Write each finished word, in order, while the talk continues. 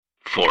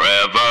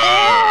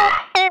Forever.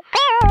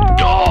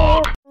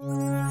 Dog.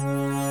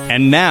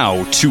 And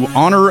now, to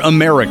Honor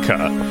America,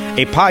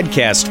 a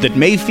podcast that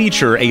may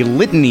feature a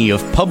litany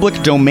of public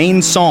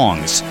domain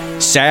songs,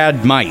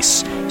 sad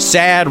mice,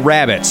 sad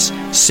rabbits,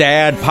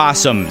 sad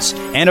possums,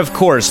 and of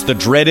course, the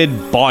dreaded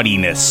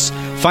bawdiness.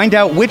 Find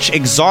out which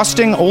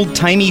exhausting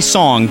old-timey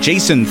song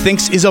Jason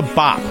thinks is a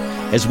bop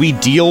as we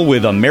deal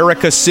with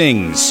America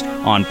Sings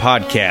on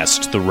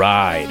Podcast The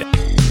Ride.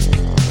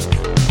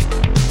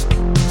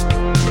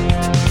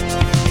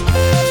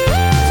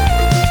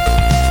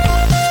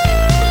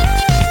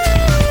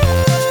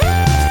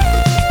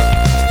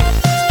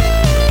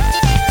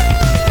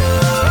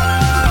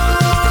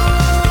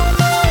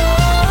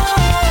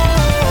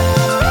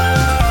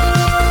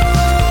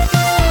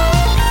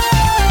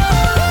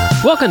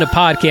 Welcome to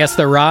Podcast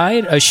The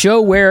Ride, a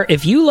show where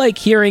if you like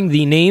hearing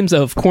the names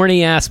of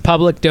corny-ass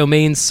public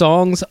domain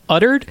songs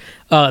uttered,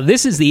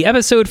 this is the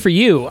episode for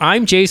you.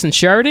 I'm Jason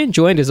Sheridan,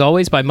 joined as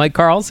always by Mike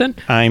Carlson.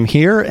 I'm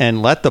here,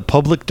 and let the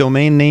public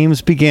domain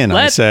names begin,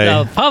 I say.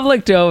 Let the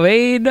public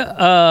domain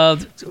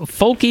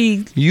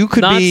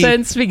folky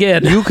nonsense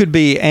begin. You could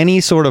be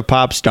any sort of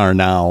pop star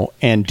now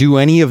and do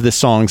any of the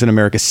songs in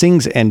America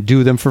Sings and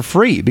do them for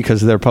free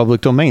because they're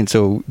public domain.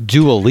 So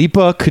Dua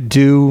Lipa could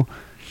do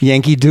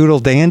Yankee Doodle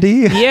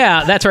Dandy.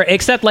 Yeah, that's right.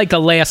 Except like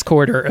the last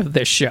quarter of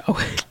this show.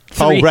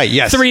 Right,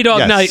 yes. Three Dog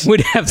yes. Night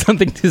would have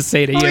something to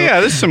say to you. Oh,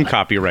 yeah, there's some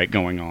copyright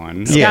going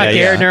on. Scott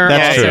Gardner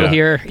that's also true.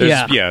 here.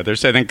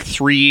 There's, I think,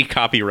 3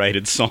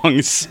 copyrighted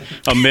songs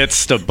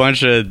amidst a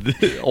bunch of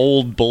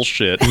old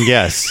bullshit.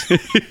 Yes.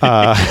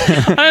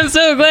 I'm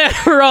so glad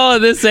we're all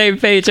on the same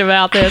page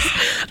about this.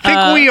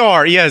 I think we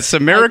are. Yes,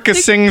 America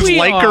Sings we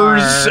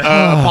likers.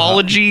 are.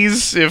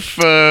 Apologies if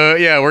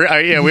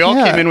we all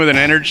came in with an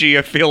energy.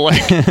 I feel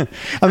like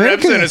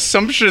perhaps an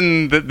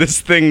assumption that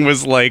this thing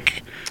was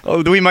like,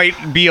 we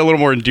might be a little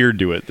more endeared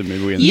to it than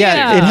maybe we.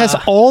 Yeah. It has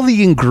all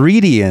the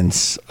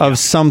ingredients of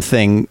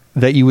something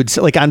that you would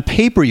say, like on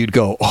paper, you'd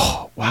go,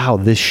 "Oh, wow,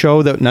 this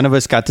show that none of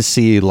us got to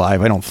see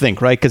live." I don't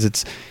think, right?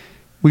 Because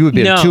we would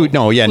be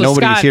nobody's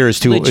Scott, here is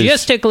too.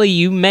 Logistically,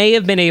 you may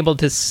have been able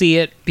to see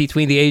it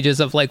between the ages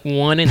of like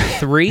 1 and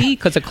 3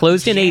 because it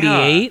closed in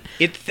 '88.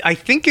 I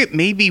think it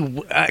may be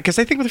because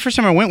I think the first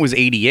time I went was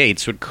 '88,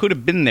 so it could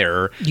have been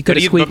there. You could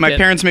have squeaked but my it.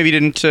 parents maybe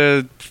didn't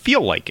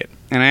feel like it.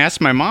 And I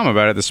asked my mom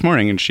about it this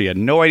morning, and she had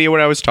no idea what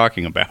I was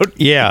talking about.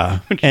 Yeah,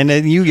 and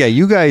then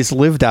you guys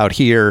lived out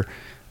here.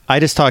 I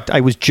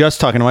was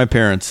just talking to my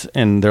parents,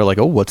 and they're like,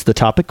 "Oh, what's the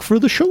topic for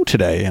the show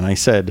today?" And I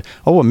said,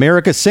 "Oh,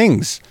 America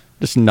Sings."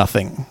 Just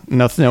nothing,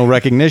 no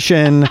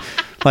recognition.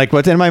 Like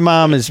what? And my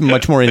mom is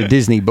much more into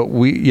Disney, but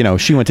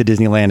she went to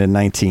Disneyland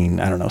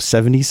in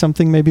 70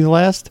 something, maybe the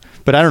last.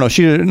 But I don't know.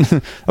 She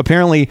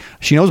apparently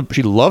she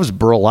loves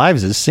Burl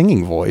Ives'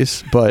 singing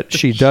voice, but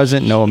she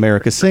doesn't know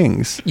America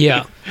Sings.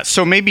 Yeah.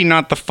 So maybe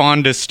not the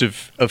fondest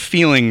of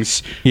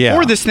feelings Yeah.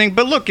 for this thing.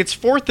 But look, it's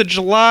 4th of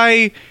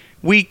July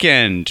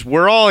weekend.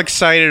 We're all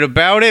excited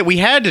about it. We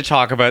had to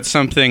talk about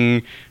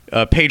something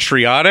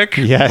patriotic,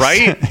 Yes.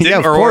 right? Yeah,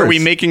 of or are course. we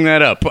making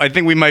that up? I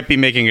think we might be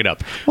making it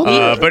up.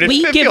 But it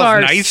feels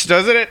nice,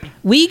 doesn't it?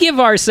 We give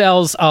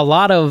ourselves a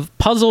lot of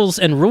puzzles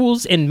and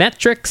rules and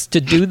metrics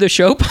to do the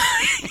show by.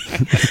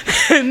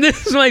 And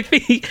this might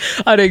be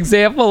an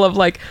example of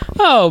like,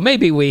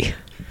 maybe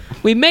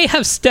we may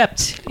have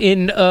stepped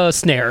in a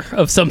snare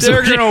of some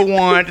sort. They're gonna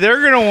want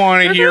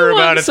to hear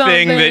about a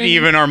thing that something.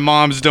 even our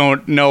moms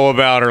don't know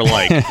about or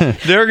like.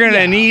 They're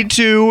gonna need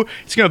to.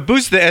 It's gonna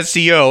boost the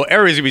SEO.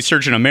 Everybody's gonna be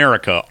searching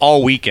America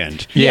all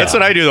weekend. Yeah. That's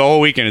what I do the whole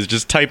weekend is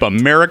just type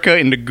America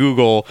into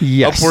Google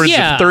Yes. upwards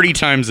Yeah. of 30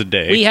 times a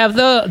day. We have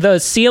the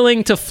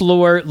ceiling to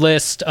floor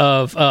list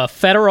of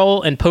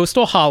federal and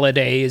postal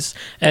holidays,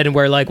 and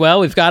we're like, well,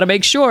 we've got to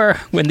make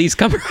sure when these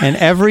come around.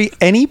 And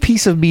any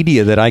piece of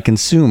media that I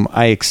consume,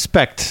 I expect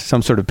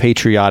some sort of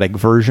patriotic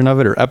version of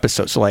it or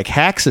episode. So like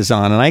Hacks is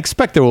on, and I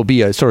expect there will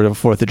be a sort of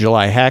 4th of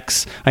July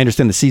Hacks. I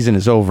understand the season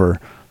is over,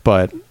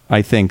 but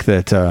I think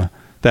that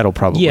that'll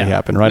probably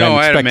happen, right? No, I'm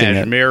I'd expecting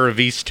imagine it. Mayor of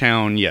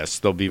Easttown. Yes,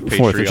 they'll be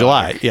patriotic. 4th of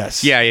July,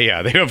 yes.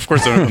 Yeah. They of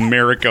course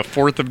America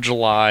 4th of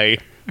July.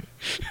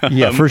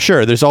 Yeah, for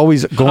sure. There's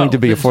always going to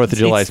be a 4th of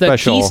July it's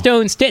special. The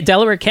Keystone State,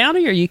 Delaware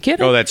County. Are you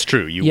kidding? Oh, that's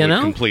true. You would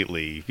know?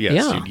 completely. Yes,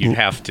 Yeah. you'd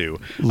have to.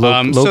 So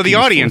Loki's the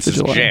audience 4th of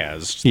is July.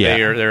 jazzed. Yeah.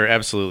 They're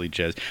absolutely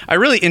jazzed.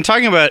 In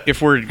talking about if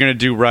we're going to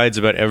do rides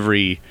about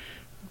every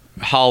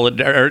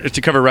holiday or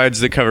to cover rides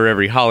that cover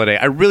every holiday,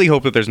 I really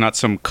hope that there's not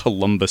some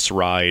Columbus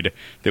ride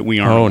that we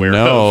aren't aware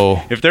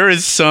of. If there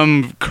is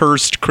some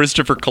cursed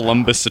Christopher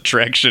Columbus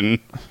attraction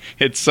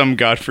at some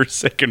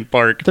godforsaken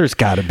park, There's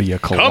got to be a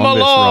Columbus come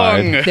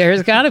along. ride.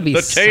 There's got to be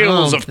The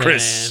Tales of something.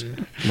 Chris.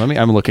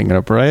 I'm looking it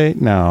up right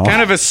now.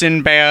 Kind of a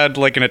Sinbad,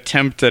 like an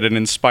attempt at an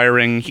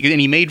inspiring.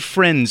 And he made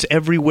friends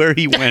everywhere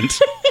he went.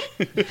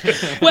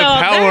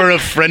 Well, Power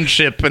of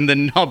friendship, and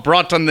then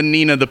brought on the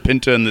Nina, the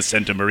Pinta, and the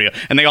Santa Maria,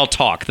 and they all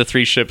talk. The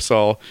 3 ships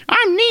all.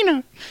 I'm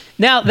Nina.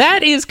 Now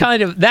that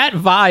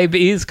vibe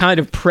is kind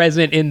of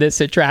present in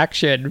this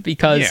attraction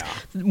because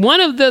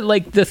one of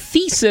the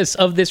thesis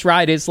of this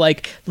ride is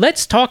like,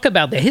 let's talk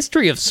about the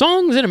history of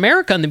songs in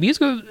America and the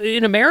music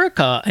in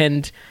America.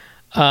 And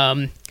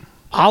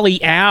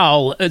Ollie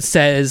Owl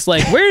says,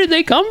 like, where did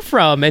they come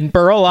from? And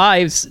Burl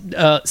Ives,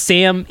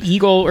 Sam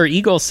Eagle or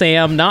Eagle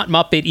Sam, not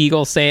Muppet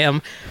Eagle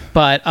Sam,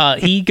 but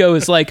he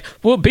goes like,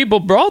 well, people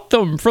brought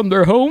them from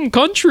their home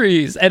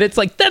countries. And it's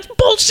like, that's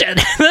bullshit.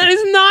 That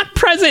is not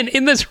present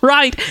in this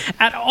ride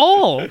at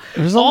all.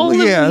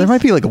 There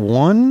might be like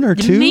one or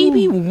two.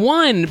 Maybe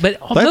one, but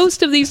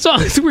most of these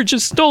songs were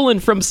just stolen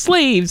from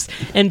slaves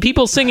and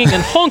people singing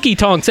in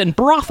honky-tonks and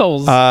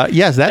brothels.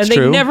 Yes, that's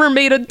true. And they never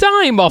made a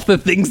dime off the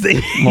things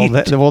they made.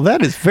 That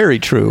is very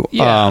true.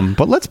 Yeah.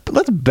 But let's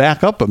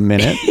back up a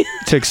minute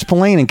to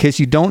explain, in case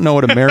you don't know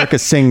what America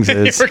Sings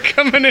is. We're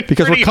coming in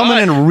because we're coming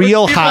hot. in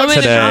real hot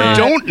today. I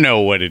don't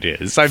know what it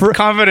is. I'm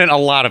confident a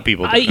lot of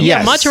people don't know.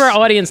 Yeah, much of our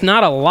audience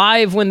not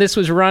alive when this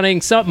was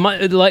running. Some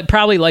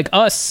probably like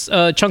us,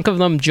 a chunk of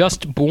them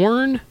just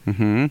born.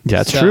 Mm-hmm. Yeah,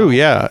 that's true.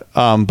 Yeah,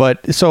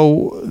 but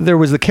so there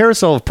was the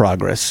Carousel of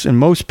Progress, and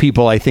most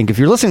people, I think, if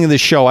you're listening to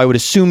this show, I would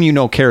assume you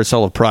know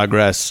Carousel of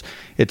Progress.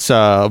 It's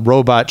a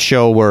robot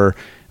show where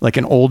like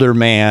an older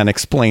man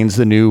explains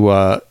the new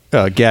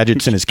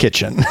gadgets in his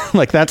kitchen.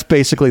 Like that's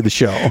basically the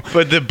show.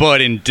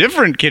 But in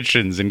different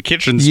kitchens,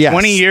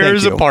 20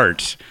 years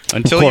apart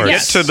until you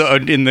get to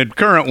in the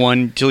current one,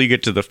 until you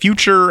get to the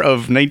future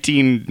of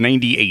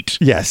 1998.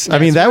 Yes, I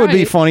mean that would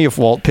be funny if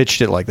Walt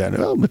pitched it like that.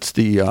 Well,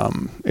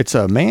 it's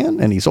a man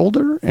and he's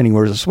older and he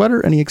wears a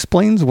sweater and he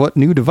explains what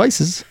new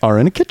devices are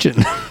in a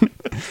kitchen.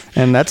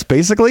 And that's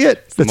basically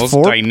it. It's the most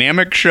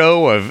dynamic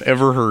show I've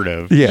ever heard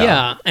of.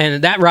 Yeah,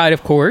 and that ride,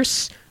 of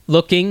course,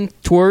 looking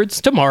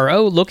towards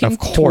tomorrow,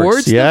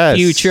 towards the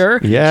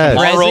future. Yes.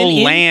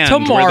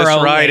 Tomorrowland. Where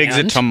this ride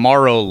exits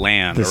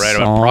Tomorrowland. The ride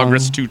about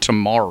progress to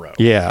tomorrow.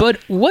 Yeah. But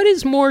what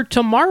is more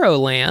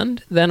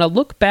Tomorrowland than a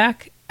look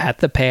back at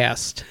the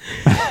past?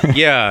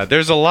 Yeah,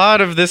 there's a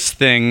lot of this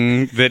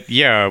thing that,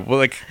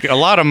 like a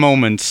lot of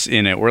moments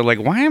in it where like,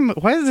 why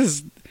is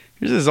this...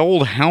 There's this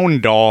old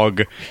hound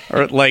dog,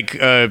 or like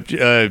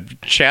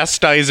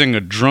chastising a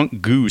drunk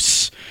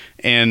goose,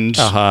 and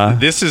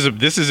this is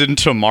in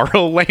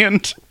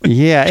Tomorrowland.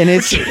 Yeah, and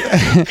it's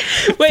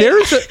wait.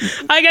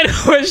 I got a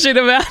question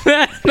about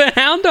that. The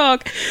hound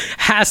dog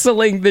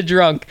hassling the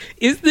drunk.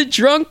 Is the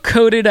drunk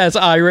coded as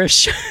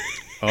Irish?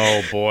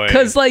 Oh boy!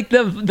 Because like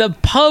the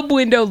pub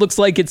window looks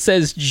like it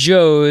says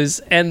Joe's,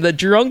 and the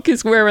drunk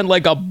is wearing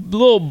like a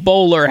little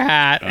bowler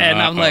hat, and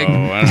I'm like,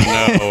 I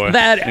don't know.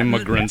 That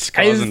immigrants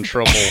causing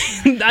trouble.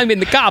 I mean,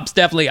 the cop's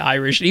definitely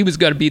Irish. He was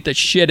going to beat the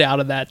shit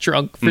out of that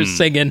drunk for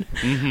singing.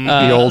 Mm-hmm.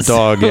 The old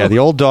dog, the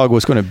old dog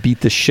was going to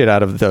beat the shit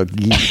out of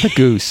the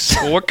goose.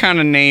 Well, what kind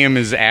of name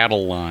is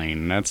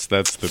Adeline? That's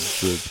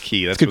the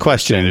key. That's a good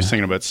question. They're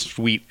singing about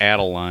sweet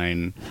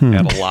Adeline,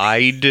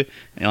 Adelaide.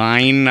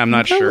 I'm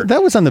not sure.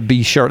 That was on the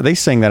B Sharp. They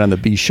sang that on the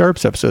B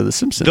Sharps episode of The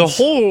Simpsons. The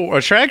whole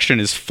attraction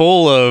is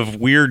full of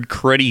weird,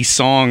 cruddy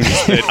songs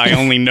that I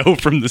only know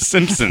from The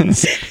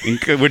Simpsons.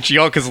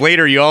 Because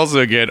later you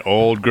also get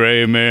Old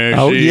Gray Mare.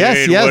 Oh,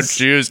 yes. What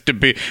used to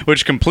be,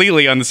 which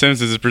completely on The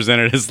Simpsons is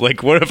presented as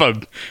like, what if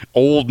an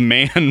old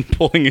man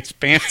pulling his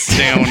pants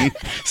down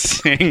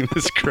sang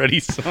this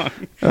cruddy song?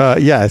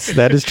 Yes,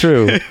 that is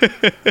true.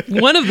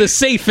 One of the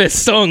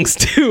safest songs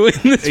too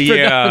in this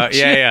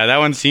production. Yeah. That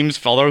one seems.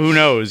 Although who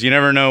knows? You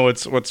never know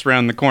what's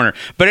around the corner.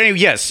 But anyway,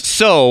 yes.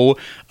 So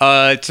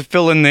to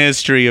fill in the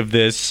history of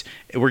this,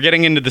 we're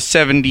getting into the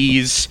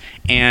 70s,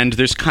 and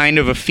there's kind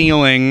of a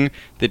feeling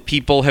that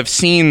people have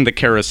seen the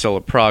Carousel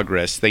of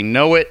Progress. They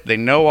know it. They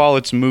know all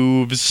its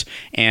moves,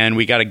 and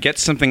we got to get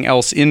something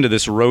else into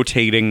this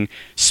rotating,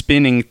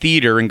 spinning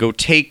theater and go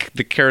take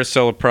the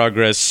Carousel of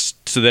Progress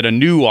so that a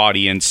new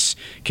audience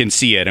can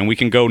see it, and we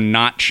can go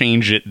not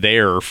change it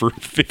there for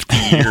 50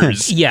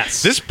 years.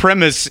 Yes. This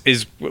premise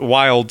is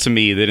wild to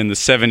me, that in the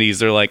 70s,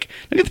 they're like,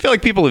 don't you feel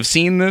like people have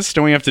seen this?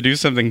 Don't we have to do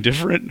something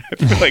different? I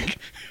feel like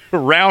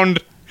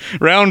around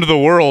the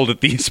world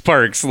at these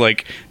parks,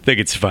 like, I think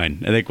it's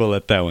fine. I think we'll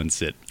let that one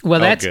sit. Well,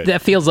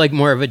 that feels like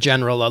more of a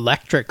General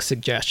Electric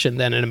suggestion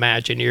than an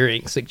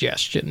Imagineering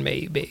suggestion,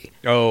 maybe.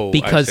 Oh,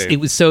 because it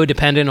was so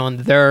dependent on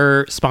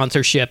their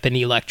sponsorship in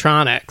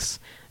electronics.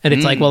 And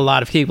it's like, well, a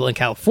lot of people in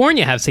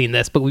California have seen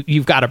this, but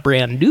you've got a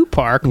brand new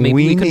park. Maybe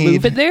we can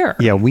move it there.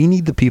 Yeah, we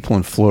need the people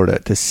in Florida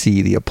to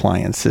see the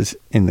appliances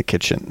in the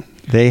kitchen.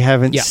 They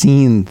haven't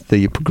seen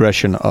the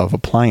progression of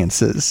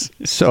appliances.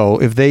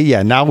 So if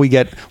now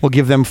we'll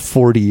give them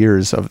 40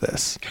 years of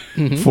this,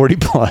 40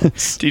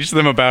 plus. Teach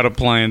them about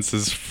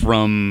appliances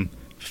from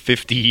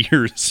 50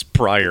 years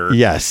prior.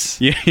 Yes.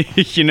 Yeah, there's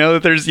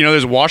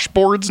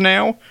washboards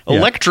now,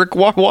 electric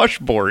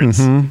washboards.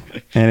 Mm-hmm.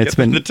 And it's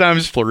been the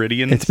Times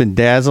Floridians. It's been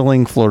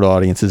dazzling Florida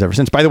audiences ever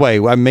since. By the way,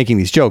 I'm making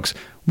these jokes.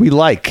 We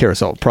like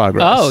Carousel of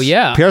Progress. Oh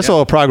yeah,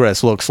 Carousel of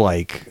Progress looks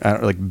like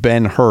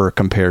Ben-Hur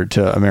compared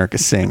to America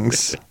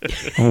Sings,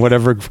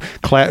 whatever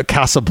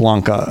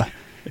Casablanca.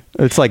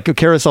 It's like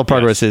Carousel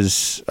Progress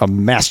is a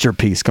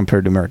masterpiece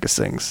compared to America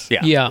Sings.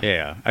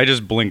 Yeah. I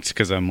just blinked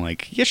because I'm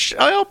like, yes,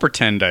 I'll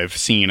pretend I've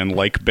seen and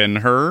like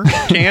Ben-Hur.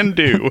 Can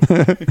do.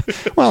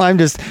 Well,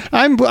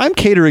 I'm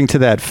catering to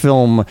that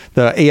film,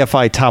 the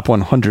AFI Top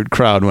 100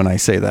 crowd when I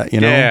say that, you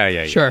know?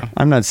 Yeah. Sure.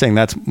 I'm not saying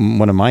that's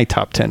one of my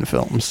top 10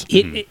 films.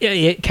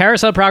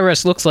 Carousel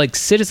Progress looks like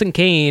Citizen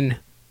Kane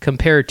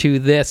compared to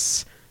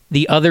this,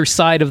 The Other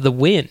Side of the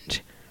Wind,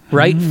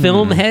 right?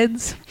 Film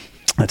heads.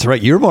 That's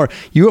right.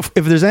 If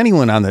there's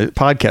anyone on the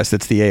podcast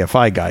that's the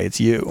AFI guy, it's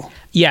you.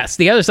 Yes,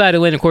 The Other Side of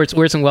the Wind, of course,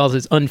 Orson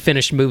Welles'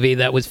 unfinished movie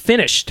that was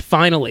finished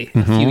finally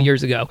a few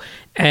years ago.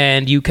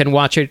 And you can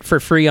watch it for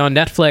free on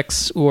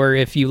Netflix, or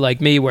if you, like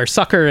me, were a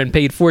sucker and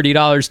paid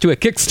 $40 to a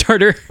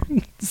Kickstarter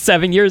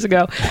 7 years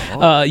ago,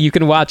 you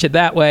can watch it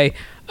that way.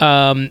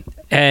 And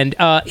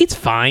it's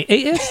fine.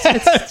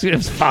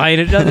 It's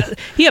fine.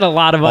 He had a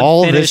lot of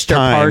All this unfinished or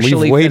time, partially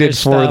we've waited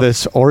finished for stuff.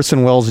 this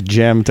Orson Welles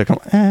gem to come.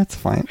 It's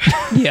fine.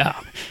 Yeah.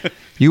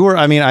 You were,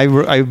 I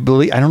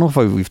believe, I don't know if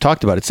we've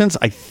talked about it since.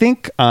 I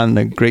think on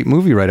the Great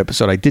Movie Ride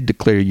episode, I did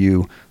declare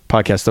you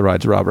Podcast the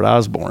Rides Robert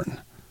Osborne.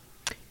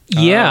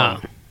 Yeah.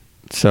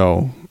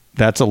 So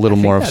that's a little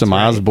think more of that's some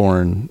right.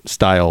 Osborne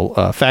style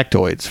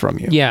factoids from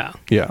you. Yeah.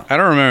 Yeah. I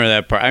don't remember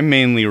that part. I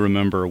mainly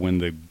remember when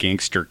the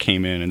gangster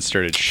came in and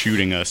started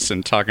shooting us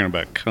and talking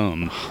about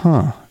cum.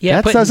 Yeah,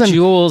 That putting doesn't-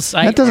 jewels.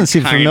 That doesn't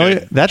seem Kinda familiar.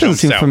 That doesn't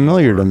jumps seem out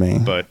familiar more, to me.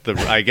 But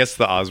I guess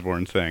the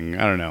Osborne thing,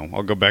 I don't know.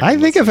 I'll go back. I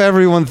and think listen. if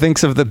everyone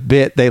thinks of the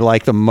bit they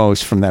like the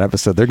most from that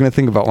episode, they're going to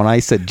think about when I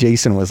said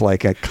Jason was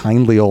like a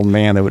kindly old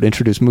man that would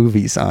introduce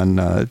movies on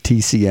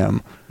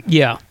TCM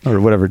Yeah. or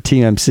whatever,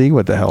 TMC.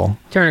 What the hell?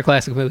 Turner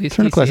Classic Movies.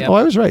 Turner Classic. TCM. Oh,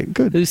 I was right.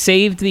 Good. Who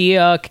saved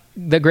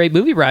the Great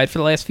Movie Ride for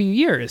the last few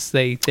years.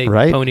 They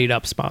Right. ponied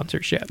up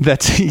sponsorship.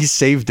 He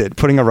saved it.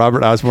 Putting a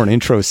Robert Osborne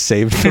intro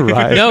saved the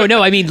ride.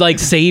 No, I mean like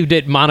saved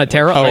it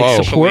monetarily,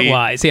 Oh,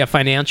 support-wise. Yeah,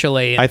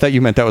 financially. I thought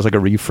you meant that was like a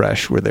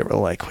refresh where they were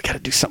like, we got to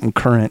do something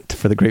current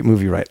for the Great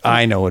Movie Ride.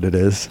 I know what it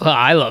is. Well,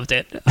 I loved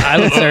it. I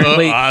would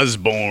certainly.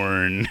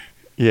 Osborne.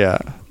 Yeah.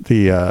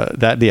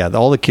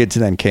 All the kids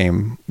then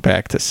came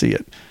back to see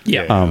it.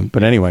 Yeah.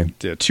 But anyway,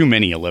 Too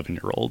many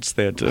 11-year-olds.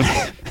 They had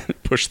to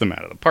push them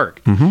out of the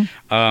park.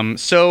 Mm-hmm.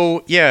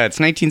 So yeah, it's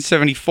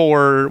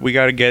 1974. We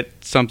got to get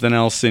something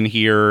else in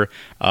here.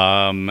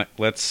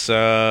 Let's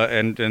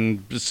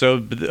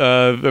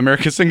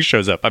America Sings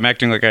shows up. I'm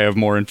acting like I have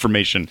more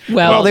information.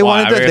 Well, about they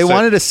why.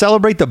 wanted to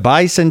celebrate the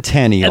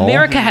bicentennial.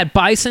 America had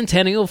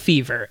bicentennial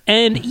fever.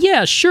 And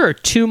yeah, sure,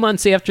 2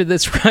 months after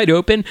this ride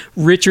opened,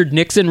 Richard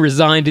Nixon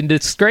resigned in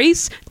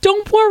disgrace.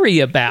 Don't worry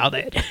about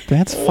it.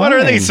 That's fine. What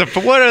are they?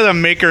 What are the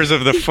makers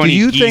of the funny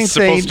you geese think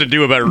supposed to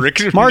do about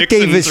Rick? Mark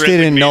Nixon's Davis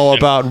didn't know resignation?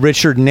 about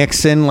Richard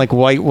Nixon, like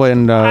White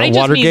when I just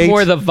Watergate. need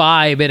more the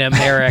vibe in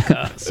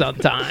America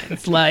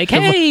sometimes. Like,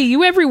 hey,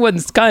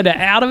 everyone's kind of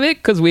out of it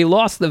because we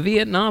lost the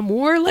Vietnam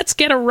War. Let's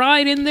get a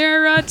ride in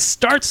there. It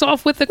starts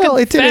off with the Well,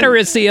 it didn't-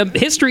 Confederacy,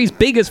 history's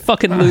biggest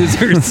fucking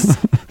losers.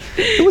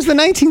 It was the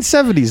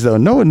 1970s, though.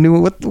 No one knew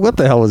what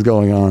the hell was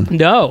going on.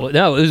 No, it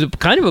was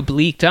kind of a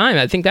bleak time.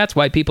 I think that's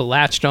why people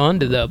latched on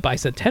to the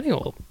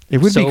bicentennial. It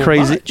would so be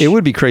crazy. much. It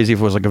would be crazy if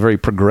it was like a very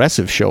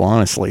progressive show.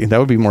 Honestly, that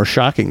would be more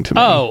shocking to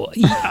me. Oh,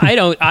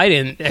 I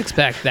didn't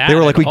expect that. They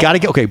were like, at we got to all.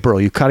 get, okay, bro,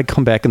 you got to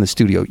come back in the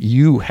studio.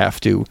 You have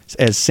to,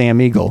 as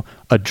Sam Eagle,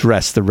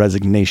 address the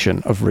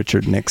resignation of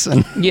Richard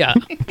Nixon. Yeah.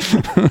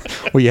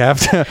 we have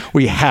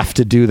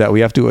to do that. We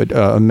have to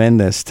amend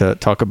this to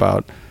talk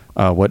about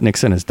what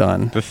Nixon has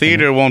done. The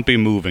theater won't be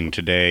moving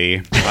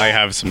today. I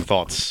have some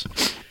thoughts.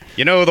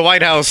 You know, the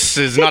White House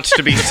is not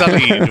to be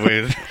sullied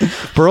with.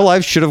 Burl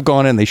Ives should have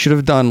gone in. They should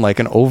have done like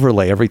an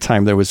overlay every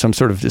time there was some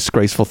sort of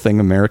disgraceful thing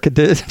America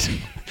did.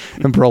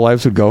 And Burl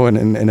Ives would go in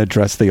and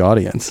address the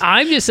audience.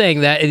 I'm just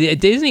saying that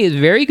Disney is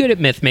very good at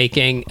myth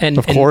making, and,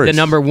 Of course. and the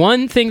number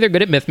one thing they're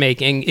good at myth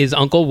making is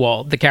Uncle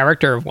Walt, the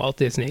character of Walt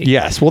Disney.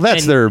 Yes, well,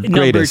 that's And their number-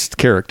 greatest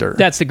character.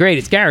 That's the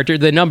greatest character.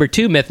 The number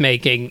two myth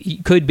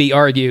making could be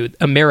argued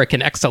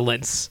American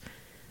excellence,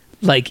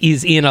 like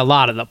is in a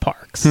lot of the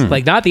parks,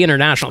 like not the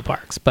international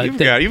parks, but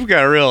You've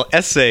got a real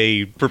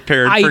essay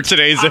prepared for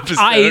today's episode.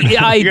 I you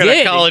got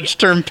did. a college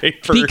term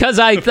paper. because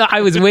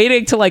I was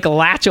waiting to like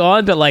latch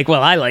on to like,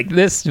 well, I like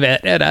this bit,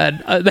 and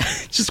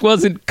that just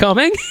wasn't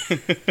coming.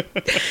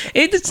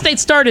 It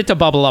started to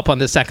bubble up on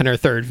the second or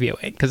third viewing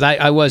because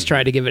I was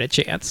trying to give it a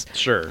chance.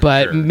 Sure,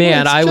 but sure.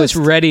 man, Well, I it's was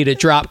just- ready to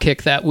drop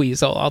kick that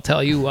weasel. I'll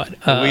tell you what.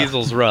 The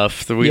weasel's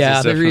rough. The weasel's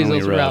yeah, the definitely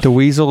weasel's rough. The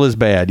weasel is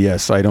bad.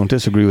 Yes, I don't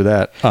disagree with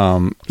that.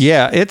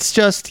 Yeah, it's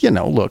just,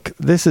 look,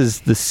 this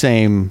is the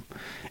same.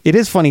 It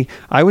is funny.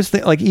 I was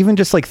even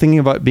just like thinking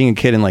about being a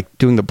kid and like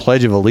doing the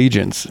Pledge of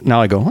Allegiance.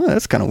 Now I go, oh,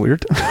 that's kind of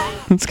weird.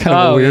 It's kind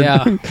of Oh, weird.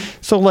 yeah.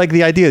 So like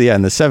the idea,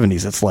 in the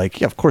 70s, it's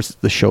like, yeah, of course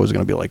the show is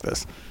going to be like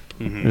this.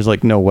 There's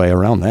like no way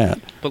around that.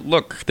 But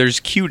look, there's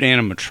cute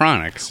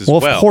animatronics as well.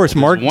 Well, of course,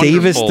 There's Mark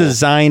Davis wonderful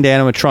designed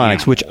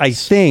animatronics, which I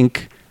animals.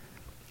 think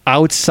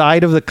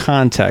outside of the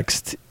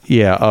context,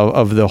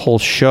 of the whole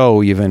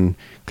show, even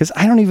because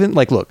I don't even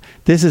look,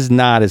 this is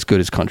not as good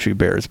as Country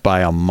Bears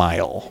by a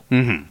mile.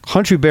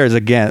 Country Bears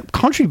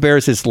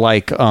is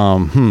like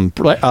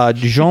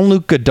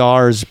Jean-Luc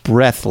Godard's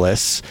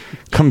Breathless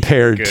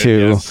compared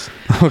to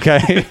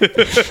okay.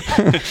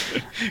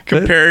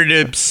 Compared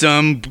to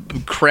some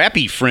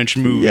crappy French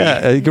movie.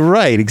 Yeah,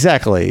 right,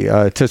 exactly.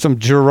 To some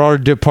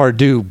Gerard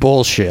Depardieu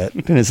bullshit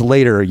in his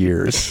later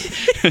years.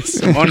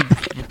 Some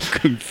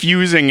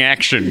confusing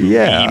action movie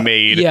he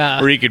made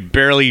where he could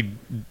barely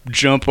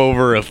jump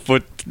over a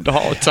foot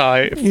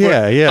high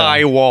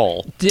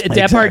wall.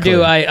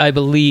 Depardieu, I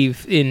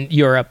believe, in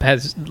Europe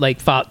has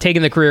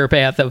taken the career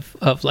path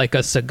of like a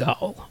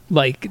Seagal.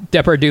 Like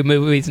Depardieu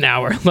movies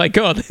now are like,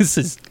 oh, this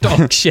is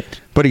dog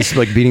shit. But he's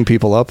like beating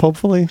people up,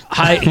 hopefully.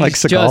 Like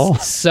Seagal.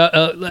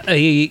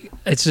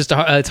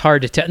 It's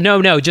hard to tell.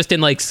 No, just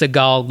in like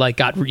Seagal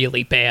got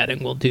really bad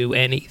and will do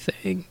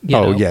anything. You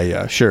know?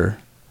 Yeah, sure.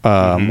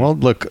 Well,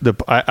 look,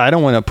 I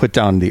don't want to put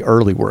down the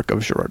early work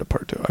of Gerard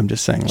Depardieu. I'm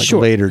just saying,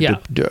 later.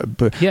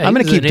 But I'm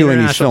going to keep doing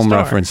these film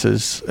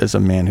references as a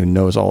man who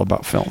knows all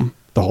about film.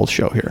 The whole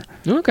show here.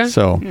 Okay.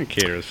 So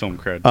cater to the film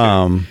crowd.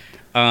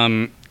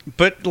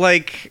 But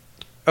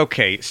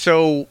okay,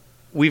 so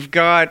we've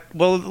got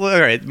all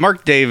right.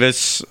 Mark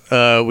Davis.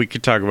 We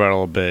could talk about a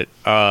little bit.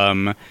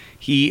 The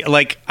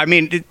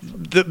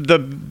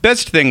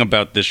best thing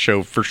about this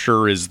show for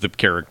sure is the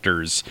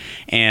characters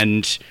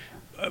and.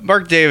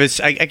 Mark Davis,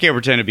 I can't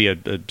pretend to be a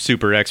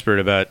super expert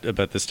about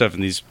this stuff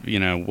and these,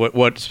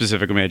 what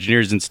specific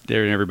Imagineers and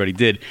everybody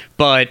did,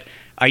 but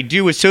I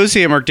do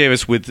associate Mark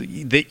Davis with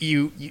the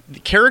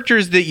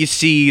characters that you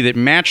see that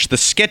match the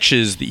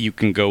sketches that you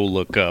can go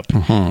look up,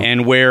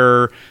 and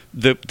where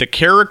the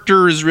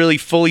character is really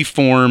fully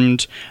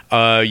formed.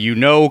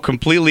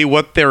 Completely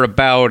what they're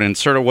about and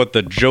sort of what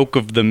the joke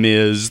of them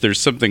is. There's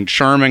something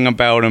charming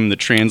about him that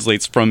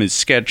translates from his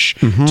sketch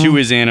to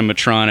his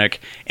animatronic,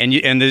 and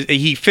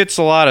he fits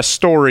a lot of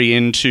story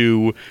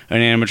into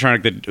an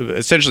animatronic that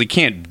essentially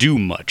can't do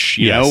much.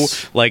 You know,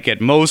 like at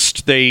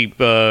most they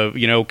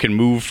can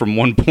move from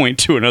one point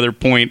to another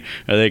point,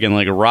 or they can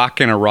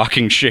rock in a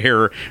rocking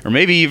chair, or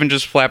maybe even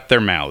just flap their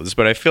mouths.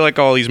 But I feel like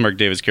all these Mark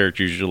Davis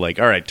characters are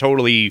all right,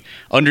 totally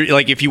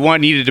if you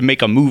needed to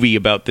make a movie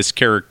about this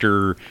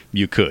character,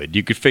 you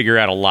could figure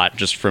out a lot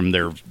just from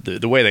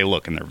the way they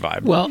look and their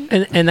vibe. Well,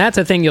 and that's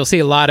a thing you'll see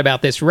a lot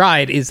about this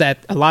ride is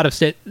that a lot of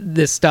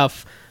this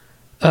stuff.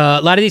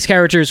 A lot of these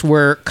characters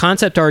were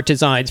concept art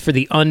designs for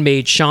the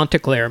unmade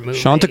Chanticleer movie.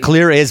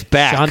 Chanticleer is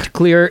back.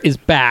 Chanticleer is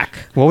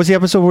back. What was the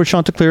episode where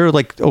Chanticleer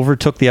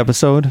overtook the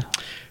episode?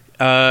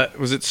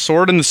 Was it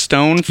Sword in the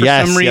Stone for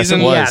some reason?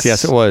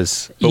 Yes, it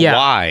was. But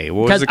why?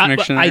 What was the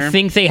connection there? I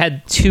think they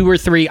had 2 or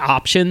 3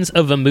 options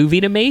of a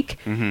movie to make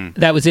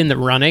that was in the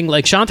running.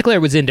 Like Chanticleer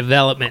was in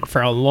development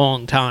for a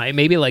long time,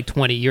 maybe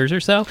 20 years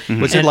or so.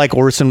 Was it like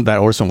Orson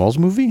Welles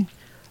movie?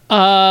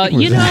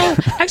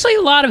 Actually,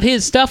 a lot of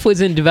his stuff was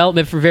in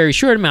development for a very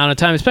short amount of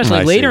time,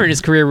 especially later in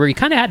his career where he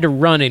kind of had to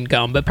run and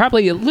gun, but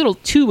probably a little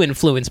too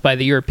influenced by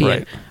the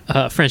European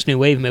French New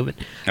Wave movement.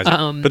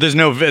 But there's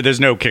no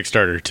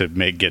Kickstarter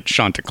to get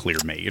Chanticleer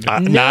made.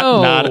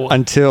 Not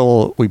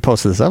until we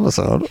posted this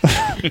episode.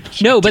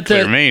 No, but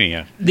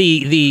Mania.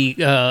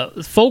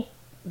 The folk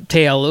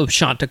tale of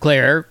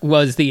Chanticleer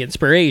was the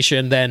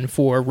inspiration then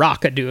for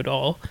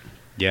Rockadoodle.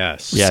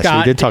 Yes, Scott,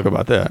 we did talk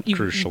about that.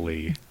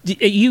 Crucially,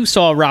 you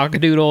saw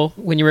Rockadoodle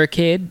when you were a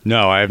kid?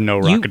 No, I have no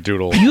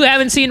Rockadoodle. You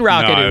haven't seen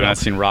Rockadoodle? No, I have not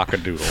seen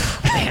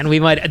Rockadoodle.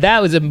 Man, that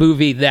was a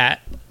movie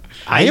that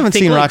I haven't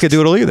seen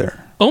Rockadoodle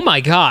either. Oh my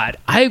God,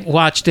 I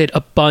watched it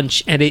a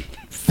bunch and it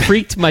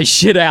freaked my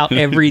shit out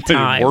every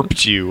time. It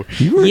warped you.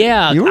 You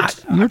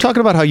were talking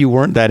about how you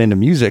weren't that into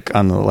music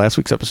on the last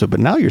week's episode, but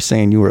now you're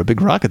saying you were a big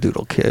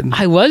Rockadoodle kid.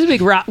 I was a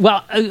big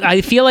Well, I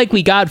feel like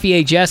we got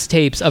VHS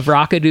tapes of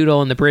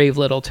Rockadoodle and the Brave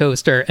Little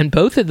Toaster, and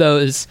both of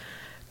those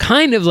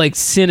kind of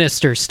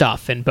sinister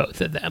stuff in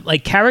both of them,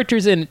 like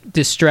characters in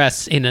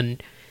distress in an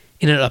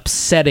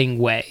upsetting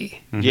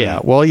way. Yeah,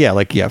 well,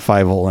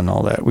 Fievel and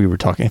all that. We were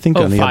talking, I think,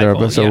 on the other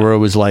episode where it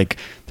was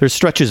there's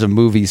stretches of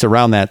movies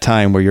around that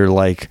time where you're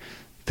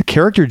the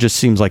character just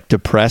seems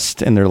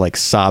depressed and they're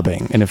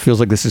sobbing, and it feels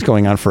like this is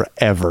going on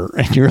forever.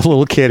 And you're a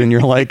little kid and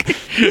you're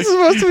this is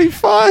supposed to be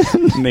fun.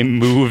 And they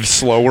move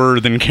slower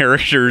than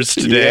characters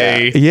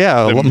today.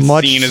 Yeah, the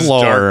much scene slower.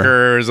 Is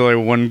darker. There's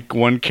only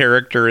one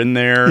character in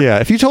there. Yeah,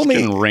 if you told me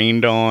getting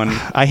rained on.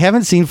 I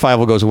haven't seen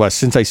Fievel Goes West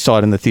since I saw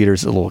it in the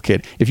theaters as a little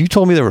kid. If you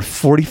told me there were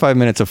 45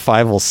 minutes of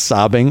Fievel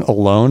sobbing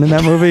alone in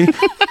that movie,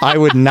 I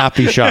would not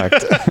be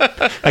shocked.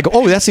 I go,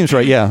 oh, that seems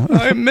right. Yeah,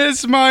 I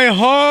miss my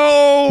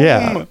home.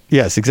 Yeah.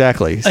 Yes,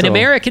 exactly. An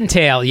American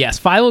Tail. Yes,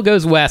 Fievel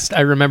Goes West.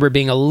 I remember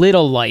being a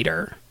little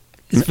lighter.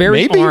 It's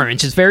very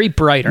orange. It's very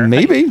brighter.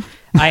 Maybe.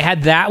 I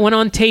had that one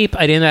on tape.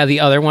 I didn't have the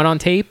other one on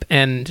tape,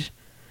 and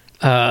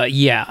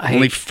Yeah.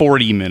 Only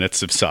 40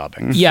 minutes of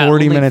sobbing. Yeah,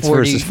 40 only minutes 40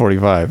 versus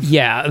 45.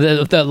 Yeah,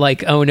 the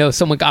like, oh no,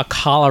 someone got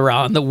cholera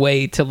on the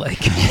way to like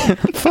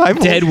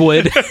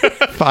Deadwood.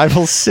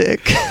 Fievel's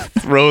sick.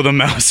 Throw the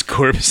mouse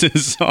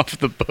corpses off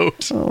the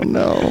boat. Oh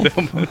no.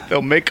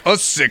 They'll make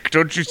us sick,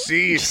 don't you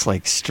see? Just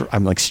like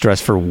I'm like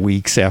stressed for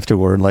weeks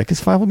afterward. Like,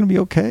 is Fievel gonna be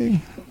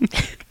okay?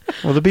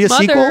 Will there be a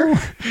Mother.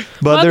 sequel?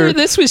 Mother,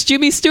 this was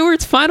Jimmy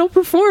Stewart's final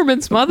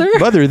performance, Mother.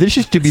 Mother, this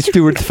is Jimmy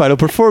Stewart's final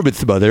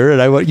performance, Mother,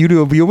 and I want you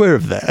to be aware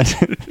of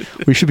that.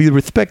 We should be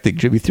respecting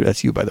Jimmy Stewart.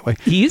 That's you, by the way.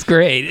 He's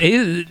great.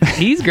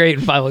 He's great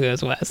in Fievel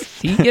Goes West.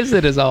 He gives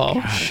it his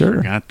all.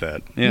 Sure. Got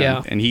that. Yeah.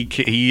 Yeah. And he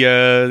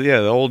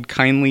the old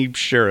kindly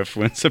sheriff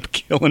ends up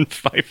killing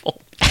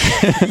Fievel.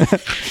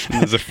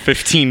 There's a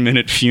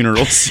 15-minute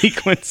funeral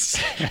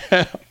sequence.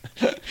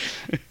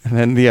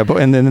 And then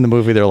and then in the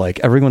movie they're like,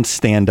 everyone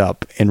stand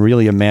up and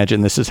really imagine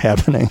this is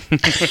happening.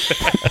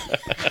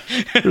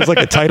 There's like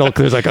a title,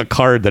 there's like a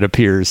card that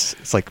appears.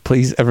 It's like,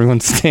 please everyone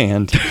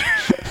stand.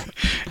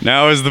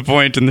 Now is the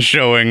point in the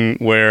showing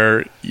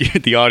where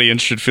the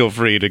audience should feel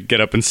free to get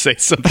up and say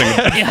something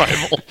about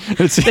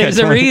Fievel. There's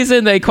a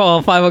reason they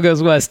call Fievel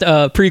Goes West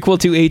a prequel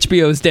to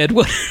HBO's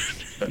Deadwood.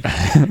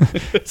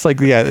 It's like,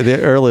 yeah,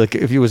 early, like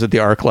if he was at the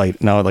ArcLight,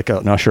 now like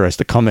an usher has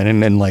to come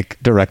in and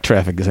like direct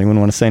traffic. Does anyone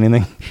want to say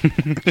anything?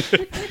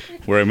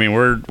 We're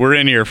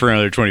in here for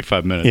another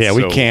 25 minutes. Yeah,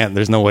 we can't.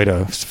 There's no way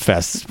to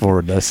fast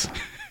forward this.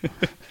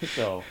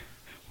 So,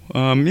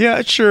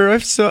 yeah, sure.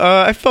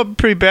 I felt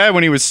pretty bad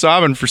when he was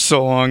sobbing for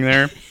so long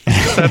there.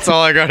 That's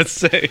all I gotta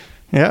say.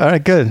 Yeah, all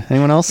right, good.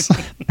 Anyone else?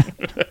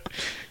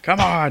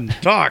 Come on,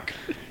 talk.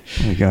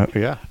 There you go.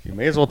 Yeah, you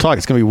may as well talk.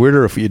 It's gonna be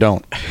weirder if you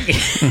don't.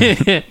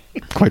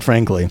 Quite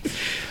frankly.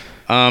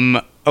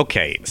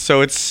 Okay,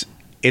 so it's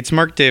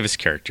Mark Davis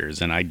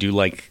characters, and I do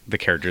like the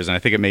characters, and I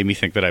think it made me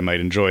think that I might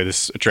enjoy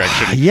this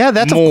attraction. Yeah,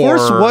 that's more.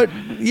 Of course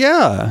what.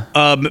 Yeah.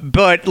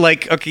 But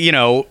like, okay,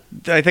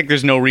 I think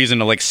there's no reason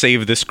to like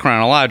save this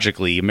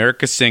chronologically.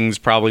 America Sings,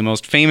 probably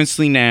most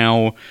famously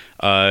now,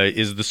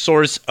 is the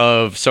source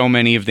of so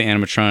many of the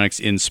animatronics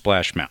in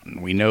Splash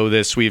Mountain. We know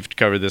this. We've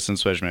covered this in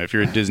Splash Mountain. If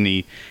you're a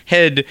Disney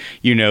head,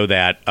 you know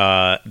that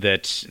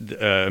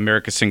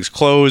America Sings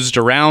closed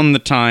around the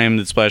time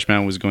that Splash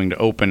Mountain was going to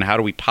open. How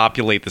do we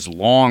populate this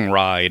long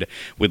ride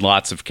with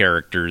lots of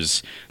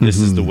characters? This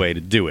is the way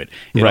to do it.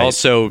 It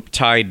also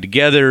tied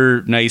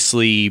together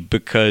nicely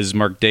because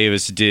Mark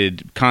Davis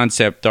did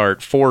concept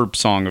art for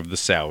Song of the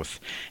South.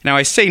 Now,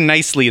 I say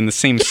nicely in the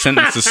same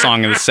sentence as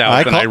Song of the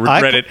South, and I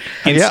regret it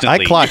instantly. Yeah,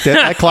 I clocked it.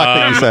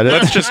 You said it.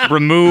 Let's just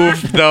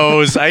remove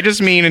those. I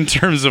just mean in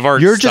terms of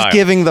art You're style. just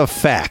giving the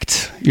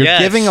fact. You're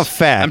giving a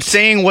fact. I'm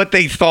saying what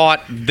they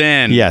thought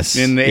then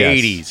in the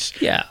 80s.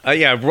 Yeah.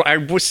 I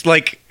was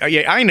like,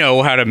 I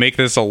know how to make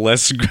this a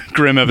less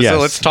grim episode.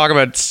 Yes. Let's talk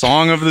about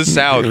Song of the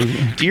South.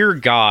 Dear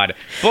God.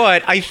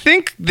 But I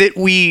think that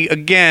we,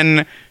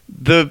 again,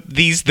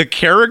 the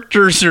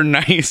characters are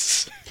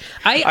nice.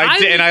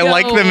 I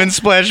like them in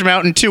Splash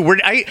Mountain too.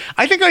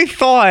 I think I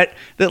thought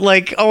that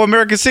like,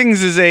 America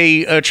Sings is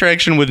a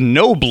attraction with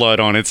no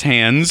blood on its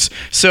hands,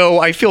 so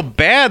I feel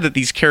bad that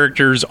these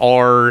characters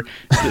are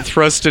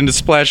thrust into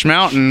Splash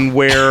Mountain,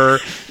 where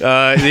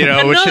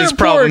which is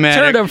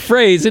problematic. Turn of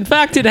phrase. In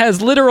fact, it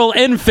has literal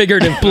and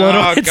figurative blood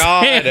on its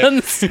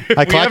hands.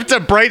 We have to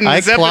brighten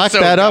this episode. I clocked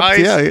that up.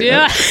 Guys.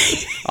 Yeah.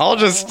 I'll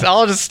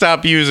just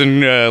stop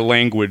using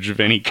language of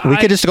any kind. We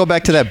could just go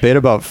back to that bit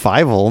about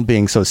Fievel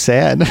being so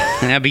sad.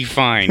 That'd be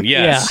fine.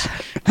 Yes.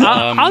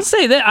 Yeah. I'll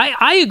say that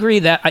I agree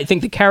that I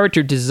think the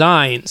character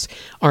designs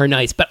are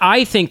nice, but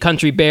I think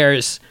Country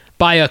Bears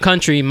by a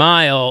country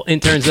mile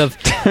in terms of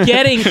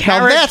getting Now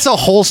character. that's a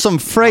wholesome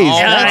phrase. All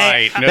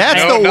That's, right.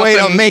 that's the way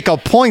to make a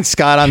point,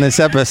 Scott, on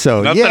this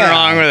episode. Nothing yeah.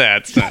 wrong with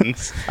that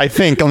sentence. I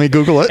think. Let me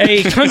Google it.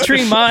 A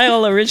country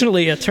mile,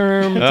 originally a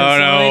term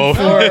designed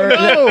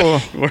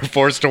for. We're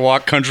forced to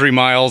walk country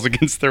miles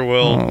against their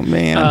will. Oh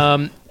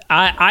man.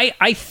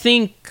 I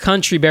think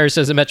Country Bears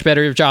does a much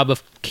better job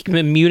of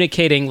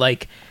communicating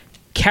like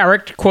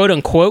character, quote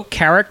unquote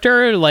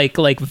character, like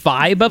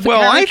vibe of a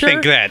character. I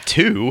think that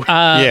too.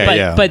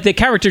 But the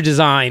character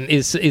design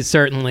is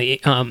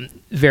certainly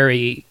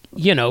very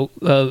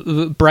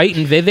bright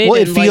and vivid.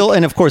 Well,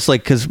 and of course,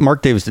 like, because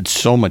Mark Davis did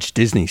so much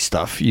Disney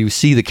stuff, you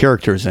see the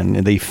characters and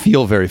they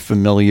feel very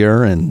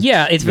familiar, and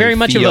it's very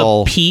much of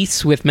a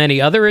piece with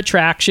many other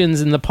attractions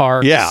in the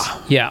parks.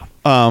 Yeah.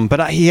 But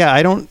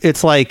I don't.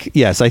 It's like,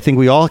 yes, I think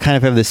we all kind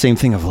of have the same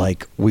thing of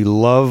like, we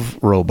love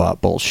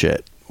robot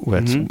bullshit.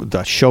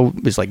 The show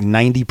is like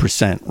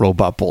 90%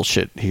 robot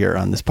bullshit here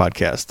on this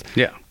podcast.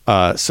 Yeah.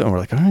 So we're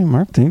like, all right,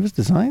 Mark Davis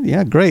design,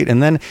 yeah, great.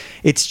 And then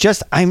it's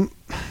just I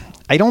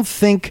don't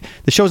think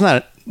the show's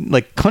not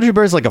like Country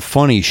Bears is like a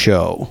funny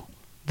show.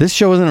 This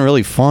show isn't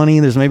really funny.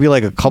 There's maybe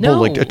like a couple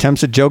like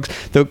attempts at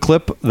jokes. The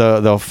clip,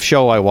 the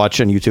show I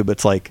watch on YouTube,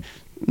 it's like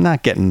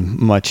not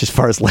getting much as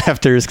far as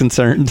laughter is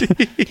concerned.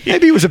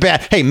 Maybe it was a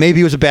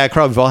bad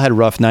crowd. We've all had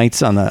rough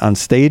nights on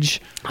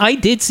stage. I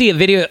did see a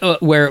video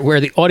where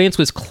the audience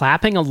was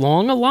clapping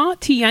along a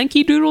lot to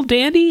Yankee Doodle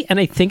Dandy,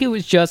 and I think it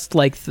was just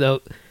like the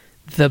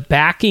the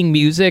backing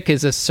music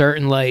is a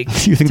certain like.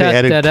 You think they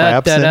added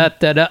claps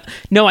in?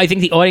 No, I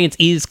think the audience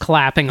is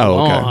clapping Oh,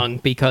 okay. along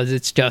because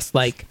it's just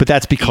like But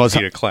that's because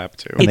Easy to clap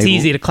to. it's they-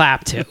 easy to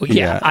clap to. Yeah.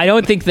 Yeah. I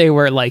don't think they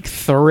were like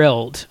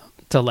thrilled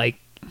to like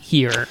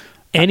hear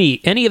any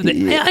of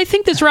the. I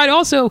think this ride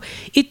also.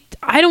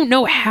 I don't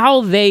know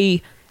how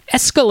they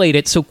escalate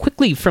it so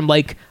quickly from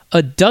like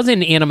a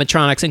dozen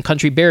animatronics and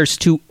Country Bears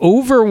to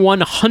over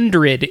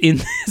 100 in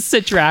this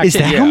attraction. is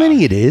that how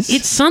many it is?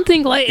 It's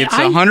something like It's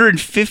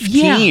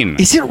 115. Yeah.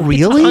 Is it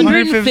really?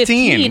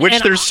 115, which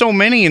and there's so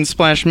many in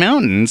Splash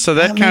Mountain, so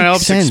that That kind of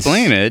makes helps sense.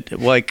 explain it.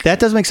 Like That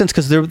does make sense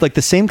because they're like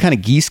the same kind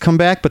of geese come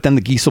back, but then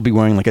the geese will be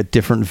wearing like a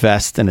different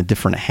vest and a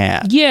different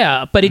hat.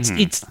 Yeah, but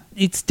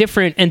it's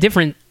different and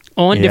different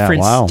on Yeah,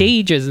 different wow.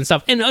 stages and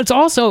stuff. And it's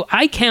also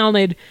I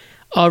counted.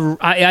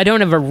 I don't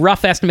have a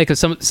rough estimate because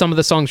some of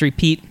the songs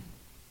repeat.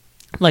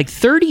 Like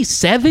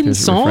 37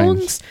 Here's the refrains.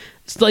 songs.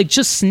 It's like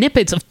just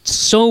snippets of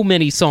so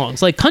many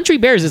songs. Like Country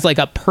Bears is like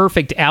a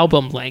perfect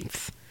album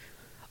length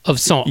of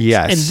songs.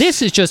 Yes. And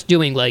this is just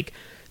doing like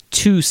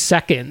 2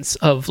 seconds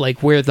of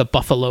like where the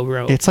buffalo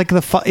roam. It's like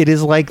it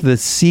is like the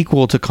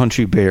sequel to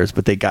Country Bears,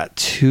 but they got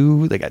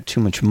too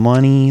much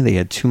money. They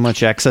had too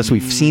much excess.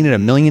 We've seen it a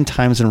million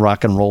times in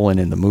Rock and Roll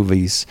and in the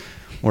movies.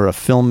 Where a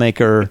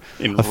filmmaker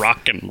in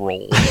rock and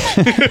roll.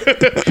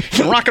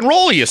 In rock and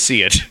roll, you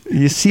see it.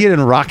 You see it in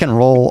Rock and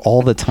Roll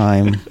all the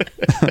time.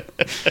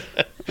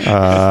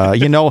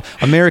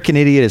 American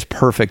Idiot is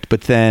perfect,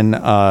 but then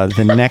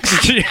the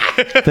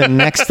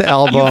next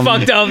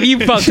album. You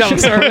fucked up,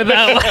 sir, with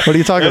that one. What are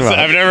you talking about?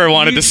 I've never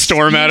wanted to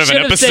storm out of an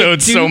should have said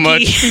episode so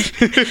much.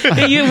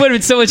 Dookie. You would have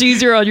been so much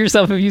easier on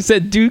yourself if you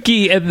said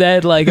Dookie and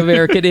then like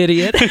American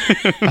Idiot.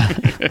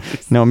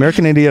 No,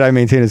 American Idiot, I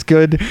maintain, is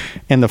good,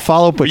 and the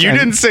follow-up. But you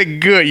didn't say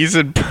good. You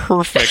said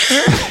perfect.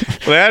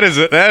 That is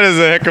a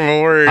heck of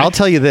a word. I'll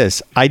tell you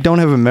this: I don't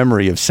have a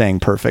memory of saying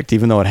perfect,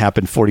 even though it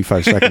happened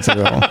 45 seconds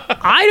ago.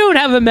 I don't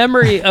have a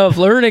memory of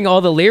learning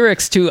all the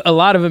lyrics to a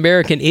lot of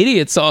American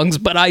Idiot songs,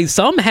 but I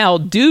somehow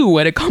do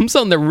when it comes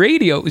on the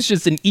radio. It's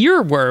just an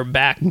earworm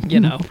back,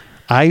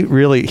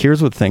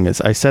 Here's what the thing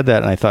is. I said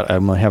that and I thought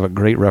I'm going to have a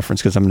great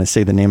reference because I'm going to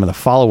say the name of the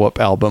follow-up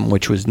album,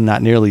 which was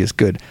not nearly as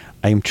good.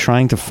 I am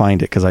trying to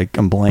find it because I'm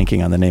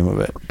blanking on the name of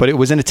it. But it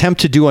was an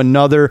attempt to do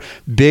another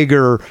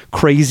bigger,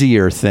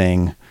 crazier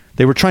thing.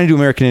 They were trying to do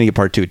American Idiot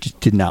Part 2. It just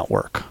did not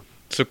work.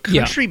 So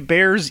Country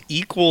Bears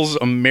equals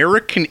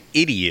American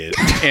Idiot,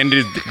 and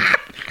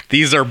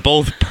these are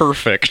both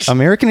perfect.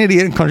 American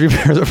Idiot and Country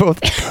Bears are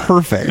both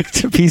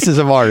perfect pieces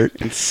of art.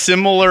 And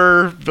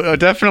similar,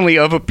 definitely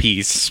of a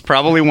piece.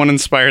 Probably one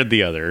inspired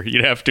the other,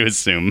 you'd have to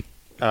assume.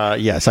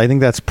 Yes, I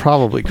think that's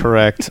probably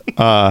correct.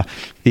 The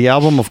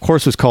album, of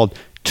course, was called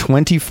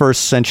 21st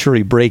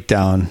Century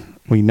Breakdown.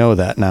 We know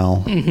that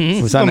now.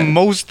 Mm-hmm. Was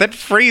that that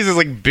phrase has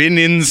like been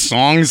in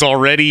songs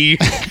already.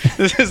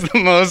 This is the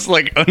most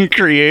like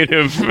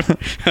uncreative.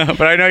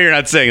 But I know you're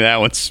not saying that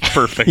one's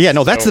perfect. Yeah,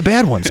 no, that's the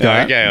bad one,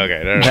 Scott.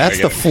 Okay. No,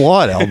 That's the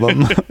flawed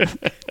album.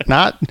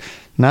 Not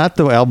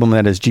the album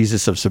that has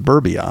Jesus of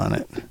Suburbia on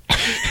it.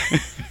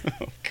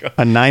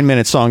 A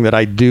 9-minute song that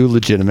I do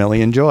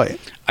legitimately enjoy.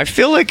 I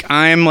feel like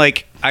I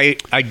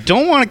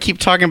don't want to keep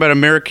talking about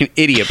American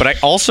Idiot, but I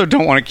also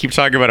don't want to keep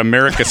talking about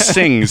America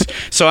Sings.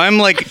 So I'm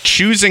like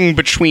choosing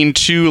between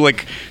two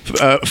like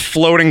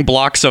floating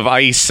blocks of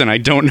ice, and I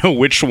don't know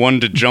which one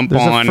to jump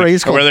There's a on,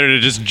 phrase or called- whether to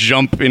just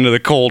jump into the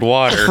cold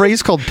water. A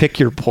phrase called "pick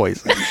your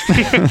poison."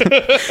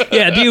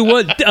 Yeah, do you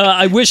want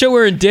I Wish I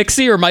Were in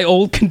Dixie or My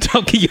Old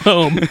Kentucky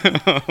Home?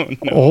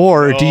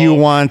 Or do you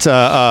want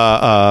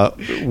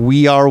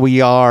We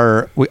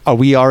Are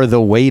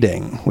the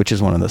Waiting, which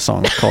is one of the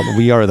songs called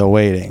 "We Are the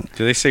Waiting."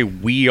 Do they say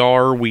we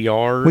are? We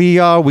are. That's We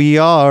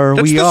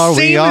the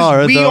same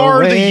are as we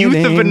are the youth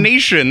of a waiting.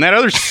 nation. That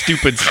other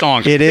stupid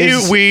song. It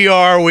is. We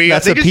are.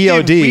 That's They a just did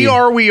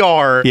POD. We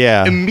are.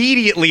 Yeah.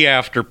 Immediately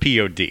after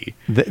POD.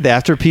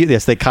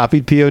 Yes, they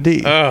copied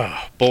POD.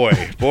 Oh boy.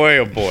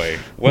 Oh boy.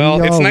 Well,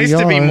 We it's are, nice we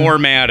to be are. more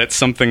mad at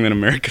something than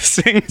America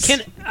Sings.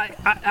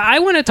 I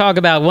want to talk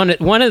about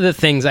one of the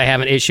things I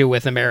have an issue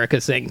with America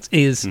Sings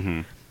is,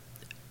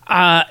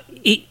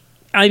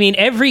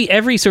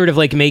 every sort of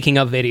like making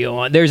up video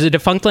on. There's a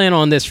Defunctland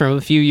on this from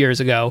a few years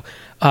ago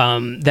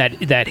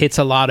that hits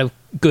a lot of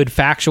good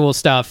factual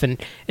stuff and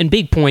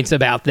big points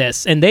about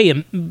this.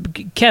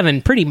 And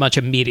Kevin pretty much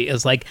immediately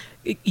is like,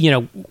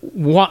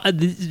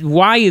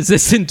 why is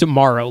this in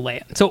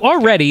Tomorrowland? So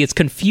already it's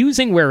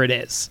confusing where it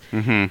is.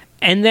 Mm-hmm.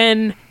 And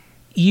then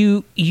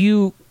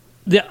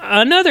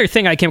another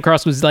thing I came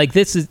across was like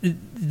this is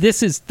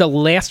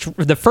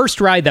the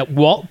first ride that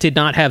Walt did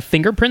not have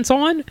fingerprints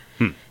on,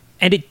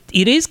 and it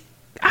is,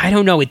 I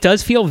don't know, it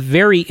does feel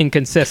very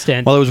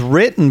inconsistent. Well, it was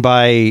written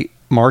by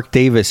Mark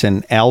Davis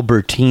and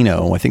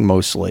Albertino, I think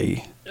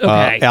mostly.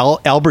 Okay.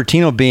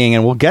 Albertino being,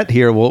 and we'll get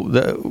here. We're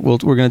going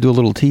to do a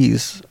little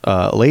tease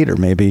later,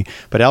 maybe.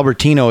 But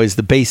Albertino is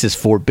the basis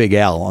for Big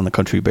Al on the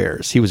Country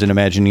Bears. He was an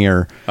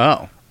Imagineer.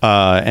 Oh.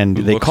 and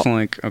they looks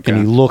like- okay.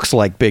 and he looks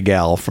like Big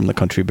Al from the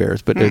Country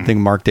Bears. But I think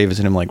Mark Davis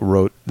and him like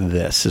wrote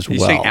this as You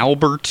well. saying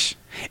Albert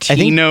I think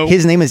Tino?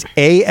 his name is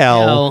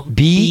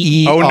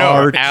ALBERT. Oh,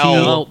 no,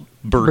 Al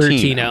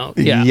Bertino.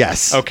 Yeah.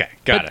 Yes. Okay,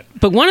 got it.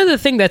 But one of the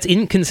things that's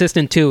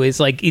inconsistent too is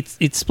like it's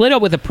split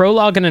up with a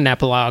prologue and an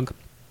epilogue,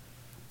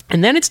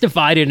 and then it's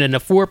divided into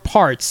 4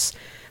 parts.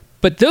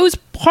 But those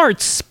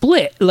parts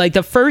split. Like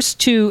the first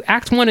 2,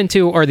 Acts 1 and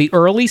 2, are the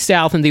early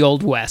South and the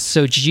Old West,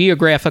 so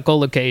geographical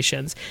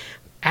locations.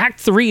 Act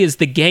 3 is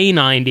the gay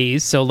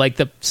 90s, so like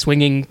the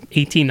swinging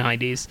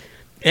 1890s.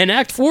 And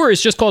Act 4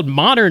 is just called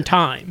Modern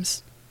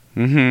Times.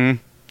 Mm-hmm.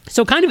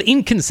 So kind of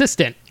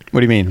inconsistent.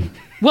 What do you mean?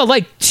 Well,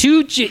 like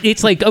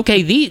it's like,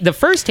 okay, the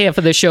first half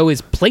of the show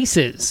is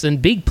places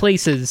and big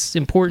places,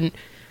 important.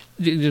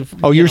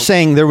 Oh, you're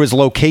saying there was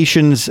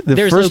locations. The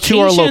There's first 2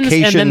 are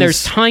locations, and then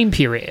there's time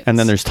periods, and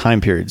then there's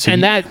time periods. So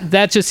and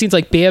that just seems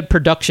like bad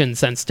production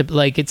sense. To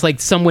like, it's like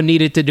someone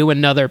needed to do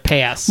another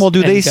pass. well,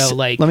 do and they? go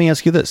like? Let me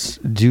ask you this: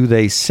 do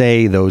they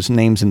say those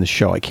names in the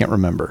show? I can't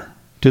remember.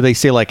 Do they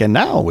say like, and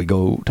now we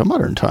go to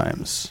modern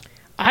times?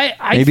 I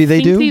Maybe they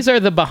think do? these are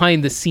the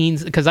behind the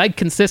scenes because I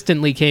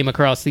consistently came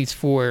across these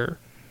 4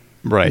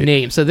 Right.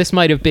 names. So this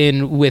might have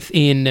been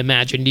within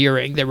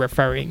Imagineering. They're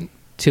referring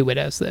to it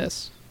as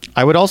this.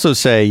 I would also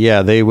say,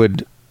 yeah, they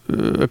would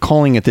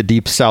calling it the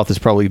Deep South is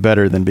probably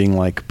better than being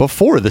like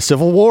before the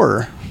Civil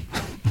War.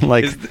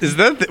 Like, Is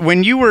that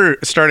when you were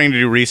starting to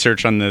do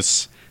research on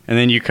this, and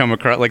then you come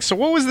across like, so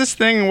what was this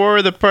thing? What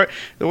were the part?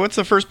 What's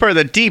the first part of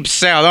the Deep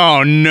South?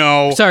 Oh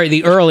no! Sorry,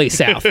 the early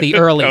South. The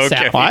early Okay.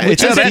 South. Why? it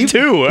says that deep,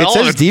 too. It All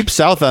says of- Deep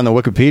South on the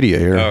Wikipedia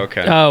here. Oh,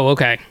 okay. Oh,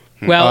 okay.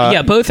 Well,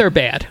 yeah, both are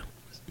bad.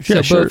 So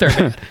Yeah, sure. both are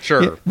bad.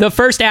 Sure. The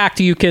first act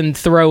you can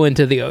throw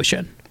into the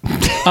ocean,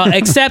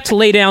 except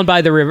lay down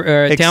by the river,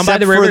 down by Except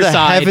the for the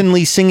riverside.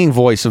 heavenly singing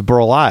voice of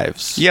Burl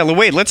Ives. Yeah,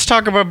 wait, let's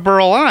talk about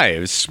Burl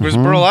Ives. Because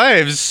Burl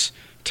Ives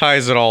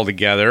ties it all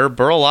together.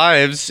 Burl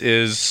Ives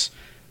is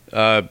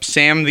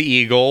Sam the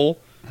Eagle,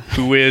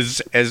 who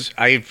is, as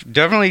I've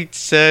definitely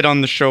said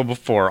on the show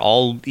before,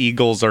 all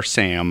eagles are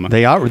Sam.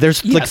 They are.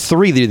 There's like Yes.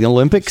 3: the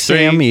Olympic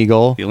Sam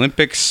Eagle. The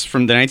Olympics,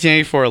 from the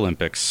 1984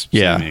 Olympics,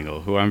 Yeah. Sam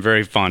Eagle, who I'm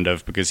very fond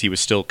of because he was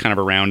still kind of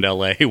around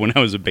LA when I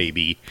was a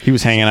baby. He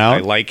was hanging I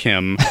out. like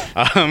him.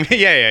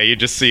 Yeah,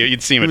 you'd see him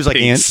He at was like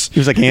Pink's. he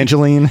was like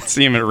Angeline.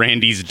 See him at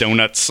Randy's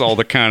Donuts, all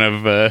the kind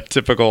of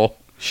typical,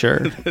 Sure.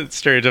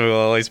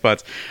 stereotypical LA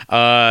spots.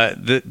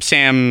 The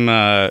Sam,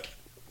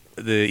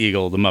 the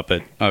Eagle, the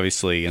Muppet,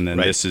 obviously, and then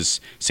Right. this is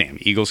Sam.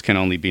 Eagles can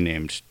only be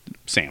named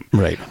Sam.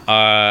 Right.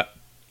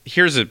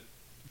 Here's a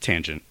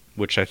tangent,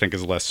 which I think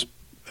is less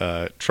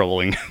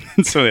troubling.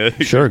 So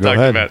Sure, go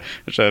ahead. About,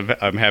 which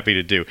I'm happy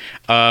to do.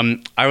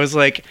 I was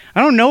like,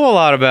 I don't know a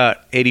lot about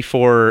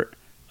 '84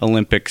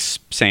 Olympics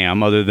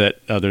Sam, other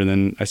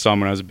than I saw him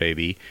when I was a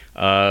baby.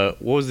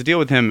 What was the deal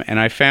with him? And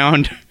I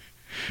found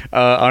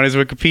on his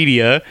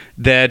Wikipedia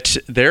that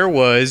there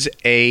was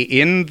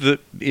in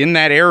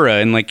that era,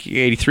 in like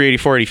 83,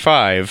 84,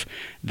 85,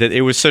 that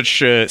it was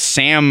such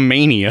Sam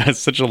mania,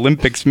 such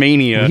Olympics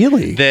mania,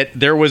 Really? that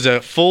there was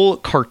a full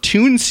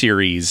cartoon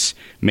series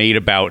made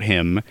about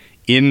him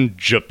in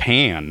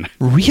Japan.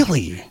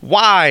 Really?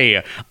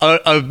 Why?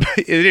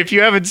 If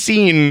you haven't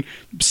seen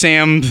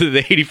Sam,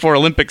 the 84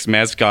 Olympics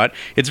mascot,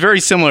 it's very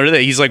similar to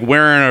that. He's like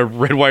wearing a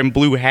red, white, and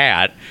blue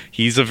hat.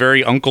 He's a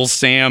very Uncle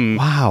Sam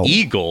Wow.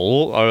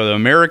 eagle, or the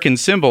American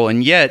symbol,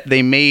 and yet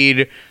they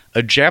made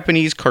a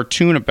Japanese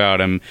cartoon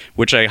about him,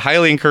 which I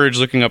highly encourage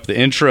looking up the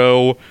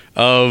intro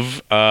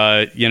of,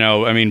 bonkers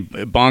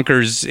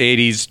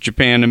 80s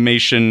Japan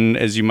animation,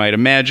 as you might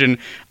imagine.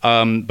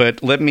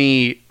 But let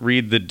me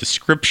read the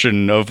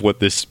description of what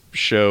this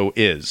show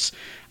is.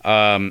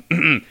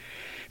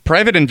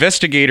 Private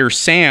investigator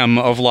Sam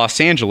of Los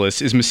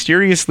Angeles is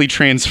mysteriously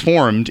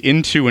transformed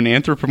into an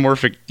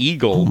anthropomorphic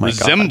eagle my God.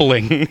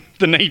 resembling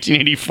the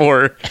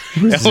 1984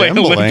 LA Resembling?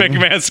 Olympic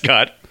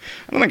mascot.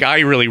 I don't think I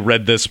really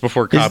read this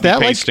before that like-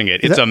 copy-pasting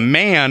it. is It's that- a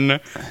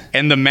man,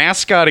 and the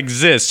mascot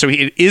exists. So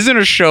it isn't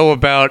a show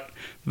about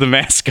the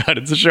mascot.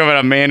 It's a show about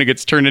a man who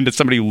gets turned into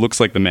somebody who looks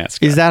like the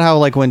mascot. Is that how,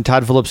 like, when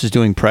Todd Phillips is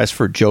doing press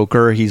for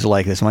Joker, he's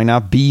like, this might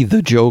not be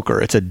the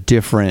Joker. It's a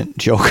different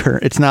Joker.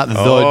 It's not the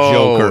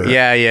Joker.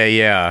 Yeah.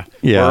 Yeah.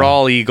 We're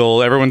all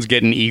eagle. Everyone's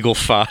getting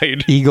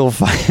eagle-fied. Eagle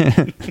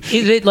fight.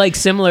 Is it like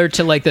similar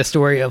to like the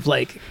story of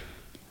like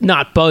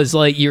not Buzz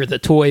Lightyear the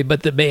toy,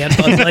 but the band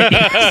Buzz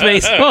Lightyear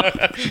Space?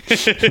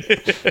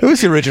 It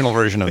was the original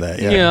version of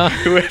that. Yeah. Yeah.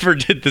 Whoever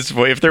did this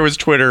voice, if there was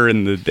Twitter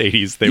in the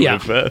 80s, they Yeah.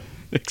 would have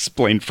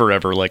explained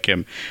forever like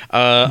him.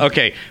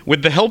 Okay,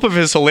 with the help of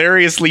his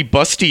hilariously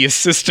busty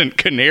assistant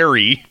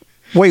Canary.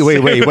 Wait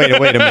a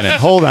minute.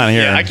 Hold on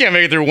here. Yeah, I can't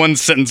make it through one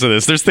sentence of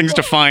this. There's things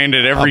to find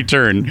at every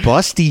turn.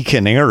 Busty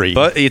Canary.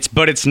 But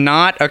it's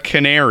not a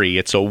canary.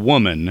 It's a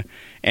woman.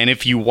 And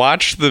if you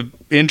watch the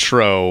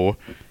intro,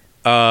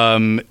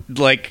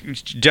 like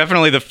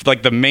definitely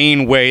the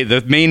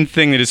main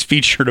thing that is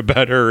featured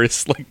about her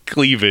is like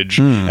cleavage,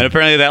 and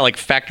apparently that like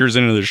factors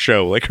into the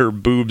show. Like her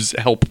boobs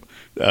help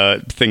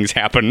things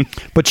happen.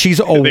 But she's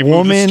a They move the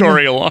woman.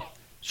 story along.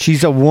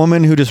 She's a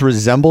woman who just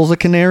resembles a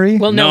canary?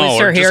 Well, no, is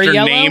her just hair her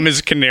yellow? name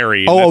is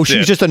Canary. oh, That's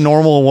she's it. just a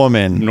normal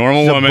woman.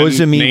 Normal She's a woman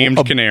bosomy- named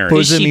a Canary.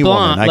 Is she bosomy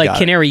blonde, woman. I like got it.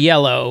 canary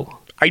yellow?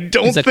 I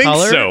don't Is the think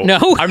color? so. No?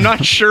 I'm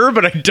not sure,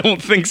 but I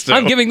don't think so.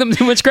 I'm giving them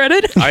too much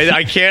credit.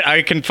 I can't.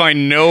 I can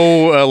find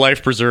no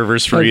life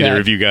preservers for Okay. either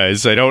of you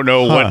guys. I don't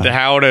know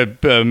how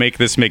to make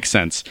this make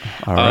sense.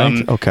 All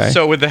right, okay.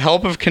 So with the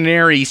help of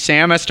Canary,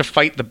 Sam has to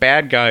fight the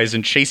bad guys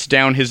and chase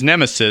down his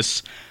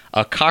nemesis,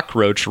 a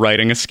cockroach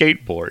riding a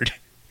skateboard.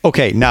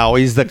 Okay, now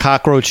is the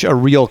cockroach a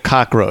real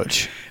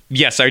cockroach?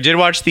 Yes, I did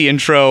watch the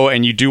intro,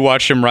 and you do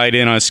watch him ride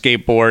in on a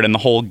skateboard, and the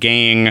whole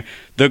gang.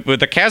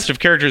 The cast of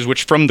characters,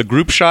 which from the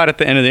group shot at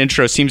the end of the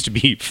intro seems to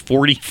be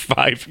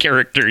 45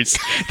 characters,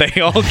 they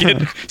all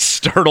get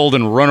startled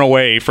and run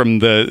away from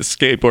the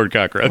skateboard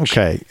cockroach.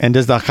 Okay, and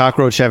does the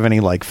cockroach have any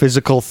like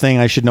physical thing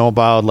I should know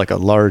about, like a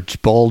large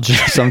bulge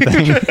or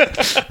something?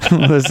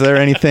 Is there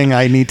anything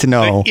I need to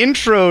know? The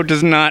intro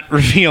does not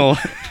reveal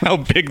how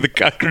big the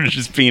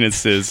cockroach's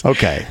penis is.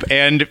 Okay.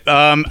 And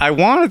I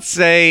want to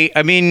say,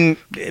 I mean,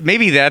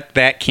 maybe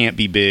that can't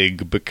be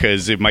big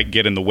because it might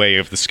get in the way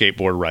of the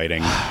skateboard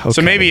riding.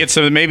 So maybe it's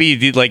maybe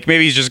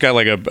he's just got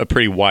like a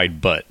pretty wide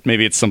butt.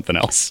 Maybe it's something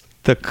else.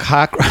 The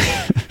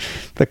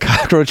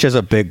cockroach has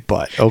a big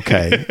butt.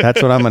 Okay,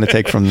 that's what I'm going to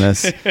take from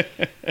this.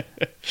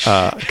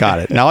 Got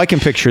it. Now I can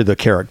picture the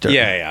character.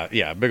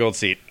 Yeah. Big old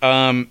seat.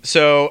 And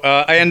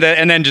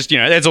then just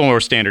it's a little more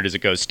standard as it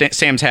goes.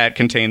 Sam's hat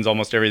contains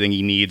almost everything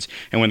he needs,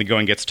 and when the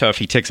going gets tough,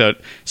 he takes out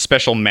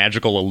special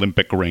magical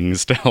Olympic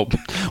rings to help.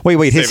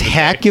 Wait. His save the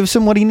hat day. gives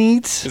him what he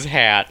needs. His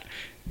hat.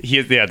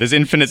 There's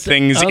infinite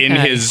things in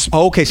okay. his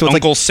Okay, so it's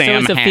like- Uncle So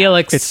Sam it's a hat.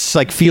 Felix. It's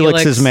like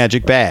Felix's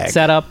magic bag.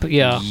 setup.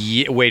 Yeah.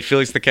 Wait,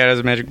 Felix the cat has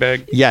a magic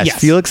bag? Yes,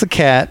 Felix the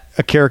cat,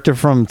 a character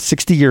from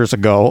 60 years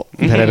ago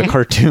that had a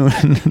cartoon.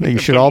 That you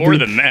should all More be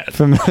than that.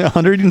 from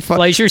 105.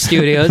 Fleischer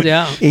Studios.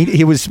 Yeah.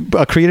 He was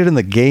created in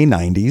the gay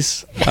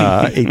 90s,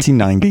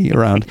 1890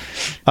 around.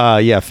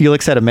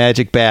 Felix had a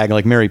magic bag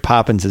like Mary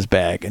Poppins'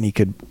 bag, and he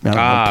could pull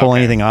okay.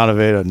 anything out of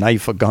it, a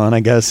knife, a gun, I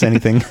guess,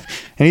 anything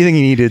he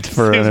needed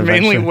for It's an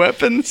mainly adventure.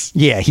 weapons.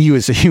 Yeah, he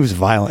was a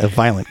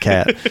violent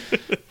cat.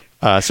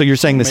 So you're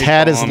saying this Make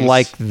hat is bombs.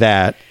 like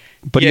that,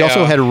 but he Yeah.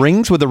 also had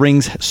rings with the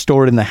rings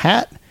stored in the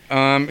hat.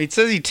 It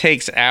says he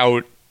takes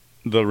out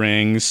the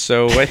rings,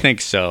 so I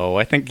think so.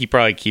 I think he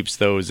probably keeps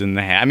those in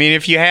the hat. I mean,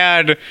 if you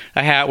had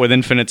a hat with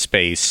infinite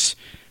space,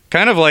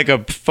 kind of like a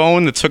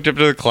phone that's hooked up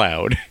to the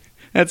cloud.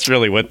 That's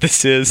really what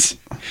this is.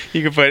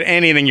 You can put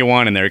anything you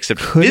want in there except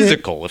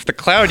physical. If the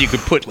cloud, you could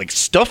put like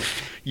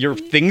stuff, your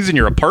things in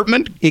your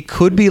apartment. It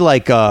could be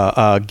like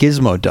a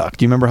Gizmo Duck.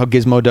 Do you remember how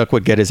Gizmo Duck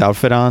would get his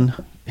outfit on?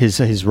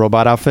 His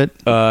robot outfit?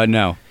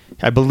 No.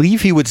 I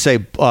believe he would say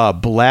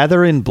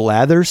blather and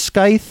blather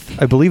scythe.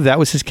 I believe that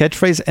was his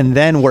catchphrase. And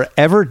then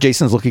wherever,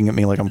 Jason's looking at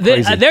me like I'm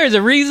crazy. There's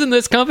a reason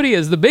this company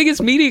is the biggest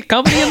media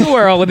company in the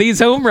world with these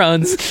home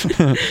runs.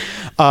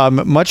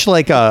 Much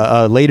like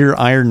later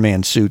Iron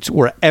Man suits,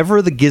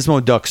 wherever the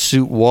Gizmo Duck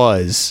suit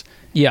was,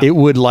 it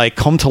would like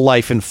come to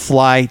life and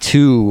fly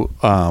to,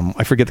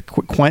 I forget,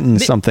 Quentin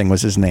something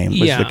was his name,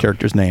 was the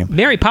character's name.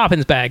 Mary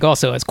Poppins' bag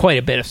also has quite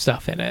a bit of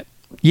stuff in it.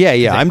 Yeah.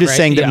 I'm just right?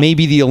 saying that Yeah.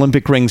 maybe the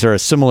Olympic rings are a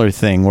similar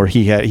thing where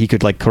he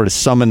could like sort of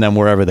summon them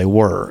wherever they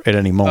were at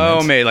any moment.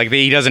 Oh,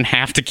 maybe he doesn't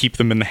have to keep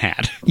them in the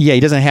hat. Yeah, he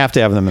doesn't have to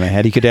have them in the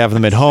head. He could have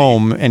them at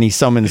home, and he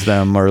summons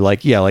them, or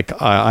like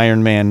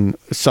Iron Man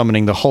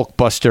summoning the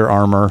Hulkbuster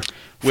armor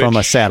from a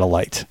Which-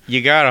 satellite.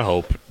 You gotta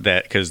hope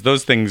that, because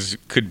those things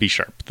could be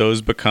sharp.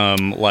 Those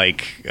become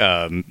like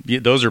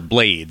those are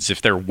blades.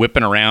 If they're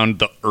whipping around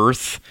the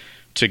earth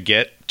to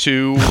get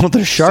to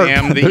They're sharp.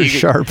 Sam, They're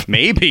sharp.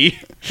 Maybe,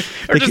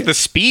 or just the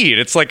speed.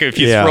 It's like if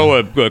you Yeah. throw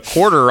a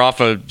quarter off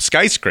a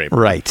skyscraper.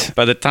 Right.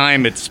 By the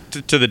time it's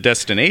to the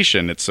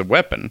destination, it's a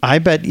weapon. I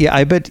bet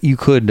you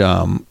could,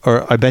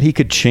 or I bet he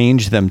could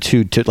change them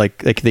to like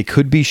they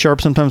could be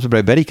sharp sometimes, but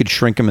I bet he could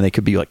shrink them and they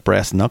could be like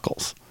brass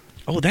knuckles.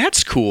 Oh,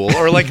 that's cool.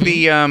 Or like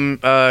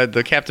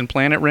the Captain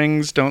Planet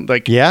rings. Don't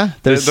like. Yeah,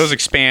 those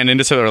expand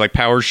into something, or like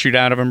powers shoot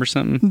out of them or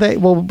something.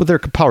 But their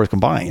powers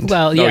combined.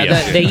 Well, yeah,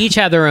 yeah. they each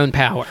have their own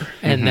power,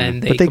 and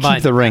then but they combine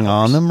keep the ring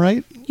on them,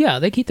 right? Yeah,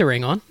 they keep the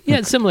ring on. Yeah,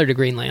 it's similar to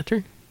Green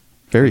Lantern.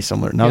 Very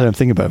similar. Now that I'm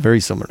thinking about it, very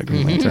similar to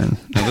Green Lantern.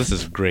 Now, this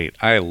is great.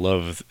 I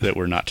love that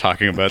we're not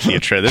talking about the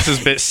intro. This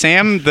is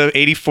Sam the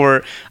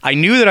 84. I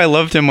knew that I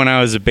loved him when I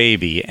was a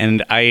baby,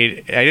 and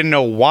I didn't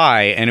know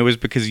why, and it was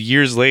because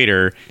years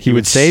later He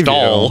would save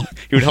stall. you.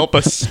 He would help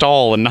us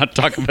stall and not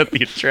talk about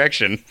the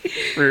attraction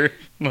for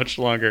much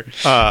longer.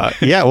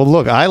 Yeah, well,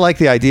 look, I like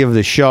the idea of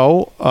the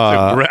show.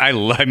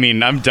 I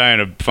mean, I'm dying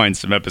to find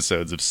some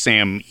episodes of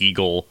Sam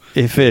Eagle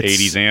If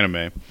it's 80s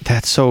anime.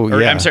 That's so.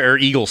 Or, Yeah, I'm sorry, or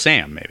Eagle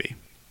Sam, maybe.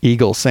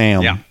 Eagle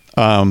Sam. Yeah.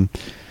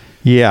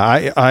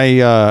 Yeah.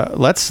 I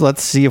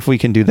let's see if we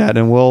can do that,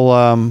 and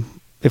we'll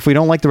if we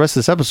don't like the rest of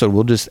this episode,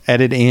 we'll just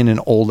edit in an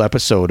old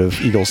episode of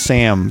Eagle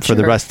Sam for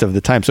the rest of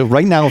the time. So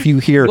right now, if you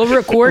hear we'll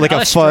record like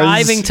us a fuzz,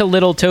 driving to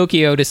Little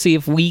Tokyo to see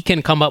if we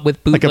can come up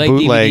with bootleg, like a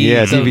bootleg,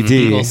 DVDs of DVD.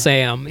 Eagle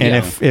Sam.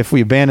 And Yeah. if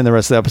we abandon the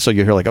rest of the episode,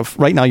 you'll hear like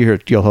right now you'll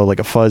hear like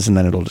a fuzz, and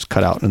then it'll just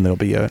cut out, and there'll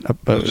be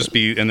It'll just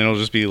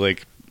be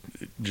like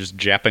just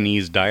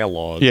Japanese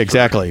dialogue. Yeah,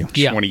 exactly.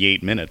 For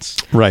 28 minutes.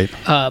 Right.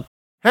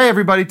 Hey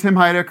everybody, Tim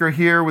Heidecker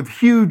here with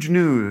huge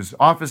news.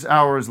 Office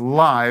Hours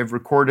Live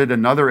recorded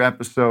another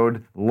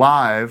episode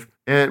live.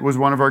 It was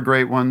one of our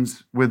great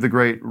ones with the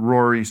great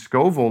Rory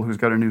Scovel, who's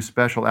got a new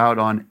special out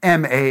on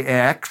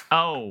MAX.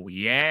 Oh,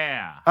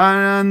 yeah.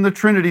 And the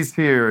Trinity's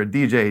here,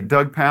 DJ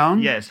Doug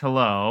Pound. Yes,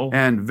 hello.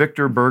 And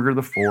Victor Berger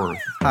IV.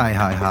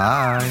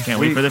 Hi. Can't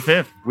wait for the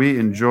 5th. We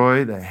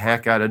enjoy the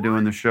heck out of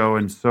doing the show,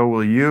 and so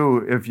will you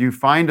if you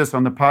find us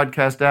on the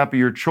podcast app of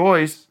your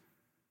choice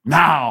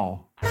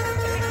now.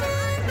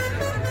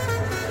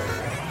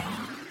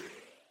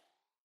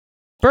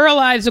 Burl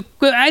Ives,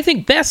 I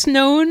think, best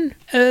known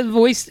his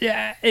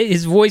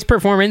voice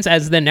performance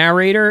as the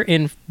narrator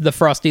in the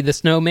Frosty the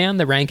Snowman,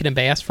 the Rankin and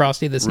Bass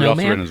Frosty the Rudolph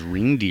the Snowman. Red-Nosed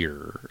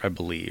Reindeer, I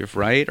believe,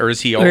 right? Or is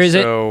he Or is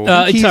it?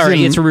 also?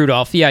 It's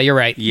Rudolph. Yeah, you're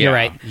right. yeah, You're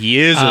right. He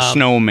is a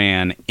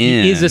snowman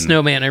in. He is a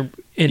snowman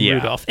in Yeah.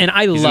 Rudolph, and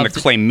I He's in love the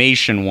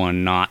claymation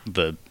one, not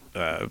the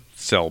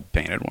cell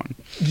painted one.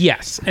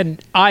 Yes, and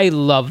I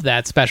love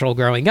that special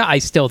growing up. I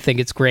still think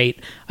it's great.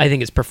 I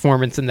think his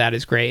performance in that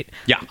is great.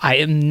 Yeah. I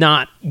am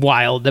not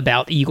wild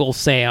about Eagle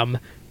Sam,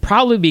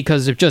 probably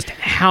because of just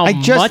how I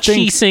just much he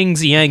think-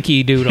 sings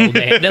Yankee Doodle.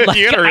 Man. Like,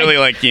 You gotta really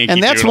like Yankee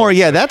And that's Doodle. more,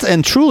 that's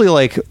and truly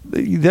like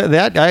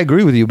that. I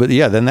agree with you, but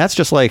then that's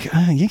just like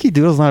Yankee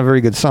Doodle's not a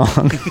very good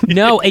song.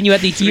 No, and you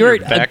have to hear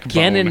it Your backbone.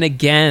 again and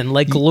again.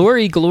 Like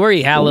Glory,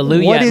 Glory,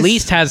 Hallelujah. What At is-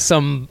 least has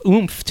some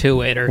oomph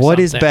to it, or What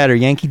is something. better,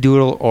 Yankee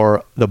Doodle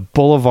or the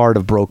Boulevard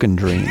of Broken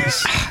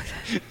Dreams?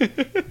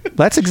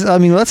 Let's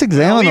examine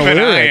the Even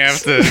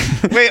lyrics. I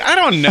have to wait. I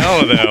don't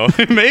know though.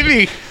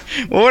 Maybe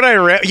what would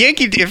I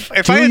Yankee? If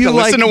I Do had you to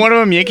listen like- to one of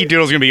them, Yankee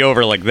Doodle's gonna be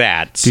over like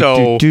that.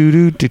 So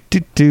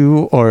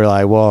do, or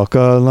I walk a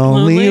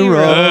lonely Lonely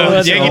road.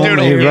 road, Yankee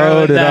only Doodle.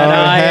 road that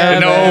I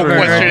have no ever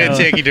question, heard. it's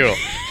Yankee Doodle.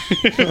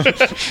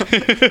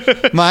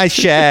 My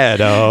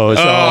shadow is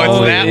Oh, it's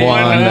only that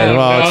one one? that Oh,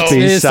 walks no.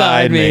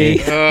 beside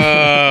me.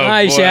 Oh,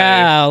 My boy.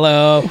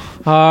 shallow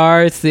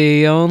heart's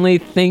the only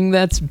thing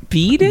that's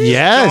beating.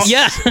 Yes.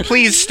 Yeah.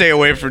 Please stay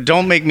away from.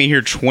 Don't make me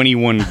hear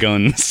 21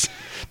 Guns.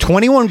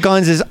 21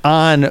 Guns is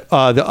on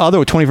the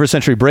other 21st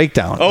Century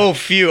Breakdown. Oh,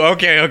 phew.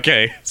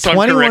 Okay. So I'm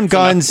 21 correct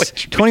Guns.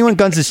 enough. 21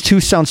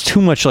 Guns sounds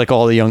too much like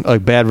all the young,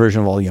 like bad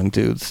version of All the Young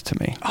Dudes to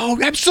me. Oh,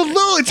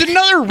 absolutely. It's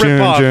another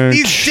ripoff.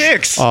 These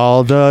dicks.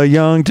 All the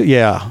young,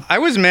 yeah. I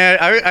was mad.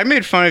 I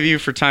made fun of you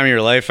for Time of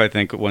Your Life, I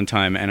think, at one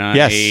time, and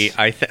Yes.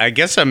 I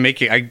guess I'm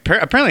making.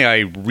 Apparently,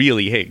 I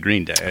really hate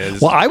Green Day.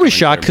 Well, I was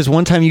shocked because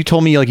one time you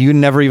told me like you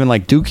never even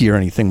liked Dookie or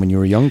anything when you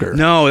were younger.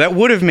 No, that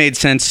would have made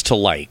sense to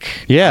like.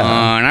 Yeah.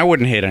 And I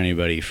wouldn't hate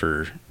anybody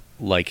for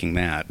liking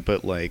that,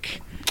 but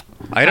like.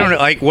 I don't know.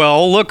 Like,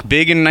 well, look,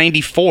 big in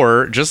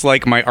 '94, just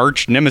like my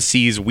arch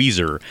nemesis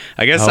Weezer.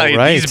 I guess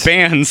right. these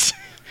bands.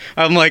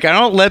 I'm like, I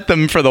don't let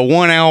them for the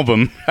one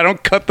album. I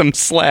don't cut them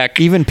slack.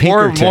 Even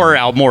Pinkerton.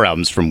 more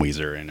albums from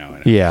Weezer. I know.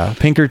 Yeah,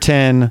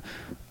 Pinkerton.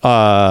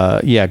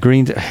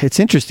 Green. It's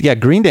interesting. Yeah,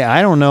 Green Day.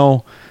 I don't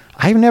know.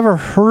 I've never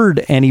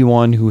heard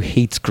anyone who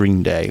hates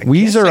Green Day.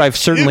 Weezer, I've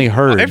certainly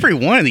heard. Every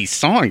one of these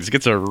songs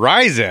gets a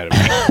rise out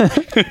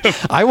of me.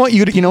 I want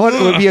you to. You know what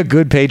would be a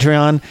good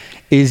Patreon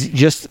is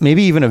just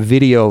maybe even a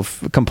video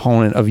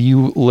component of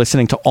you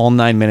listening to all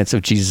 9 minutes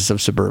of Jesus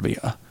of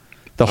Suburbia.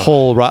 The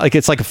whole like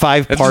it's like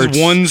 5 That's parts. just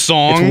one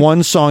song? It's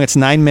one song. It's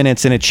 9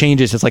 minutes and it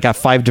changes. It's like got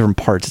 5 different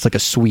parts. It's like a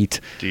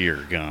suite. Dear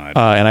God.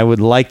 And I would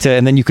like to.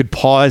 And then you could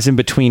pause in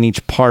between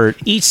each part.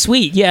 Each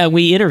suite, yeah,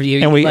 we interview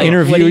you. And we like,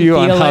 interview what are you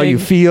on how you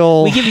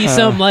feel. We give you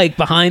some like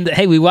behind the.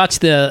 Hey, we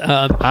watched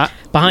the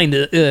behind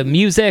the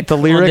music, the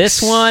on lyrics.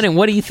 this one, and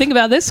what do you think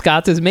about this,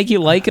 Scott? Does it make you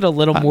like it a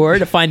little more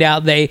to find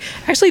out they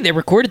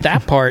recorded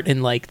that part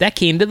and like that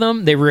came to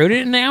them. They wrote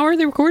it in an hour.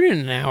 They recorded it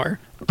in an hour.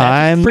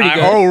 That's pretty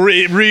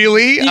good.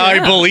 Really? Yeah. I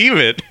believe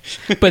it.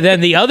 But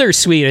then the other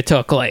suite, it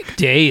took like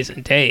days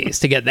and days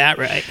to get that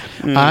right.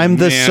 I'm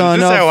the Man, son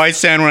this of. is how I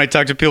sound when I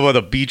talk to people about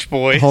the Beach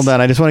Boys. Hold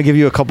on, I just want to give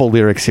you a couple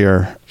lyrics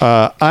here.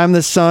 I'm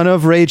the son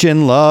of rage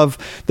and love,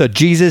 the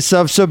Jesus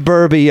of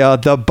suburbia,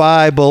 the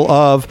Bible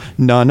of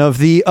none of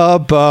the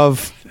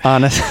above.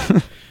 Honest.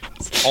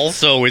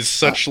 Also, is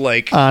such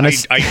like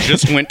Honest- I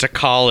just went to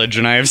college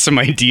and I have some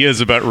ideas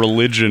about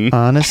religion.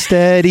 On a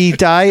steady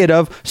diet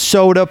of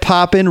soda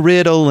pop and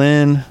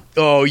Ritalin.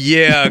 Oh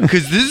yeah,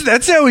 because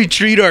that's how we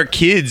treat our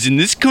kids in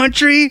this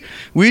country.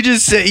 We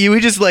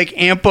just like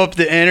amp up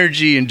the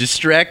energy and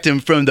distract them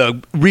from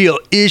the real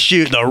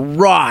issue, the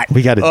rot.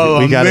 We got to do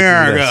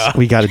America. this.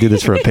 We got to do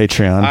this for a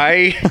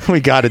Patreon. We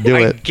got to do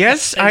I it.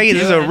 guess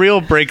this is a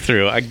real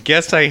breakthrough. I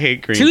guess I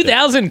hate Green Day.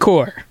 2000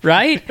 core,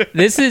 right?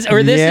 This is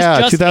Yeah, is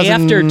just 2000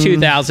 after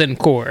 2000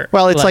 core.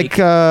 Well, it's like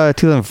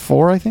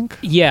 2004, I think.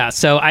 Yeah,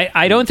 so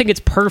I don't think it's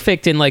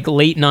perfect in like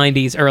late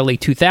 90s, early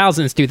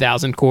 2000s,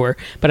 2000 core,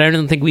 but I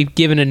don't think we've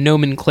given a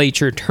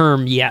nomenclature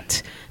term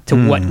yet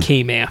to what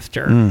came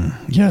after.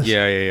 Yes.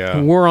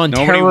 Yeah. War on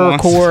Nobody Terror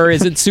wants- core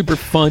isn't super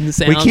fun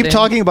sounding. We keep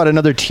talking about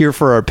another tier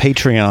for our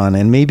Patreon,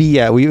 and maybe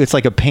it's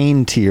like a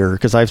pain tier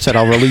because I've said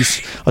I'll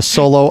release a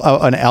solo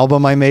an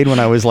album I made when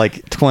I was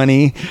like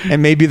 20,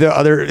 and maybe the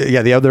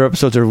other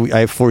episodes are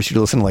I force you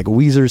to listen to like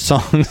Weezer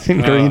songs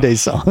and Green Day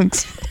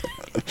songs.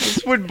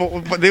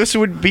 This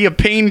would be a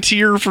pain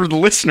tier for the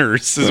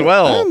listeners as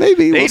well.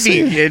 Maybe, we'll see.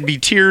 It'd be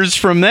tears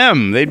from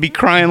them. They'd be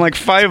crying like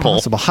Fievel.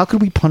 Possible. How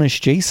could we punish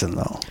Jason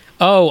though?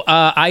 Oh,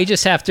 I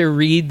just have to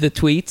read the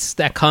tweets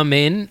that come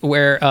in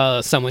where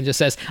someone just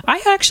says, "I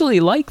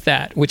actually like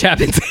that," which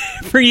happens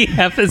every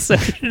episode.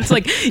 It's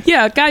like,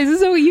 yeah, guys,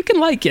 you can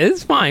like it.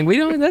 It's fine. We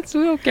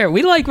don't care.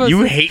 We like most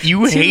You of hate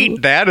too.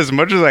 hate that as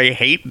much as I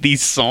hate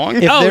these songs.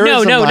 If Oh there no,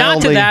 is a not to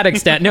mildly- that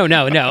extent. No.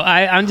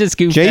 I'm just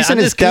goofing. Jason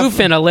I'm is just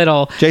goofing a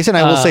little. Jason,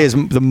 I will say, is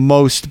the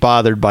most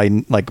bothered by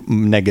like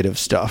negative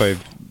stuff.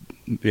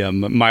 Yeah,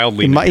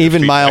 mildly. Even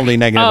negative mildly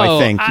negative, I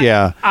think.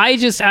 Yeah.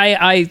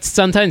 I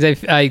sometimes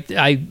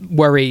I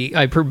worry.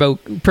 I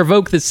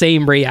provoke the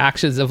same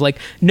reactions of like,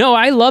 no,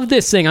 I love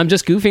this thing. I'm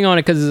just goofing on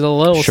it because it's a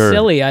little Sure.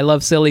 silly. I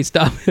love silly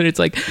stuff, and it's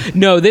like,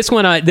 no, this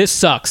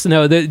sucks.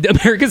 No, the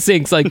America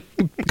Sings like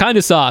kind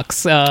of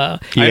sucks. I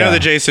know the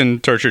Jason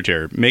torture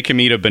tier. Make him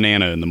eat a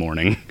banana in the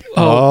morning.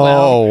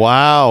 Oh,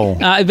 wow.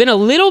 I've been a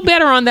little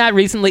better on that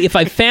recently. If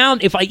I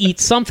eat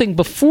something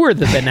before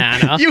the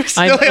banana, You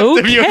still I'm have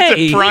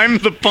okay. to prime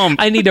the pump.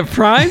 I need to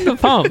prime the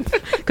pump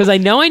because I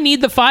know I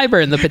need the fiber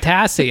and the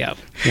potassium.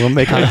 We'll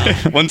make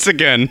it. Once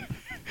again,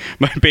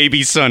 my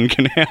baby son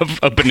can have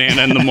a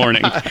banana in the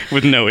morning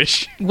with no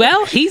issue.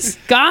 Well, he's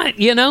got,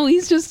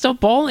 he's just a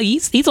ball.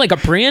 He's like a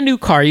brand new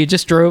car. You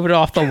just drove it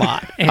off the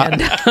lot.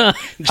 And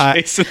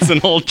Jason's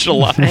an old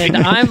July. and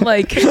I'm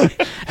like,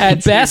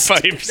 at best,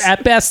 pipes.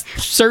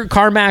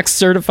 CarMax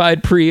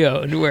certified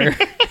pre-owned where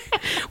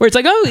it's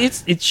like, oh,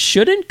 it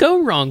shouldn't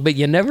go wrong, but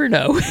you never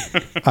know.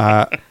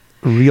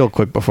 Real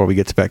quick before we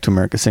get back to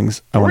America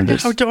Sings, I wanted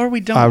to. Are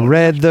we done? I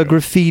read the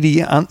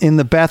graffiti in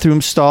the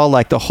bathroom stall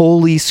like the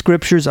holy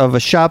scriptures of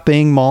a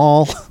shopping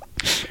mall.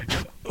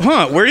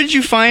 Huh, where did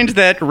you find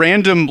that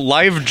random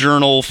live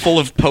journal full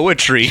of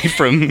poetry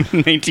from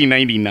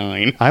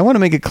 1999? I want to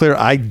make it clear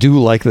I do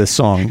like this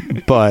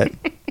song, but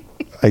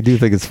I do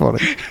think it's funny.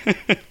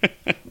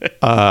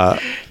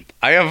 I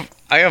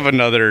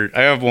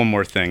have one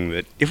more thing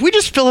that if we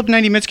just fill up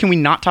 90 minutes, can we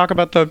not talk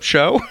about the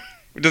show?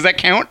 Does that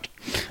count?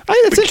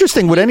 That's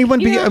interesting. Would anyone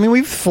be? I mean,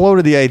 we've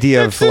floated the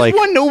idea of This like.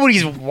 one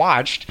nobody's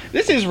watched.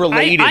 This is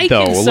related, I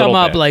though. can a sum little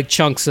up bit. like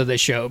chunks of the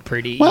show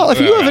pretty. Well, if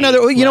you have another,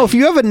 if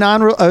you have a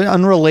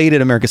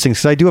unrelated America Sings,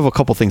 because I do have a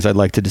couple things I'd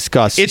like to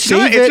discuss. It's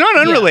Save not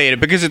unrelated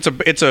because it's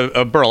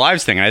a Burl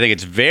Ives thing. And I think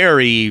it's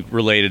very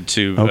related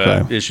to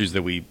Okay. issues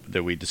that we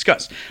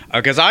discuss.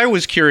 Because I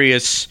was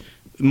curious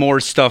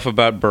more stuff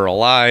about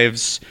Burl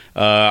Ives.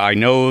 I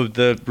know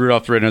the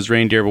Rudolph the Red-Nosed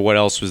Reindeer, but what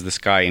else was this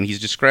guy? And he's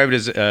described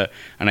as an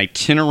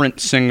itinerant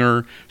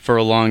singer for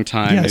a long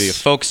time, Yes. maybe a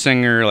folk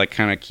singer, like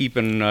kind of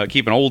keeping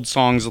old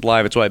songs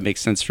alive. It's why it makes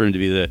sense for him to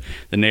be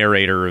the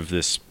narrator of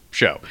this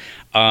show.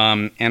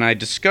 And I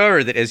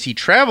discovered that as he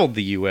traveled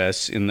the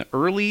U.S. in the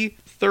early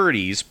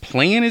 30s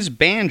playing his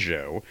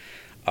banjo,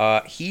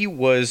 he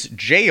was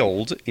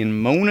jailed in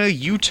Mona,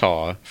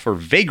 Utah for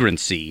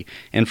vagrancy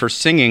and for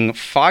singing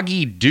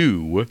Foggy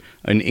Dew,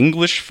 an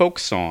English folk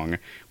song,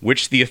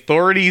 which the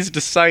authorities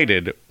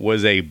decided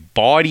was a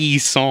bawdy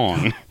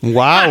song.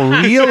 Wow,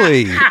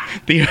 really?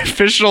 The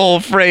official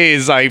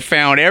phrase I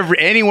found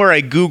anywhere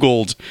I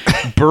Googled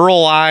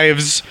Burl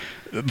Ives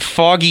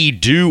Foggy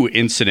Dew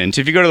incident.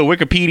 If you go to the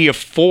Wikipedia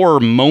for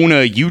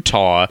Mona,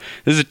 Utah,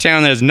 this is a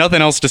town that has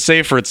nothing else to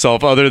say for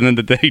itself other than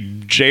that they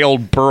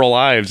jailed Burl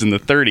Ives in the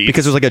 30s.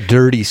 Because it was like a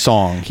dirty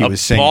song he was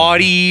singing.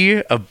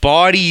 A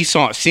bawdy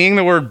song. Seeing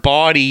the word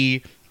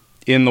bawdy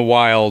in the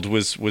wild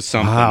was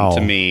something Wow.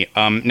 to me.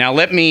 Now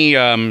let me.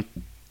 All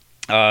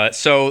right,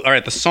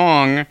 the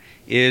song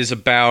is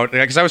about,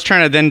 because I was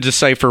trying to then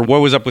decipher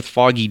what was up with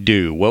Foggy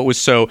Dew.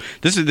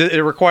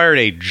 It required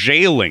a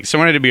jailing.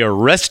 Someone had to be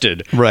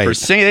arrested Right. for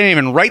singing. They didn't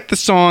even write the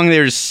song. They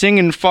were just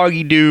singing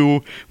Foggy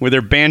Dew with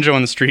their banjo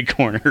on the street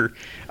corner.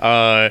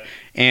 So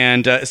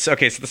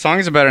the song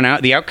is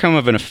about the outcome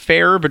of an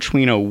affair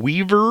between a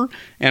weaver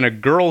and a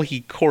girl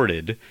he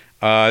courted.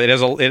 One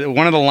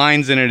of the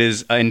lines in it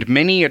is, "And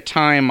many a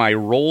time I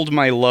rolled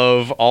my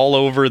love all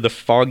over the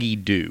foggy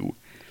dew."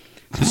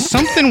 There's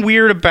something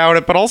weird about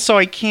it, but also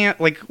I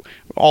can't, like,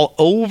 all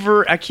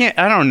over. I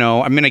don't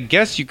know. I mean, I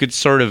guess you could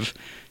sort of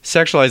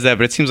sexualize that,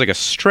 but it seems like a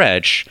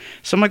stretch.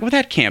 So I'm like, well,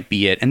 that can't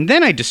be it. And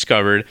then I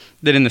discovered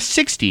that in the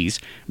 60s,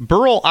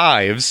 Burl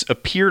Ives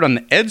appeared on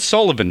the Ed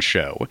Sullivan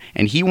Show,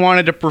 and he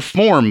wanted to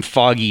perform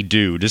Foggy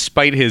Dew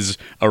despite his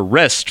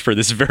arrest for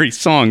this very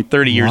song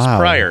 30 years Wow.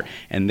 prior.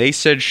 And they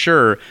said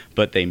sure,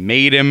 but they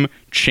made him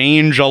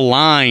change a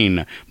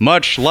line.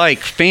 Much like,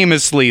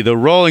 famously, the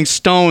Rolling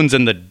Stones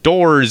and the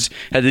Doors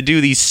had to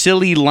do these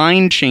silly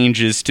line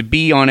changes to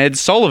be on Ed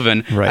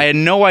Sullivan. Right. I had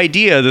no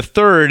idea the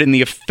third in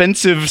the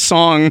offensive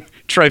song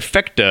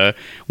trifecta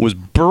was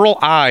Burl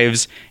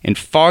Ives and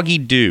Foggy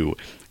Dew.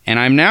 And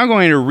I'm now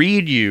going to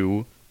read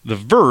you the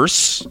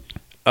verse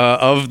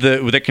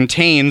that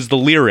contains the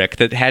lyric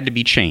that had to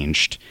be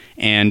changed,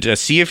 and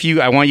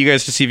I want you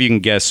guys to see if you can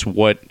guess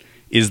what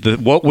was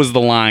the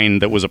line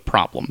that was a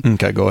problem.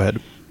 Okay, go ahead.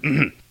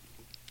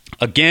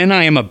 Again,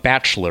 I am a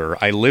bachelor.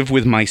 I live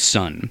with my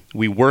son.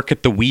 We work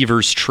at the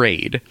weaver's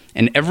trade.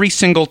 And every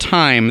single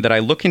time that I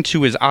look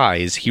into his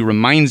eyes, he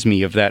reminds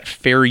me of that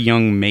fair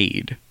young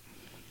maid.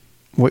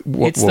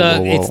 It's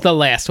the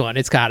last one.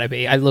 It's got to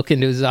be. I look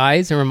into his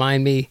eyes and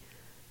remind me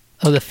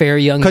of the fair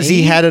young Because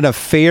he maid. had an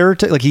affair,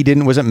 like he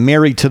wasn't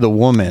married to the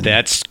woman.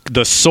 That's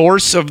the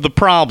source of the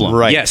problem.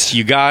 Right. Yes,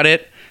 you got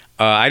it.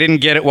 I didn't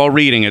get it while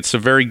reading it, so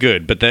very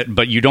good.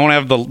 But you don't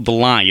have the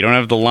line. You don't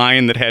have the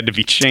line that had to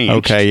be changed.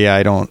 Okay, yeah,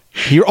 I don't.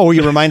 He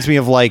reminds me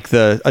of like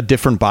a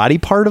different body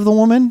part of the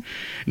woman,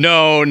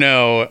 No.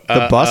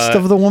 the bust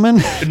of the woman.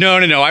 No.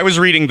 I was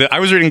reading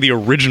the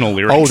original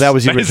lyrics. Oh, that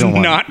was the That is original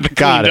one. not the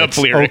Got cleaned it. up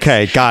lyrics.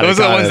 Okay, got it, Those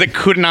are got the ones it. that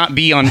could not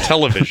be on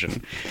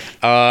television.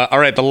 All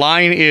right, the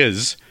line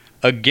is,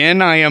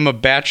 again, I am a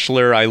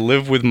bachelor. I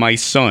live with my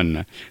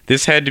son.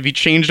 This had to be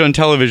changed on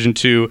television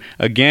to,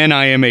 again,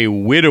 I am a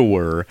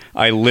widower.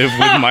 I live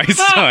with my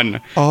son.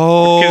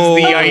 Oh, Because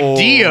the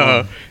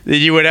idea that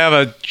you would have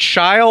a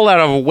child out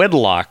of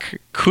wedlock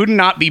could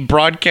not be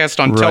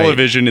broadcast on Right.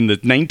 television in the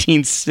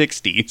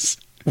 1960s.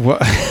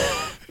 What?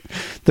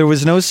 There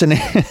was no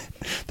scenario.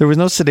 There was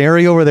no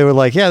scenario where they were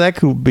like, "Yeah, that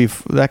could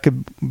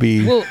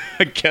be." Well,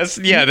 I guess,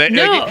 yeah. That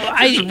No,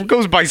 it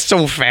goes by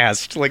so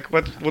fast. Like,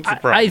 what's the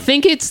problem? I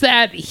think it's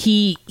that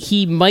he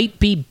might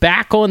be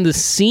back on the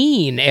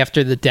scene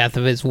after the death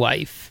of his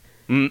wife,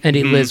 and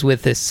he lives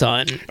with his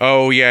son.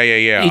 Oh, yeah.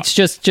 It's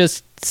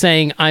just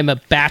saying I'm a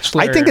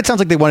bachelor. I think it sounds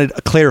like they wanted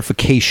a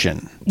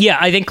clarification. Yeah,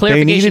 I think They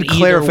clarification. needed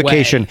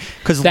clarification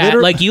because that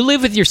like you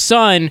live with your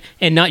son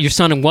and not your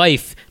son and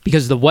wife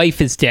because the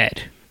wife is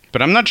dead.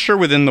 But I'm not sure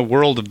within the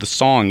world of the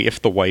song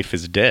if the wife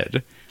is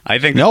dead. I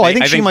think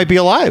she might be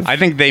alive. I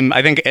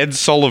think Ed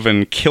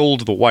Sullivan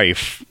killed the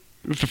wife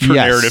for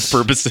Yes. narrative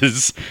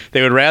purposes.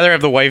 They would rather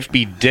have the wife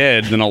be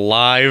dead than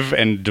alive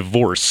and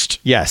divorced.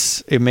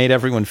 Yes, it made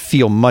everyone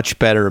feel much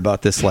better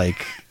about this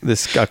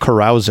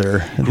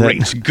carouser.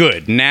 Great,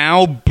 good.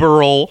 Now,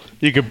 Burl,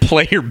 you can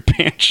play your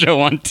banjo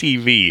on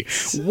TV.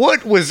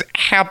 What was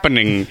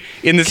happening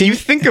in this? You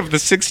think of the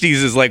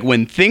 60s as like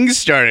when things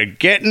started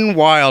getting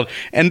wild,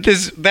 and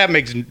that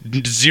makes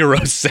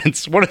zero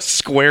sense. What a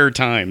square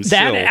time.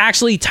 That still.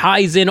 actually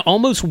ties in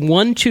almost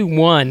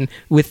 1-to-1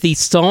 with the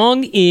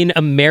song in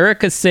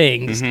America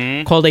Sings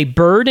called "A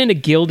Bird in a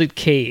Gilded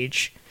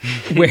Cage,"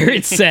 where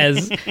it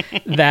says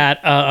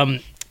that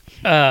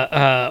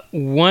the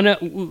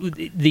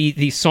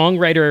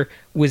songwriter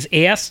was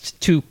asked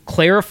to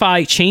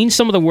change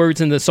some of the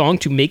words in the song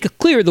to make it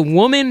clear the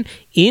woman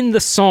in the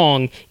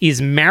song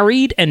is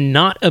married and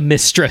not a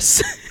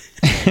mistress.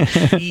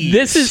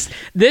 This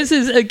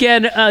is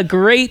again a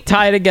great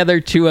tie together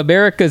to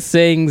America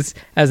Sings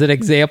as an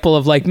example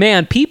of like,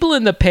 man, people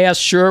in the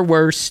past sure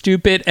were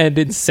stupid and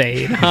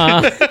insane,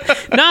 huh?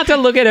 Not to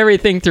look at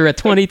everything through a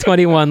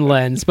 2021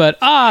 lens, but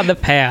the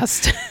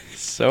past.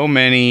 So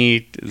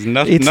many, It's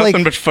nothing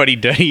like- but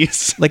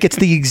fuddy-duddies. Like it's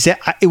the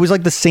exact. It was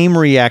like the same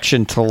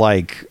reaction to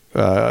like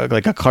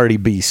a Cardi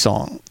B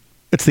song.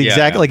 It's the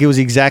exact. Yeah. Like it was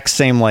the exact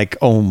same. Like,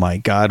 oh my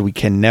god, we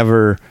can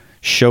never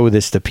show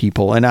this to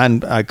people. And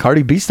on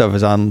Cardi B stuff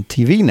is on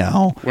TV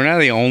now. We're not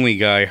the only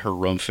guy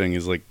harumphing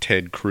is like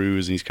Ted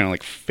Cruz, and he's kind of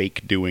like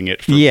fake doing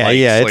it for Yeah, likes.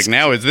 yeah, Like it's-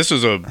 now, it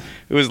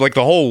was like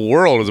the whole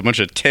world was a bunch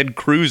of Ted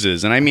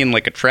Cruzes, and I mean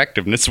like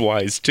attractiveness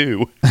wise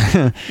too.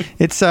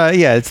 It's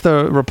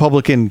the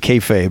Republican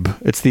kayfabe.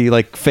 It's the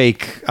like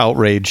fake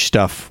outrage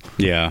stuff.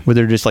 Yeah. Where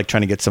they're just like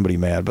trying to get somebody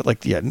mad. But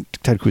like, yeah,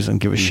 Ted Cruz doesn't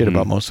give a shit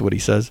about most of what he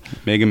says.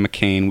 Meghan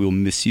McCain, we'll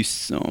miss you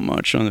so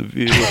much on The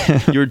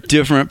View. Your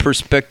different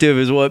perspective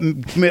is what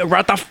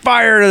brought the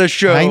fire to the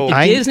show.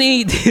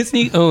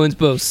 Disney owns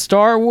both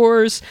Star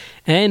Wars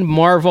and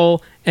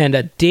Marvel and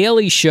a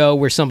daily show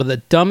where some of the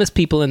dumbest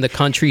people in the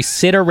country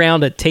sit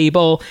around a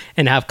table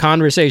and have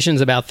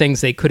conversations about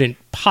things they couldn't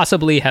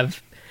possibly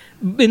have,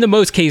 in the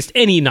most case,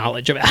 any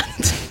knowledge about.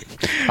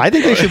 I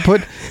think they should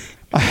put.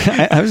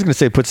 I was going to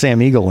say put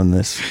Sam Eagle in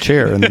this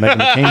chair, in the Meghan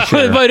McCain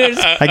chair. But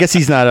it's, I guess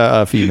he's not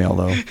a female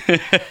though.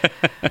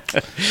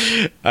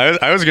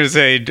 I was going to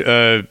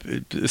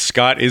say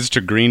Scott is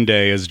to Green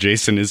Day as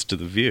Jason is to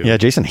The View. Yeah,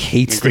 Jason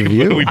hates The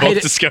View. We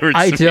both discovered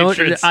I some don't.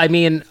 interests. I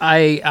mean,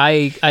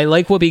 I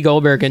like Whoopi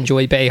Goldberg and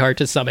Joy Behar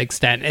to some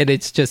extent, and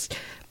it's just.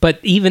 But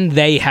even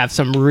they have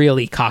some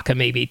really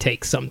cockamamie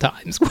takes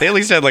sometimes. They at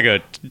least had like a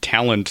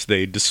talent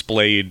they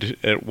displayed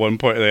at one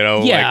point. You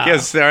know, Yeah.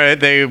 like,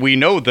 yes, we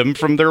know them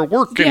from their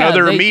work and Yeah,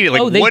 other they- media.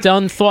 Like, they've what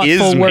done thoughtful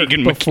is work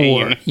Meghan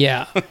before. McCain?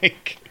 Yeah.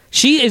 Like,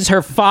 She is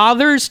her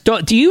father's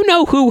daughter. Do you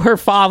know who her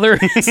father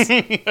is?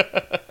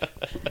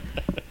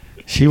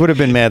 She would have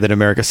been mad that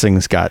America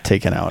Sings got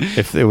taken out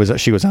if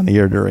she was on the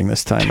air during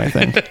this time, I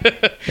think.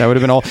 That would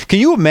have been all. Can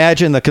you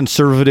imagine the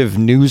conservative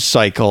news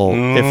cycle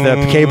if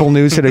the cable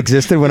news had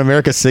existed when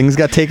America Sings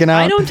got taken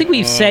out? I don't think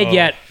we've said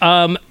yet.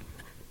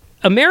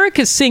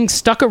 America Sings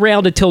stuck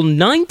around until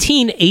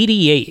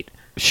 1988.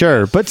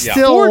 Sure, but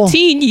still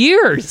 14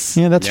 years.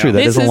 Yeah, that's true. That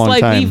This is a long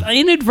like time. we've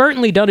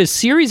inadvertently done a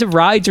series of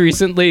rides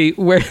recently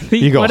where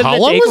You go, one of "How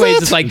the long was takeaways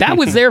that?" is like, that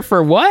was there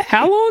for what?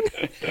 How long?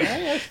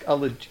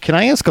 Can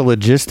I ask a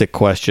logistic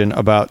question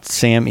about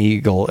Sam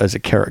Eagle as a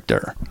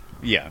character?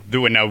 yeah,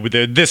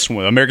 this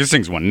one, America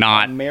Sings one,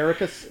 not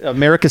America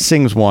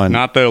Sings one.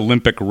 the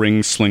Olympic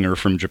ring slinger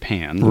from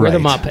Japan. Or the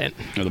Right. Muppet.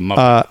 Or the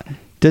Muppet.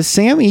 Does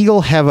Sam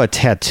Eagle have a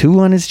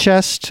tattoo on his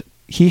chest?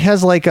 He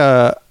has like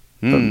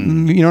you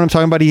know what I'm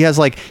talking about?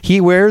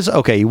 He wears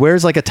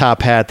like a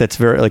top hat that's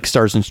very like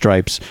stars and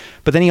stripes,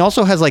 but then he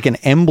also has like an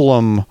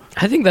emblem.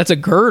 I think that's a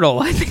girdle.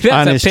 I think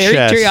On that's his a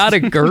chest.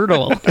 patriotic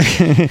girdle.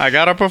 I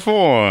gotta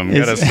perform.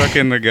 Gotta suck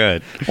in the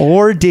gut.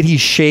 Or did he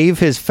shave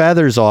his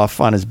feathers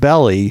off on his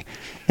belly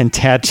and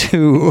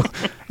tattoo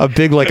a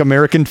big like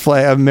American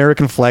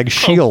flag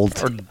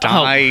shield? Or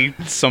dye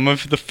some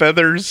of the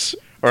feathers.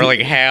 Or like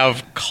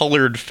have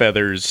colored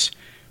feathers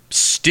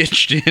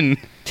stitched in.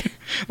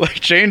 Like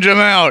change them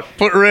out.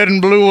 Put red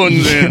and blue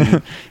ones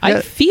in. I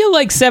feel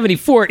like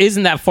 74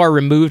 isn't that far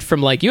removed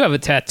from like, you have a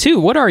tattoo.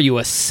 What are you,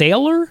 a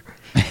sailor?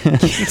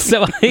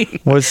 So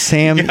Was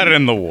Sam? Got it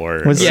in the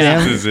war. Was This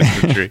Sam- is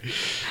infantry.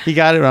 He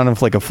got it on him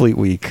for like a Fleet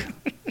Week.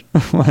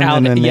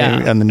 Out- in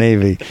yeah. the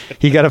Navy.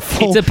 He got a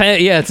full.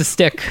 it's a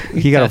stick.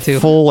 He got tattoo. a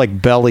full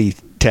like belly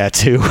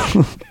tattoo.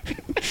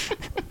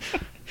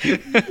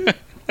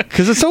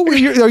 Because it's so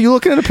weird. Are you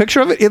looking at a picture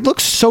of it? It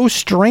looks so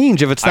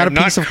strange if it's not I'm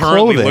a piece not of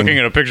currently clothing. looking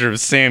at a picture of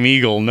Sam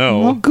Eagle,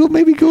 no. Well,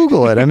 maybe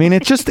Google it. I mean,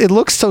 it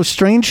looks so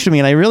strange to me,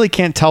 and I really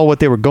can't tell what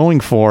they were going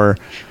for,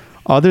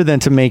 other than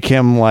to make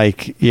him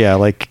like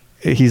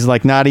he's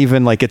like not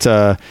even like it's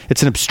an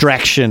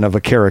abstraction of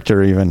a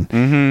character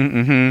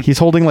even. He's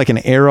holding like an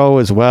arrow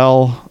as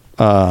well,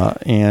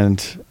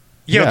 and.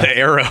 Yeah, the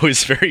arrow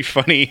is very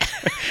funny.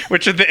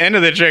 Which at the end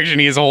of the section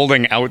he is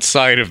holding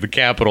outside of the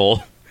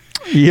Capitol.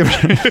 Yeah,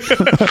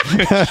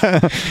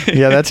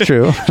 yeah, that's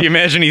true. Can you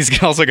imagine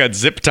he's also got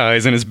zip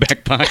ties in his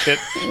back pocket?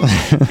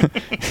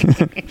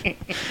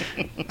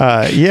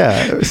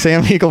 Yeah,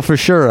 Sam Eagle for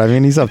sure. I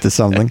mean, he's up to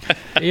something.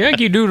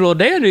 Yankee Doodle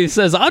Dandy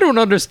says, I don't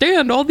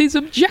understand all these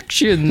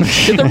objections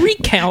to the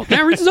recount in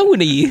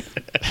Arizona.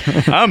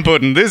 I'm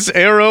putting this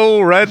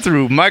arrow right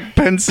through Mike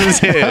Pence's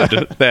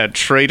head, that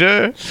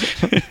traitor.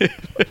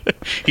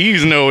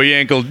 He's no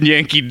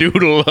Yankee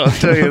Doodle, I'll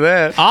tell you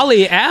that.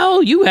 Ollie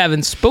Al, you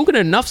haven't spoken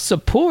enough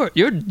support.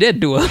 You're dead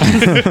to us.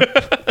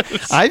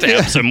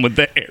 Stabs him with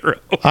the arrow.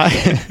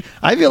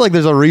 I feel like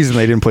there's a reason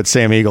they didn't put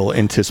Sam Eagle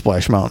into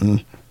Splash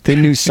Mountain. They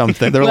knew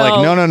something. They're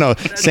Well- like, no.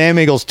 Sam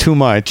Eagle's too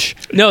much.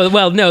 No,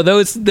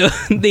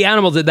 the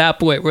animals at that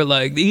point were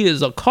like, he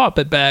is a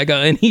carpetbagger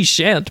and he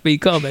shan't be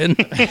coming.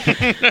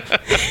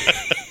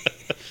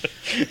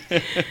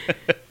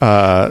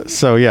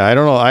 So yeah, I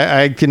don't know.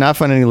 I cannot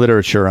find any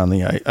literature on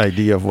the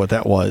idea of what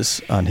that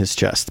was on his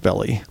chest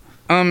belly.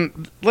 How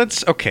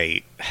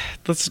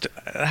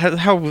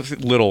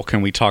little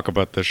can we talk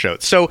about the show?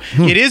 So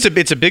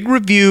it's a big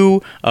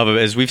review of,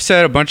 as we've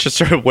said, a bunch of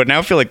sort of what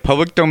now feel like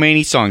public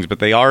domain-y songs, but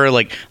they are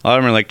like, a lot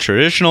of them are like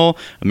traditional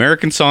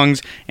American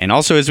songs. And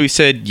also, as we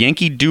said,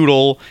 Yankee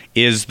Doodle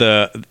is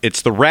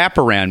it's the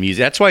wraparound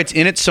music. That's why it's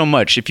in it so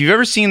much. If you've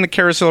ever seen the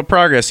Carousel of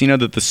Progress, you know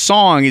that the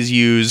song is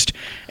used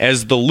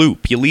as the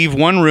loop. You leave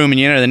one room and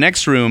you enter the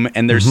next room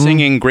and they're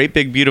singing Great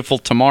Big Beautiful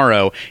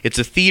Tomorrow. It's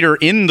a theater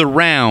in the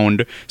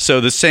round,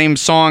 so the same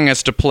song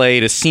has to play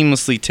to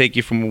seamlessly take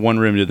you from one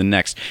room to the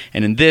next.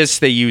 And in this,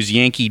 they use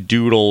Yankee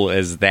Doodle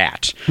as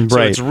that. So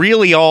Right. it's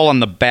really all on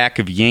the back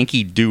of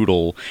Yankee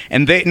Doodle.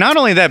 And they not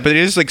only that, but it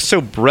is like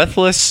so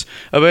breathless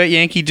about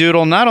Yankee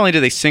Doodle. Not only do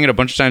they sing it a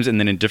bunch of times and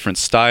then in different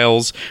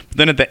styles, but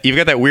then you've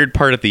got that weird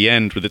part at the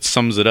end where it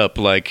sums it up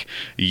like,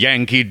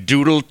 Yankee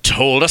Doodle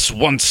told us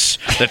once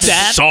that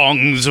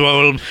songs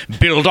will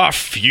build our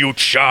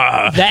future.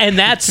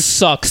 That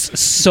sucks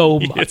so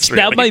much. It's That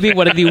really might be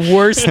one of the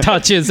worst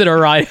touches in a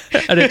ride,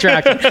 an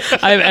attraction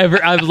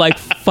I'm like,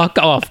 fuck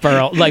off,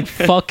 Burl. Like,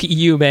 fuck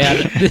you,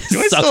 man. This Do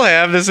I sucks. still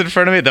have this in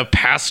front of me? The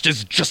past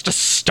is just a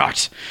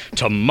start.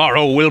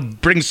 Tomorrow will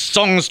bring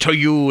songs to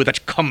you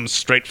that come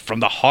straight from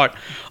the heart.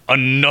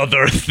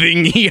 Another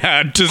thing he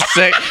had to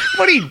say.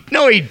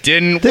 No, he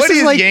didn't. This What is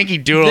is like Yankee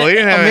Doodle? He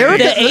didn't have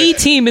America- any- The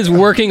A-Team is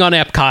working on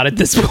Epcot at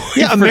this point.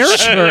 Yeah, for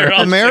sure.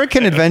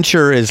 American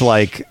Adventure is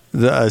like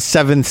the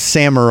Seventh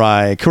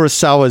Samurai,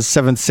 Kurosawa's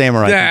Seventh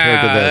Samurai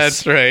compared to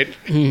this. That's right.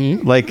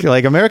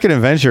 Like American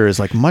Adventure is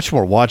like much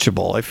more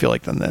watchable, I feel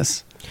like, than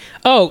this.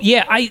 Oh,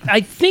 yeah.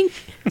 I think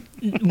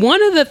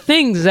one of the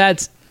things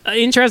that's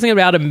interesting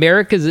about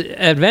America's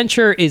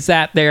Adventure is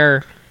that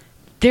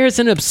there's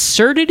an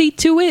absurdity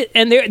to it,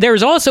 and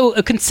there's also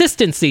a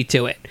consistency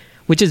to it,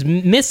 which is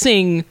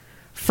missing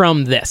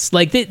from this.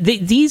 Like,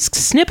 these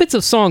snippets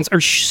of songs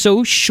are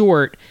so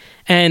short,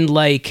 and,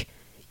 like,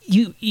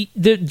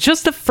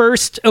 just the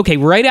first... Okay,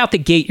 right out the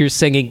gate, you're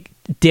singing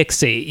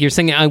Dixie. You're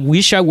singing I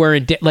Wish I Were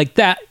in... Like,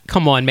 that...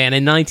 Come on, man.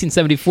 In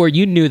 1974,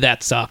 you knew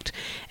that sucked.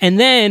 And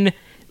then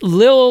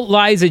Lil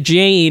Liza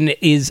Jane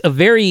is a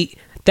very...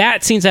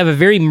 That seems to have a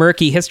very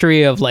murky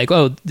history of, like,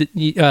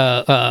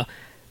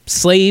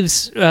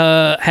 slaves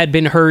had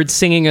been heard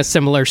singing a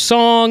similar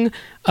song,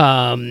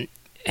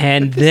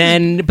 and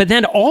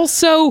then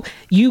also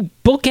you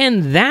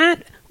bookend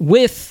that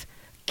with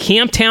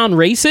Camptown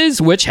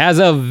Races, which has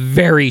a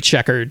very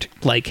checkered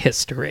like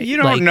history. You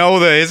don't know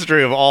the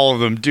history of all of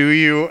them, do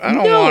you? I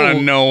don't want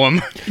to know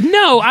them.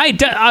 No,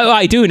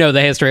 I do know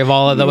the history of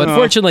all of them,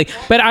 unfortunately,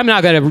 but I'm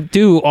not going to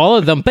do all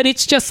of them. But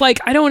it's just like,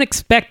 I don't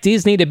expect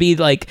Disney to be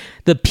like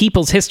the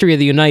people's history of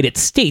the United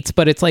States,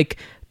 but it's like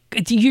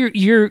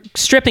you're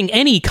stripping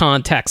any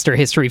context or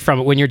history from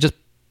it when you're just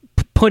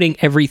putting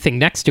everything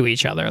next to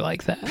each other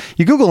like that.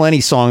 You Google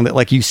any song that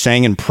like you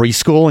sang in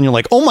preschool and you're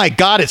like, oh my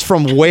God, it's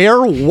from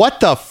where? What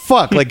the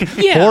fuck? Like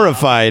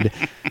horrified.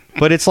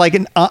 But it's like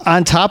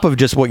on top of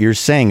just what you're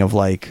saying of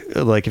like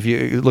if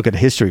you look at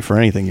history for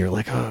anything, you're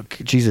like, oh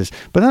Jesus.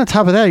 But then on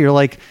top of that, you're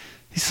like,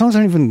 these songs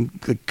aren't even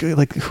good.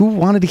 Like, who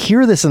wanted to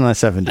hear this in the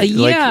 70s?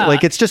 Yeah.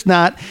 Like it's just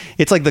not,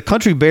 it's like the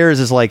Country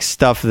Bears is like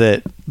stuff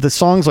that the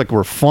songs like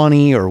were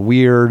funny or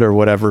weird or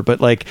whatever.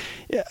 But like,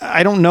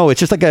 I don't know. It's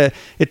just like I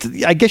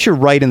guess you're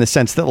right in the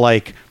sense that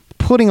like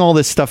putting all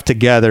this stuff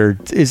together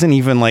isn't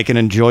even like an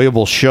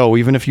enjoyable show,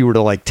 even if you were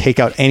to like take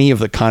out any of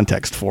the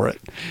context for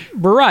it.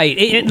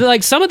 Right.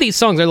 Like some of these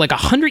songs are like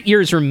 100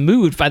 years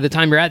removed by the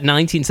time you're at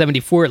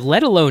 1974,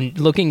 let alone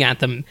looking at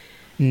them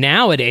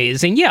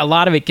nowadays. And yeah, a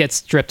lot of it gets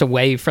stripped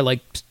away for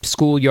like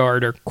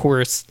schoolyard or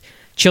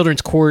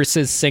children's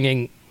choruses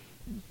singing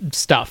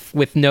stuff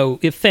with no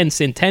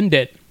offense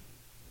intended.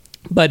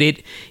 But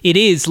it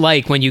is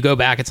like when you go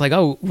back, it's like,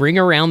 oh, Ring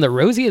Around the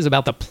Rosie is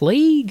about the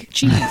plague.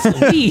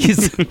 Jeez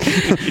Louise.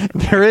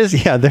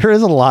 there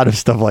is a lot of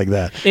stuff like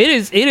that.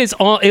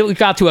 It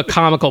got to a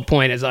comical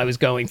point as I was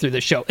going through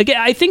the show. Again,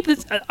 I think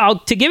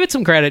that to give it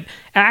some credit,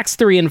 Acts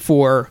 3 and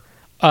 4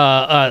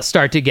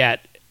 start to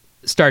get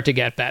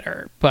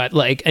better, but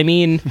like, I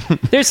mean,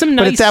 there's some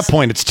nice. But at that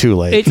point, it's too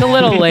late. It's a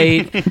little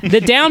late.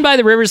 The Down by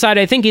the Riverside,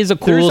 I think, is a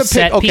cool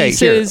set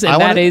pieces, and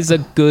that is a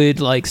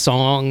good like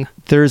song.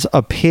 There's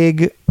a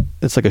pig.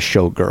 It's like a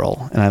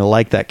showgirl, and I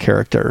like that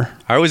character.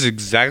 I was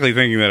exactly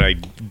thinking that I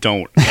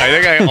don't. I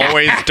think I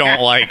always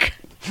don't like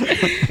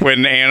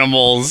when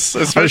animals,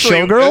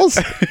 especially are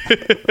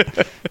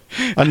showgirls.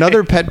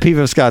 Another pet peeve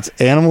of Scott's: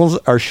 animals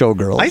are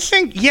showgirls. I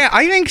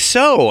think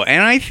so,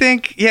 and I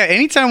think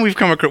anytime we've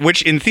come across,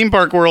 which in theme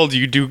park world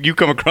you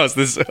come across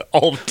this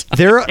all the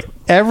time.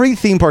 Every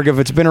theme park, if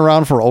it's been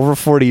around for over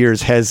 40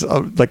 years, has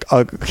a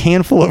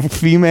handful of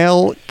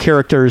female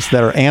characters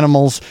that are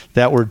animals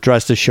that were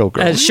dressed as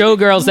showgirls. As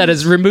showgirls, that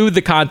has removed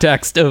the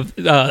context of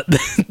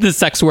the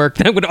sex work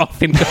that would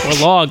often go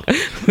along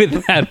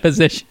with that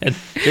position.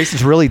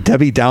 Jason's really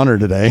Debbie Downer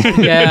today.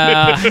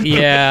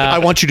 Yeah. I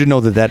want you to know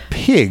that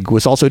pig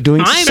was also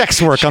doing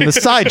sex work on the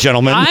side,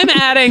 gentlemen. I'm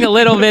adding a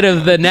little bit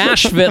of the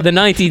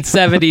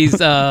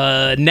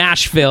 1970s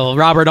Nashville,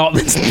 Robert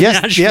Altman's Nashville.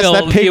 Yes,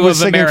 that pig view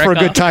was of singing America. for a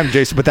good time,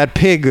 Jason, but that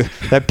pig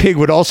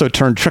would also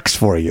turn tricks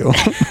for you.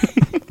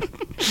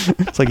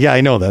 It's like, yeah,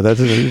 I know that. That's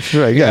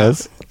right.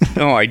 Yes.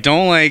 No, I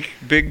don't like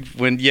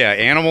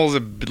animals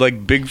have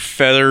like big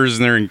feathers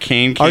and they're in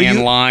can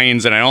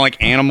lines, and I don't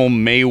like animal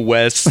Mae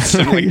Wests.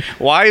 And like,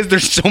 why is there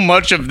so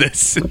much of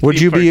this?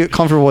 Would you be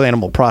comfortable with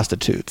animal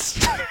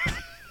prostitutes?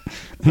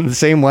 In the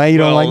same way, you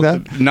don't like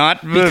that?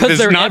 Not because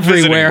they're not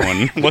everywhere.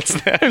 One. What's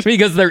that?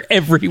 Because they're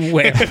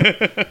everywhere.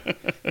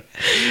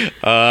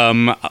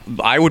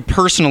 I would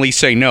personally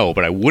say no,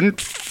 but I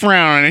wouldn't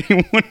frown on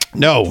anyone.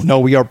 No,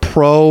 we are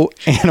pro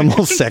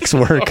animal sex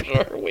work.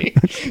 Are we?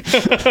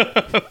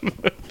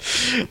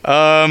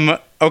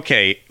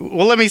 Okay.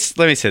 Well, let me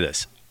say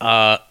this.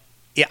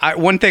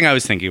 One thing I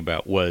was thinking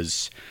about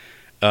was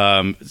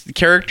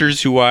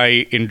characters who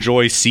I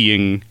enjoy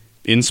seeing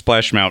in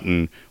Splash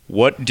Mountain.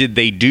 What did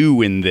they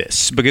do in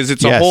this? Because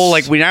it's a whole,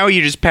 like, now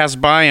you just pass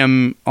by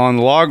them on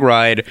the log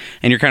ride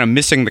and you're kind of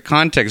missing the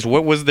context.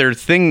 What was their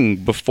thing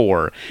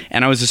before?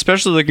 And I was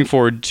especially looking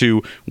forward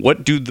to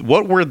what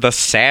were the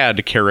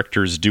sad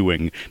characters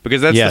doing?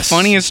 Because that's the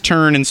funniest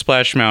turn in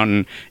Splash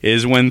Mountain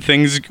is when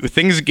things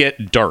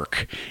get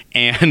dark.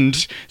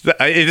 And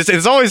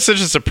it's always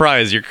such a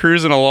surprise. You're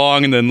cruising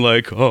along and then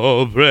like,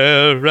 oh,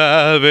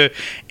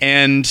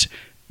 and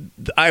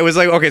I was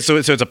like, okay, so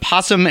it's a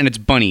possum and it's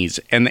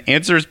bunnies, and the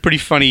answer is pretty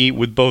funny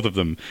with both of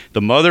them.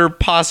 The mother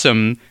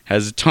possum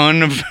has a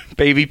ton of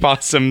baby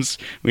possums.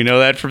 We know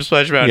that from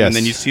Splash Mountain. Yes. And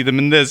then you see them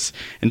in this,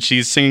 and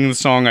she's singing the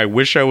song, I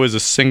Wish I Was a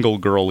Single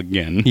Girl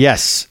Again.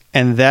 Yes,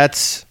 and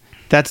that's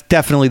that's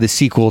definitely the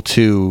sequel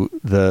to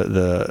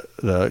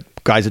the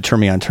Guys That Turn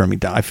Me On, Turn Me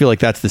Down. I feel like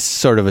that's this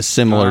sort of a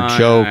similar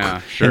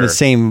joke sure. in the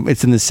same.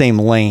 It's in the same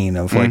lane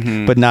of like,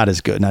 but not as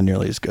good, not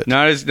nearly as good.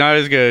 Not as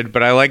good,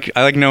 but I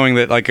like knowing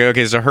that, like,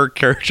 okay, so her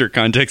character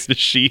context is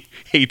she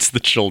hates the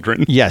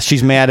children. Yes,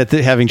 she's mad at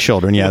having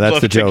children. Yeah, that's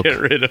Love the joke. To get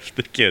rid of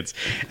the kids.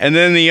 And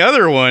then the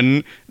other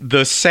one,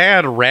 the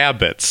sad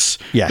rabbits.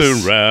 Yes.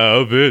 The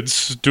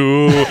rabbits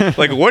do.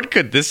 Like, what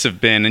could this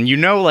have been? And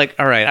like,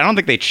 all right, I don't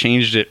think they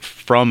changed it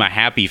from a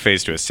happy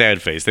face to a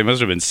sad face. They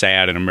must have been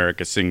sad in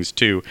America Sings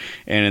too.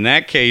 And in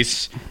that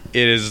case,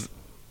 it is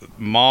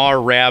Ma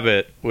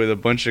Rabbit with a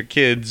bunch of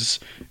kids.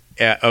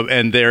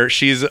 And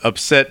she's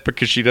upset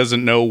because she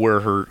doesn't know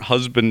where her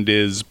husband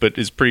is, but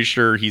is pretty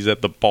sure he's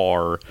at the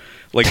bar.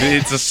 Like,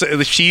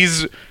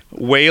 she's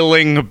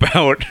wailing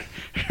about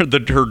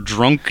her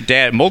drunk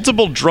dad.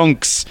 Multiple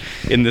drunks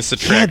in this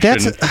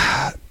attraction.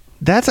 Yeah,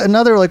 that's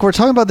another, like, we're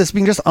talking about this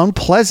being just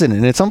unpleasant,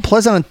 and it's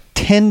unpleasant on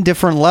 10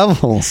 different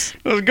levels.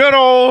 Those good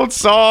old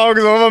songs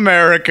of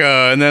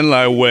America, and then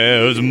like,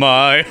 where's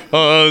my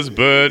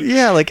husband?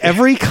 Yeah, like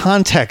every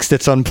context,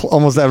 it's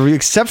almost every,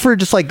 except for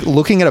just like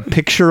looking at a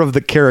picture of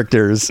the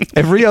characters.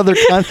 Every other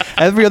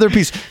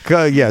piece,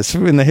 yes,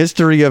 in the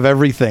history of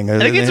everything. I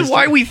think it's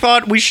why we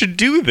thought we should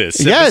do this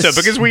Yes.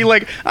 episode, because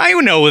I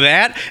know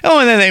that. Oh,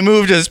 and then they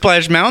moved to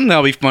Splash Mountain.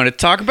 That'll be fun to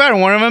talk about.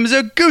 And one of them is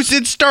a Goose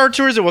in Star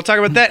Tours, and we'll talk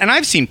about that. And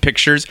I've seen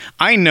pictures.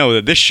 I know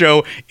that this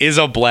show is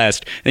a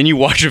blast. Then you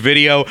watch a video.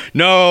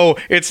 No,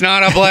 it's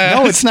not a blast.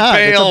 No, it's not.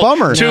 Fail. It's a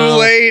bummer. Too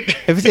late.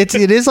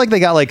 It is like they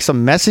got like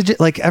some message,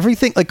 like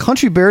everything. Like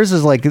Country Bears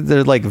is like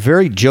they're like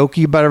very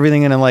jokey about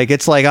everything, and like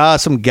it's like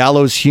some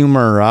gallows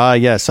humor.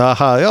 Yes,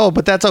 oh,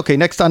 but that's okay.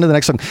 Next on to the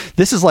next song.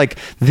 This is like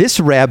this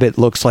rabbit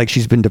looks like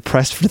she's been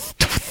depressed for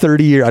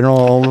 30 years. I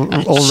don't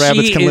know. Old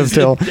rabbits can live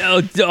till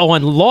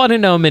on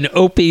laudanum and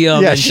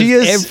opium. Yeah, and she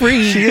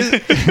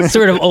is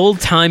sort of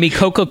old timey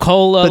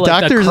Coca-Cola,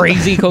 like the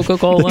crazy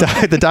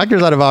Coca-Cola. The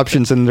doctor's out of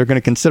options, and they're going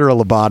to consider a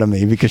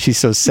lobotomy because she's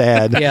so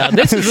sad. Yeah,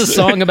 this is a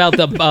song about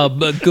the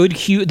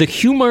the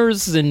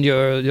humors, and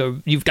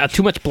you've got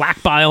too much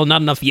black bile,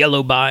 not enough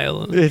yellow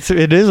bile.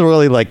 It is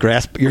really like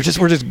we're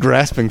just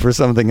grasping for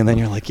something, and then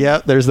you're like,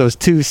 yeah, there's those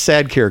two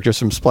sad characters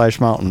from Splash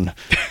Mountain.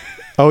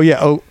 Oh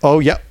yeah,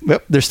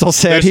 yep. They're still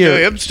sad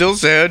here. Still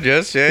sad.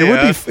 Yes,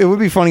 yeah. It would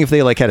be funny if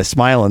they like had a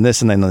smile in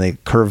this, and then they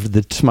curved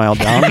the smile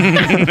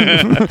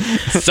down.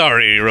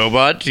 Sorry,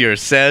 robot, you're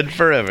sad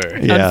forever.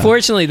 Yeah.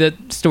 Unfortunately, the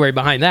story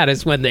behind that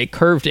is when they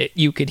curved it,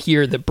 you could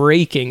hear the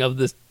breaking of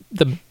the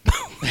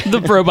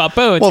robot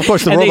bones. Well, of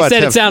course, the and robots they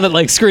said it sounded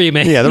like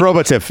screaming. Yeah, the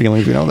robots have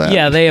feelings. We know that.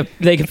 Yeah,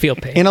 they can feel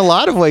pain. In a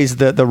lot of ways,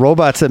 the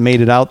robots that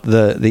made it out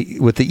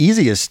with the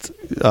easiest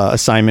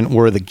assignment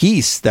were the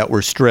geese that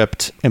were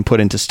stripped and put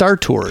into Star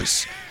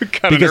Tours.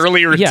 Got an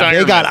early retirement.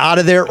 They got out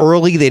of there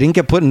early. They didn't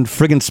get put in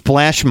friggin'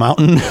 Splash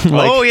Mountain. They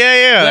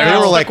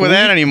were like with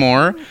that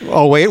anymore.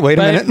 Oh wait a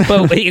minute.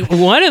 But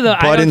one of the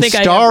but in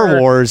Star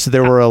Wars,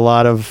 there were a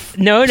lot of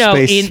no.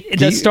 In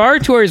the Star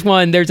Tours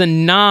one, there's a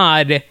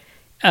nod.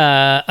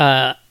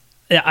 I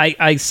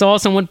saw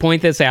someone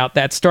point this out,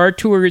 that Star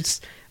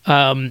Tours,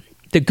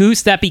 the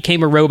goose that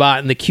became a robot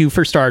in the queue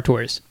for Star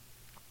Tours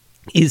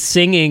is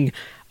singing,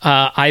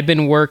 I've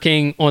been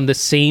working on the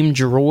same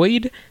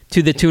droid,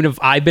 to the tune of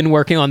I've been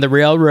working on the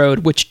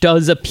railroad, which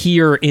does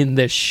appear in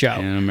this show.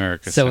 In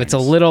America So it's a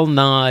little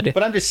nod.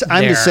 But I'm just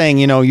saying,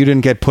 you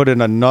didn't get put in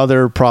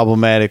another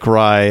problematic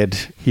ride.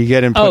 You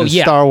get put in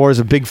Star Wars,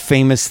 a big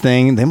famous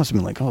thing. They must have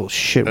been like, oh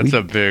shit. That's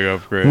a big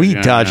upgrade. We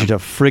dodged a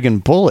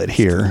friggin' bullet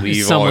here.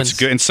 It's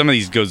good. And some of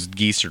these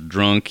geese are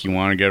drunk. You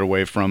want to get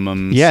away from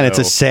them. Yeah, and it's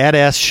a sad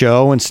ass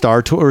show, and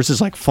Star Tours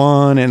is like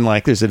fun, and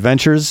like there's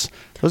adventures.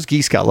 Those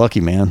geese got lucky,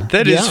 man.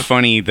 That is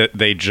funny that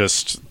they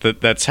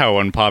that's how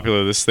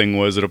unpopular this thing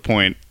was at a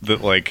point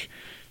that like,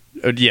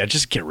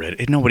 just get rid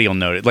of it. Nobody will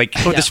know it. Like,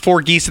 there's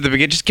 4 geese at the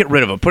beginning. Just get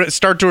rid of them.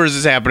 Star Tours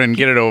is happening.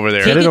 Get it over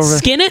there.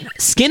 Skin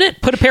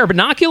it. Put a pair of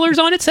binoculars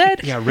on its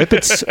head. Yeah, rip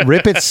its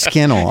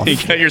skin off. You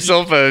got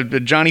yourself a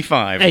Johnny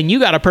 5. And you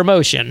got a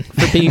promotion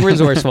for being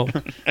resourceful.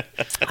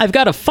 I've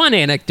got a fun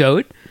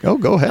anecdote. Oh,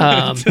 go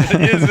ahead.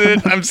 Is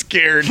it? I'm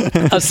scared.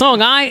 A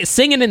song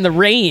Singing in the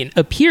Rain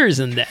appears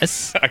in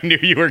this. I knew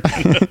you were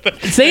going to.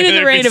 Singing in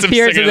the Rain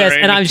appears in this,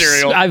 and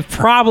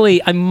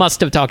I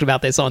must have talked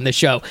about this on the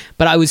show,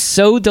 but I was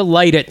so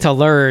delighted to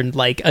learn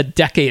like a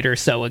decade or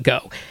so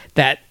ago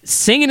that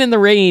Singing in the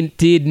Rain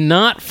did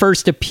not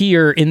first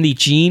appear in the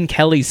Gene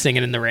Kelly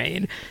Singing in the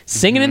Rain.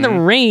 Singing in the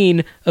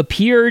Rain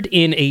appeared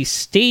in a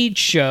stage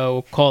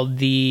show called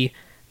the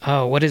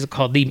what is it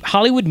called? The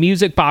Hollywood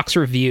Music Box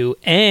Review,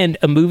 and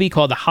a movie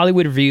called The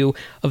Hollywood Review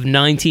of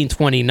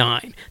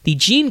 1929. The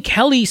Gene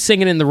Kelly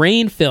Singing in the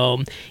Rain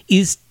film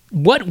is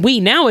what we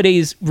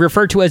nowadays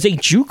refer to as a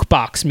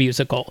jukebox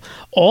musical.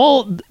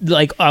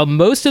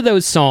 Most of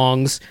those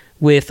songs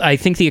with, I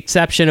think, the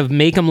exception of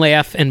Make 'Em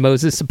Laugh and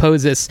Moses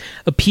Supposes,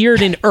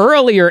 appeared in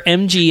earlier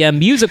MGM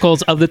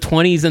musicals of the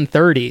 20s and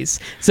 30s.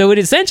 So it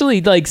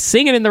essentially, like,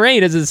 Singing in the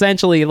Rain is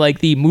essentially like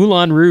the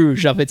Moulin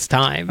Rouge of its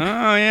time. Oh,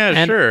 yeah,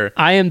 And sure.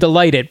 I am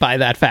delighted by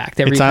that fact.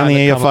 Every It's on time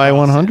the I come AFI across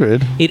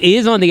 100. It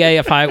is on the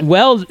AFI,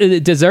 well,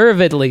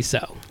 deservedly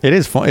so. It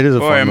is fun. It is a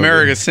Boy, fun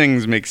America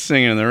Sings makes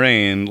Singing in the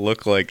Rain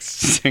look like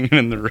Singing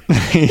in the Rain.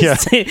 movie. Yeah.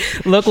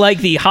 Look like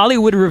the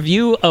Hollywood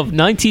Review of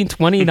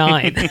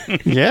 1929.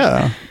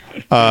 Yeah.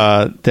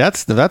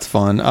 That's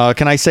fun.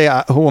 Can I say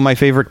who my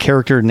favorite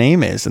character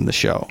name is in the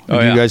show? Oh,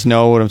 Do yeah. you guys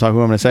know what I'm talking?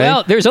 Who I'm going to say?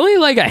 Well, there's only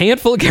like a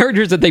handful of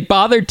characters that they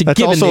bothered to That's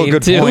give a also name a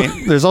good to. point.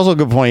 There's also a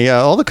good point. Yeah,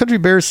 all the Country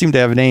Bears seem to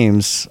have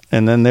names,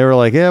 and then they were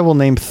like, "Yeah, we'll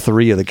name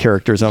 3 of the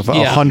characters of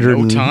Yeah. 100."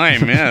 No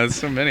time. Yeah, there's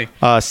so many.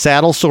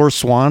 Saddle Sore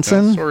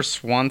Swanson. Or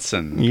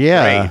Swanson.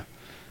 Yeah. Right.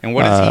 And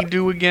what does he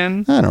do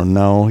again? I don't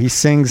know. He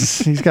sings.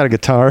 He's got a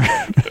guitar.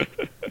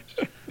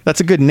 That's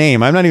a good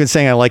name. I'm not even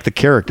saying I like the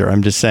character.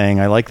 I'm just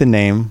saying I like the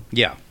name.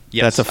 Yeah.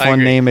 Yes, That's a I fun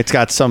agree. name. It's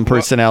got some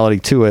personality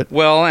to it.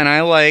 Well, and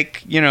I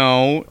like,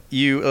 when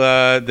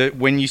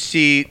you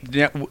see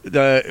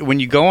when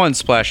you go on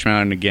Splash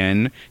Mountain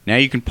again, now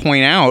you can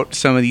point out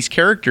some of these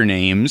character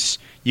names.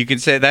 You can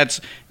say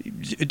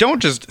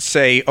don't just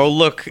say, "Oh,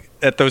 look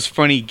at those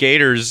funny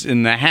gators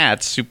in the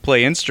hats who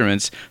play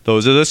instruments."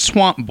 Those are the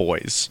Swamp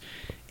Boys.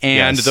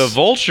 And Yes. the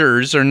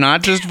vultures are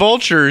not just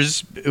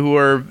vultures who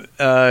are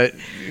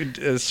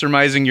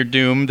surmising your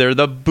doom. They're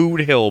the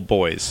Boot Hill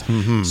Boys.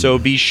 Mm-hmm. So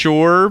be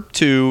sure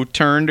to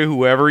turn to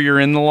whoever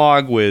you're in the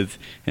log with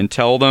and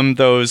tell them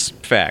those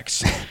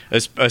facts.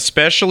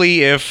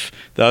 Especially if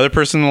the other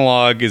person in the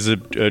log is a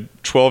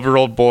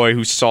 12-year-old boy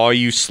who saw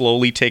you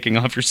slowly taking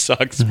off your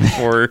socks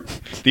before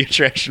the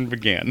attraction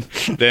began.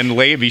 Then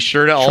be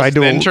sure to also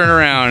then turn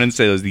around and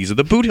say, "These are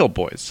the Boot Hill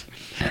Boys."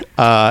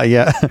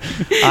 Yeah,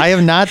 I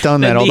have not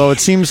done that. Then Although it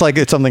seems like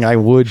it's something I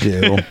would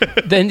do.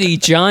 Then the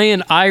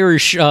giant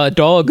Irish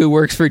dog who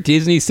works for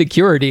Disney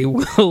security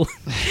will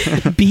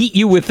beat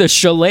you with a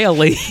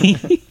shillelagh.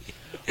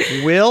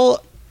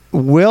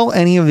 Will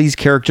any of these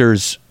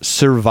characters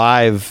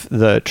survive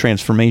the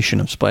transformation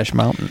of Splash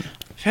Mountain?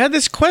 I've had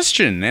this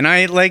question, and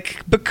I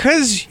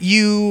because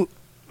you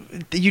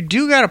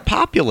do got to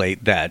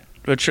populate that.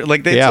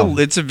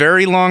 It's a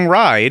very long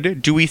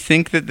ride. Do we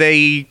think that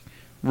they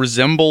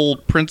resemble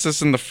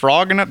Princess and the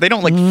Frog enough? They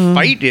don't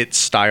fight it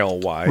style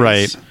wise,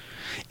 Right.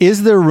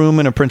 Is there room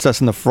in a Princess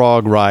and the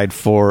Frog ride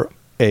for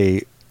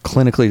a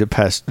clinically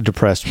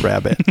depressed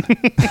rabbit?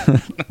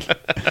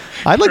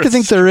 I'd like to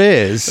think there A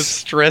is.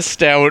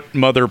 stressed out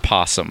mother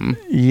possum,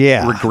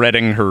 Yeah.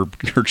 regretting her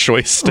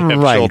choice to have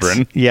Right.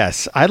 children.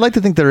 Yes. I'd like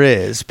to think there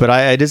is, but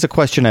it is a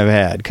question I've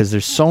had because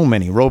there's so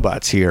many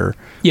robots here.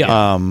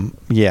 Yeah.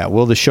 Yeah.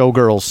 Will the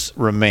showgirls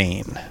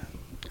remain?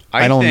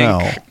 I don't think-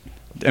 know.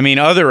 I mean,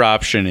 other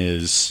option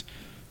is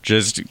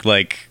just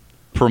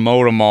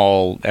promote them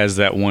all as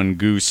that one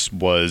Goose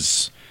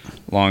was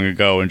long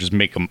ago and just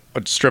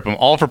strip them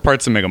all for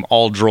parts and make them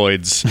all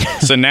droids.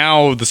 So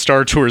now the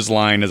Star Tours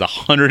line is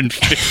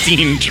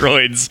 115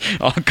 droids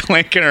all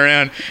clanking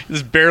around.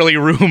 There's barely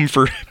room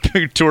for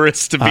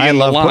tourists to be in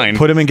the line.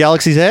 Put them in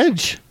Galaxy's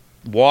Edge.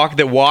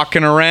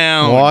 Walking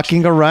around.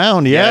 Walking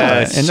around,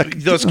 yeah. Yes. And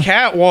those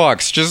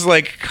catwalks, just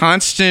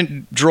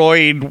constant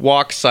droid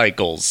walk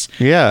cycles.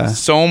 Yeah.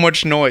 So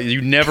much noise.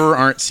 You never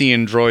aren't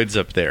seeing droids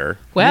up there.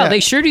 Wow, Yeah. they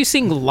sure do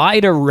sing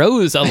Lida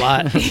Rose a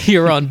lot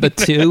here on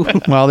Batu.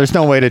 Well, there's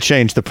no way to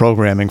change the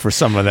programming for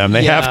some of them.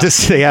 They Yeah. have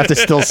to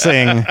still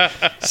sing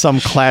some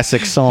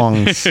classic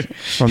songs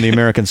from the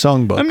American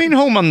Songbook. I mean,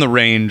 Home on the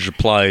Range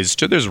applies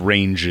to. There's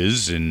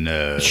ranges in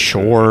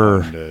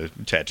Sure.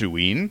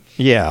 Tatooine.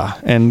 Yeah,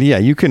 and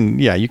you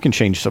can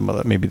change some of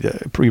that. Maybe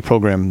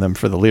pre-program them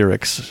for the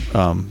lyrics.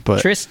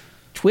 But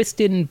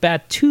Twisted and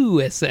Batu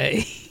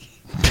essay.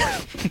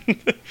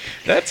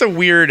 That's a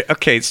weird.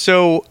 Okay,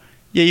 so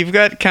yeah, you've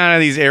got kind of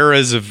these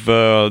eras of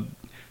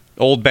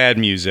old bad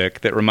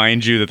music that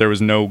remind you that there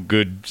was no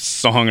good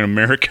song in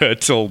America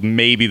till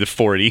maybe the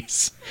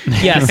 40s.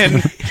 Yes.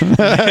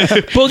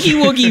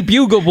 Boogie Woogie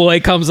Bugle Boy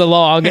comes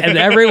along and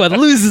everyone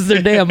loses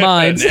their damn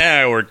minds.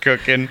 Now we're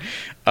cooking.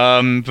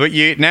 But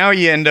you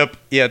end up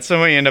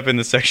in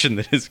the section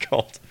that is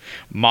called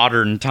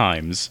Modern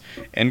Times,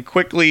 and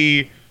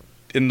quickly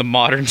in the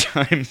Modern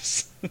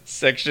Times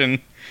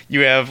section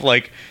you have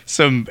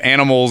some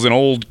animals in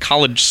old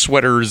college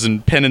sweaters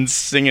and pennants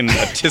singing a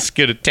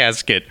tisket a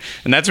tasket,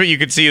 and that's what you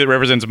could see that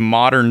represents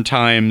Modern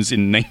Times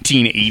in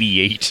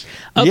 1988.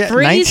 A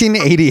phrase,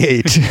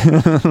 1988.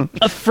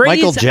 a phrase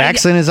Michael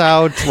Jackson is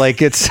out.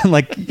 It's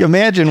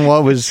imagine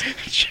what was.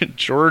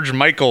 George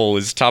Michael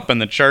is topping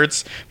the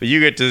charts, but you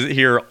get to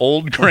hear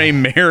Old Gray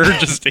Mare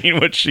just ain't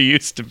what she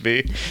used to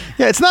be.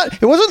 Yeah,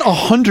 it wasn't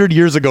 100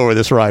 years ago where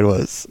this ride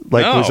was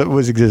No.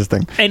 was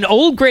existing. An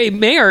Old Gray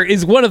Mare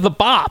is one of the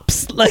bops.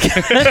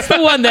 That's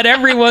the one that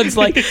everyone's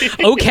like,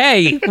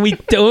 okay, we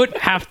don't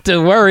have to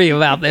worry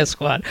about this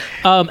one.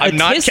 I'm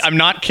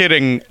not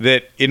kidding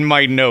that in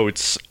my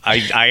notes, I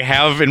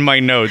have in my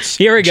notes,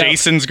 Here we go.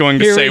 Jason's going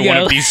to Here say we one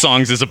go. of these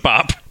songs is a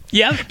bop.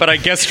 Yep. But I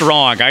guessed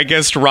wrong. I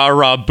guessed Ra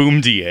Ra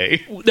Boom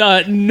Da.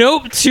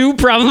 Nope. Too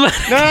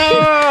problematic. No,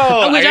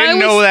 I Which didn't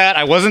know that.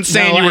 I wasn't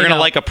saying No, you were I going to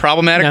know. like a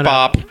problematic No.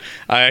 bop.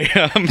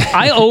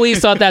 I always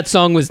thought that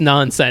song was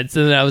nonsense,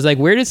 and I was like,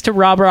 "Where does to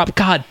Rob Rob?"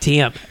 God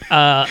damn.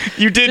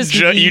 You did.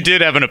 Just You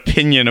did have an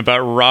opinion about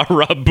Ra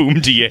Ra Boom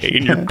Da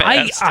in your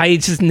past. I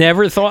just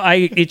never thought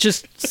it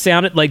just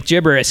sounded like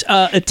gibberish.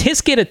 A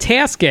tisket, a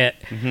tasket.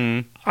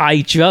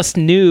 I just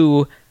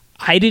knew.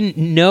 I didn't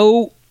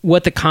know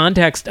what the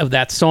context of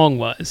that song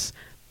was,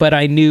 but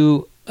I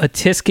knew a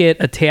tisket,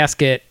 a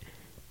tasket.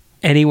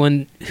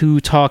 Anyone who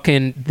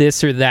talking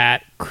this or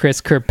that,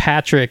 Chris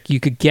Kirkpatrick, you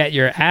could get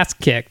your ass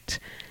kicked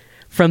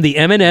from the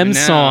Eminem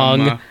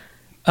song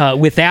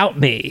 "Without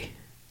Me."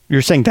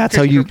 You're saying that's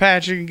how you.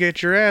 Patrick can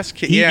get your ass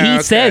kicked. He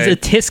says a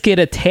tisket,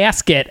 a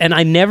tasket, and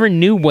I never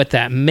knew what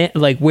that meant.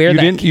 Like where You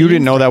that didn't. came You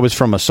didn't know from. that was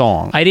from a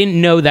song. I didn't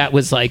know that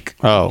was like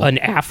Oh.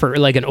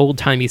 like an old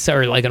timey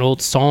or like an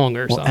old song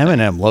or Well, something.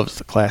 Eminem loves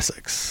the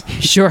classics.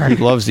 Sure. He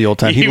loves the old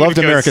time. He would loved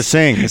go America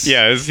Sings.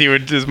 Yeah,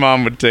 his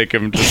mom would take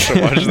him just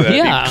to watch that.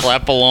 Yeah. He'd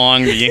clap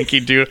along, the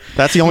Yankee do.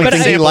 That's the only But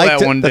thing I- he Sample liked.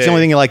 that one That's the day.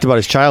 only thing he liked about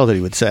his childhood.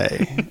 He would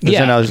say.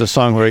 Yeah. There's a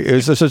song where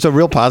it's a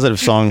real positive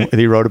song that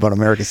he wrote about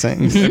America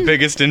Sings. The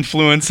biggest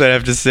influence, I'd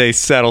have to say,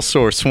 Saddle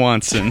Sore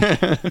Swanson.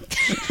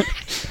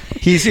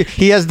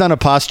 He has done a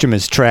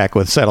posthumous track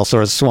with Saddle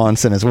Sore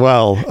Swanson as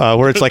well,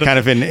 where it's like kind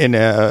of in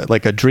a,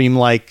 like a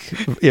dreamlike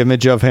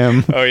image of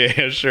him. Oh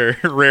yeah, sure.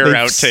 Rare They've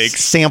outtakes.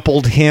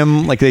 sampled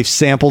him, like they've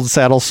sampled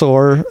Saddle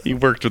Sore. He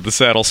worked with the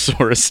Saddle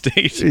Sore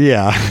estate.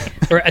 Yeah.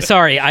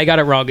 Sorry, I got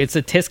it wrong. It's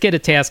a tisket, a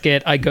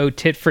tasket. I go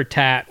tit for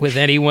tat with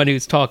anyone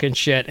who's talking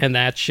shit, and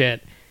that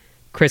shit,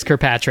 Chris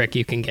Kirkpatrick,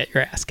 you can get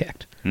your ass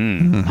kicked.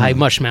 I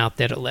mushmouthed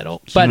it a little,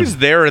 He but was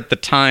there at the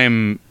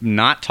time,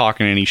 not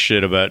talking any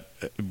shit about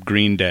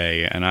Green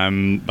Day, and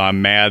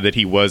I'm mad that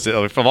he was.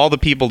 Of all the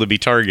people to be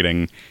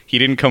targeting, he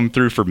didn't come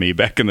through for me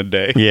back in the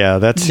day. Yeah,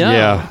 that's No.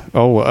 yeah.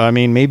 Oh, I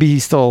mean, maybe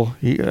he's still.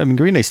 I mean,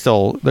 Green Day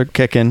still they're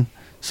kicking.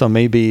 So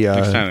maybe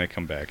Next time they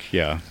come back,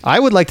 yeah. I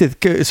would like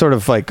to sort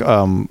of like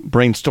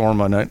brainstorm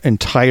on an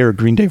entire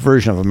Green Day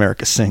version of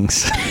America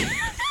Sings.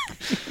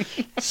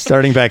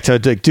 Starting back to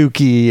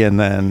Dookie and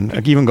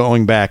then even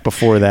going back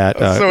before that.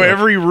 So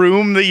every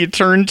room that you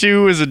turn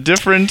to is a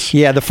different.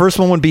 Yeah, the first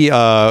one would be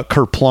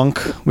Kerplunk,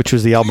 which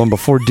was the album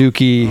before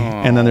Dookie,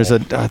 and then there's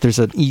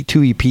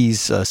two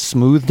EPs,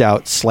 Smoothed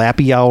Out,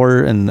 Slappy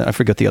Hour, and I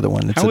forget the other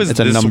one. It's How is it's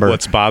a this number.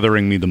 what's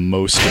bothering me the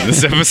most in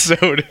this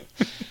episode?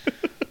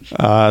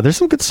 There's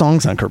some good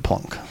songs on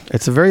Kerplunk.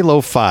 It's a very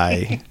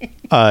lo-fi.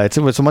 It's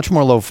a much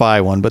more lo-fi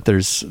one, but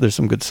there's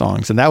some good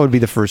songs, and that would be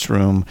the first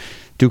room.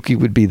 Dookie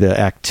would be the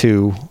act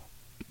two.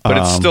 But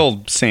it's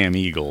still Sam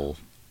Eagle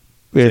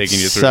taking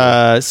you It's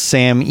through.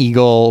 Sam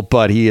Eagle,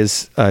 but he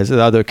is the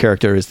other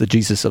character is the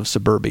Jesus of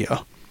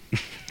Suburbia.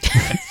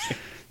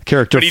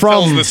 Character But he from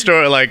tells the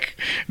story like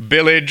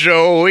Billy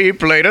Joe, he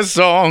played a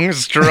song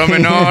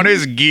strumming on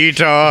his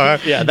guitar.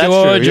 yeah, that's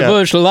George true. Yeah.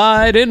 Bush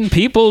lied and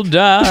people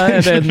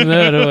died, and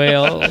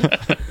well,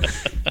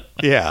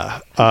 Yeah,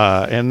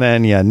 and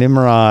then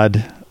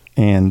Nimrod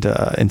and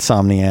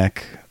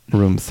Insomniac,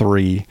 Room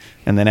 3,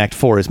 and then Act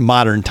 4 is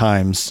Modern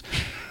Times,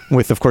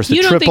 with of course the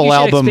you don't think triple you should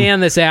album.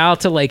 expand this out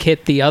to like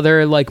hit the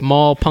other like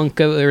mall punk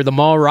or the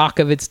mall rock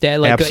of its day,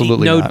 like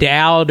Absolutely No not.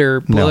 Doubt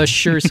or No.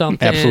 Bush or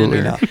something? Absolutely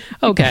or- not.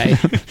 Okay,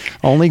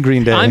 Only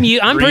Green Day. I'm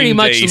pretty Green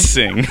much Day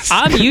sings.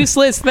 I'm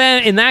useless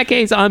then. In that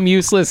case, I'm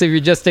useless if you're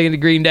just sticking to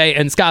Green Day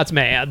and Scott's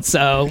mad.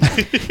 So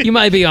you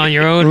might be on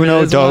your own for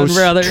Uno this one, Dos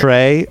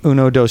brother.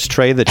 Uno Dos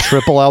Tre, the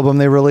triple album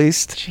they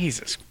released.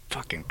 Jesus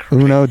fucking Christ.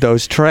 Uno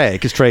Dos Tre,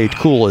 because Trey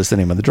Cool is the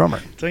name of the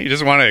drummer. Don't you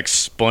just want to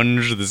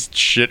expunge this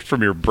shit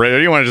from your brain?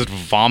 Don't you want to just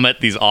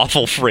vomit these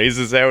awful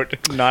phrases out,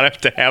 not have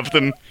to have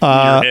them in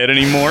your head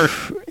anymore?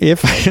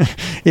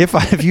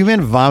 If you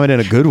meant vomit in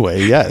a good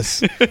way,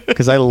 yes,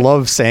 because I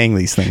love saying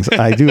these things.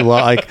 I do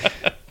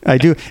I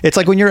do. It's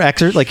like when you're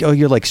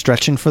you're like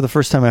stretching for the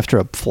first time after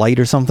a flight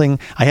or something.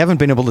 I haven't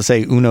been able to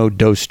say Uno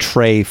Dos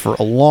Tre for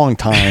a long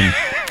time.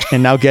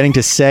 And now getting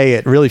to say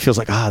it really feels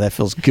like, that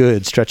feels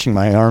good, stretching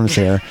my arms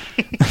there.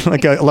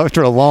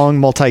 After a long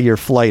multi-year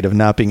flight of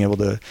not being able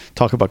to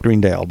talk about Green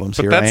Day albums.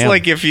 But here I that's am.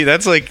 like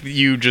like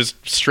you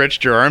just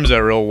stretched your arms out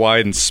real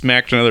wide and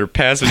smacked another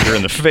passenger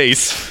in the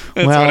face.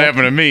 That's Well, what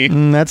happened to me.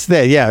 That's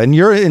that. Yeah. In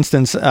your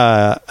instance,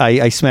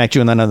 I smacked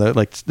you, and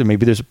then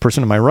maybe there's a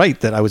person to my right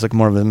that I was like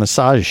more of a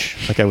massage,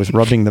 like I was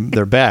rubbing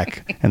their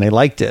back, and they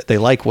liked it. They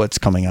like what's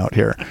coming out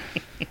here.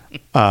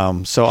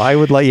 So I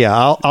would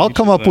I'll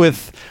come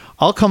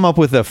up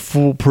with a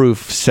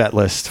foolproof set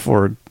list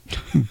for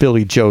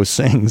Billy Joe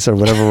Sings or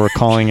whatever we're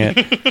calling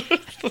it.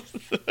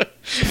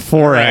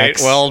 4 Right.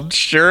 acts. Well,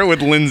 share it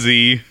with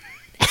Lindsay.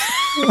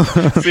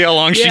 See how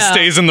long she Yeah.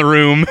 stays in the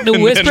room. The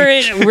and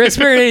then-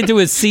 whisper it into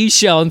a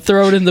seashell and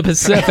throw it in the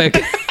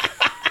Pacific.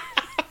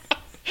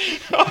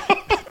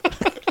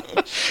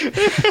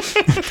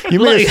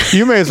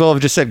 you may as well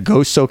have just said,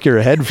 "Go soak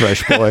your head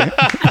fresh, boy."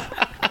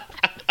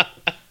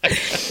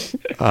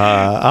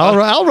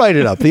 I'll write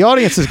it up. The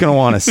audience is going to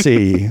want to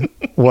see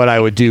what I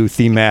would do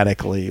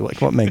thematically,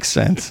 like what makes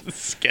sense.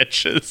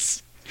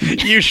 Sketches.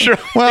 You sure?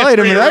 Well, wait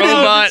a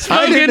minute.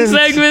 Spoken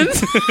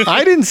segments.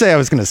 I didn't say I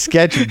was going to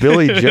sketch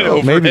Billy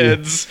Joe. Maybe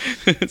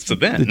Overheads. So the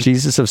then,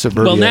 Jesus of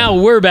Suburbia. Well, now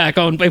we're back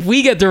on. If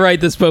we get to write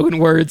the spoken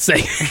word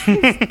segments,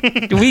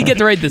 we get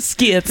to write the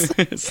skits.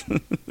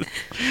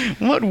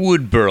 what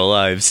would Burl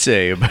Ives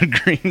say about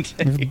Green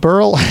Day?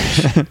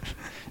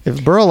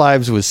 If Burl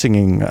Ives was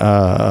singing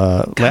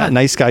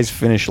Nice Guys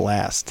Finish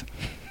Last.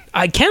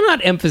 I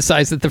cannot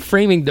emphasize that the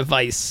framing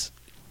device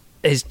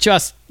is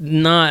just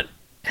not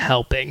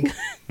helping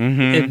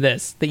in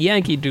this. The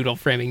Yankee Doodle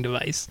framing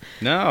device.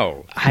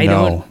 No. I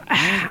No.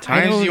 don't.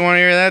 Times you want to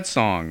hear that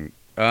song.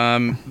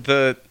 Can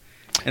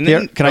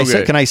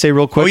I say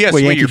real quick? Oh, yes,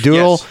 what wait, Yankee you're-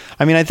 Doodle. yes.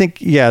 I mean, I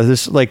think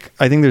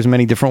I think there's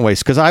many different ways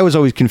because I was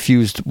always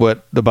confused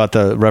about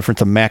the reference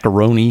to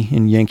macaroni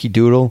in Yankee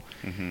Doodle.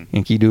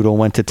 Yankee Doodle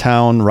went to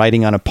town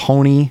riding on a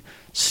pony,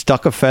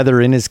 stuck a feather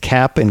in his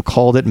cap, and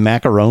called it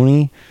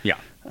macaroni.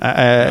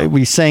 Yeah.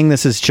 We sang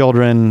this as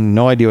children.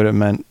 No idea what it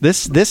meant.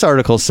 This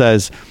article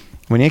says,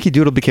 when Yankee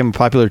Doodle became a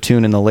popular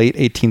tune in the late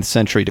 18th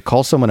century, to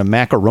call someone a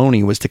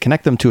macaroni was to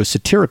connect them to a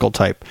satirical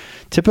type,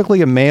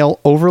 typically a male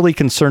overly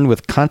concerned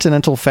with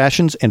continental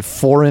fashions and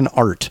foreign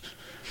art.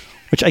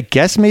 Which I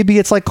guess maybe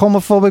it's like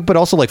homophobic, but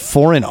also like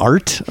foreign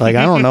art. Like,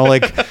 I don't know,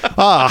 like,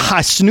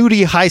 a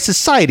snooty high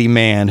society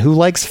man who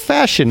likes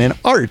fashion and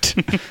art.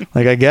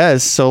 Like, I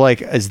guess. So,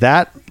 like, is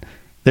that...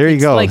 There you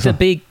go. Like the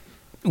big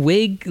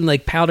wig,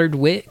 like powdered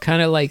wig, kind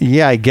of like.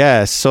 Yeah, I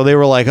guess. So they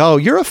were like, "Oh,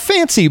 you're a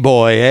fancy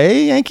boy, eh,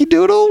 Yankee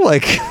Doodle?"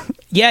 Like,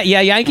 Yeah.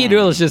 Yankee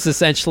Doodle is just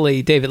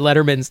essentially David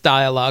Letterman's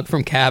dialogue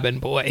from Cabin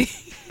Boy.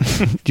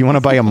 do you want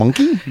to buy a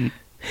monkey?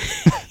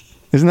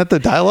 Isn't that the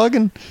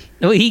dialogue?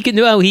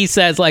 He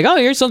says like, "Oh,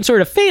 you're some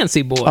sort of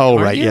fancy boy." Oh,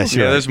 aren't right. you? Yes, Yeah,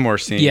 you're right. there's more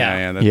scenes.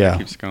 Yeah. That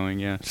keeps going.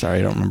 Yeah. Sorry,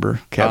 I don't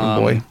remember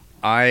Cabin Boy.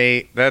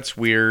 That's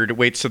weird.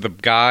 Wait, so the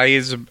guy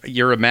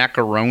you're a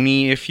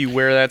macaroni if you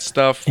wear that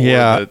stuff? Or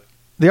Yeah.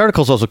 The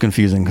article's also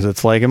confusing because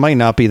it's like it might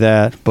not be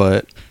that,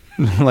 but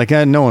like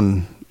no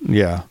one.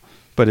 Yeah.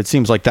 But it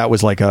seems like that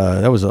was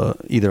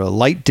either a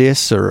light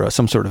diss or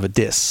some sort of a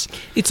diss.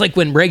 It's like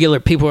when regular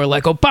people are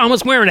like,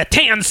 "Obama's wearing a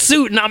tan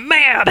suit and I'm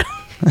mad."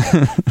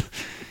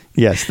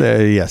 Yes,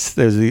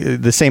 there's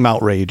the same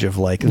outrage of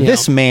like,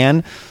 this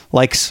man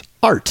likes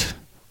art.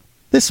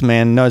 This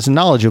man is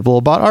knowledgeable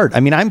about art.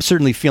 I mean, I'm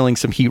certainly feeling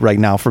some heat right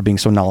now for being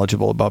so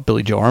knowledgeable about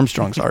Billy Joe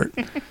Armstrong's art.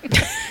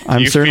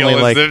 I'm you certainly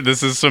feel like as if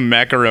this is some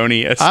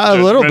macaroni. a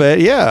little bit,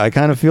 yeah. I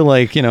kind of feel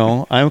like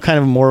I'm kind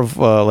of more of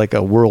like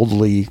a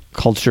worldly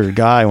culture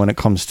guy when it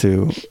comes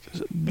to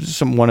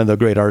one of the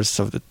great artists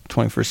of the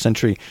 21st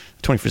century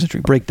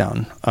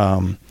breakdown.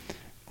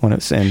 When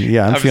it's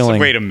I'm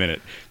feeling. Wait a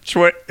minute.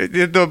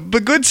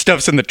 The good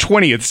stuff's in the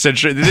 20th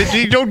century.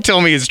 You don't tell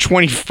me his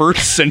 21st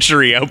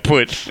century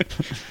output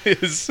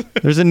is.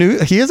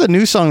 He has a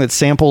new song that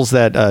samples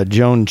that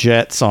Joan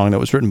Jett song that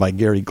was written by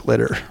Gary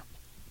Glitter,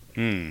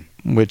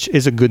 which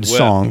is a good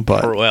song,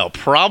 but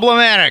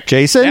problematic.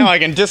 Jason? Now I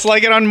can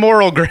dislike it on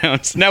moral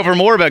grounds. Now for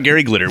more about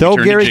Gary Glitter, we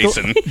turn to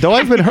Jason. Though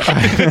I've been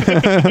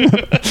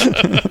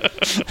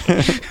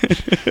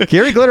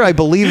Gary Glitter, I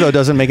believe, though,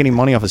 doesn't make any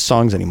money off his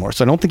songs anymore.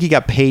 So I don't think he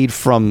got paid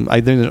from,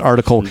 I think, an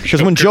article.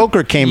 Because when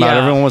Joker came out,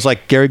 everyone was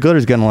like, Gary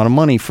Glitter's getting a lot of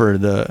money for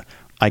the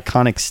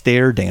iconic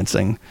stair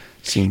dancing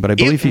scene. But I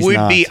believe he's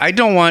not. I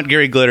don't want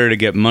Gary Glitter to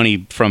get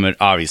money from it,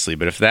 obviously.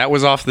 But if that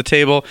was off the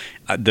table,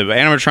 the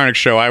animatronic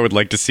show I would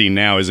like to see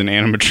now is an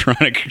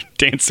animatronic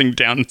dancing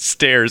down the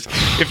stairs.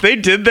 If they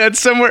did that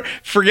somewhere,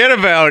 forget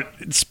about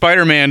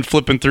Spider-Man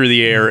flipping through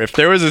the air. If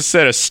there was a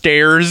set of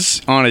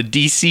stairs on a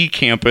DC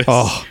campus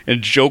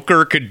and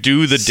Joker could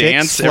do the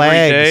dance Six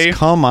Flags, every day.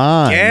 Come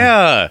on.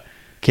 Yeah.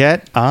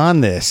 Get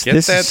on this. Get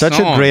This that is such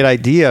song. a great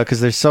idea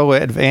because they're so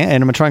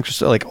animatronics. Are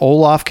so, like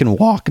Olaf can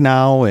walk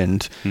now,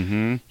 and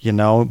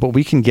but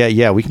we can get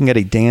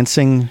a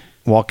dancing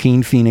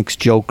Joaquin Phoenix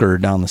Joker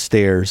down the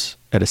stairs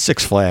at a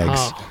Six Flags.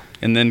 Oh.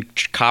 And then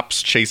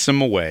cops chase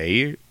him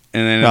away, and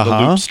then the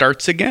loop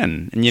starts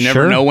again. And you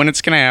never Sure. know when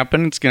it's going to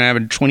happen. It's going to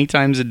happen 20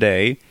 times a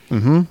day.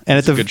 And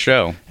It's a good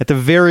show. At the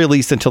very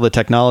least, until the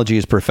technology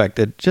is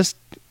perfected, just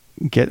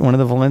get one of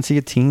the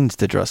Valencia teens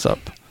to dress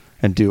up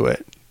and do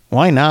it.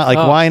 Why not?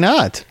 Why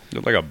not?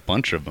 There's like a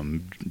bunch of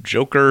them.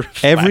 Joker.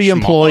 Every flash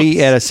employee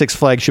mobs. at a Six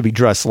Flags should be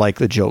dressed like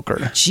the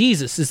Joker.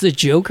 Jesus, is the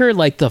Joker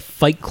like the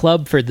Fight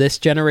Club for this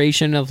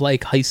generation of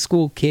like high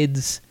school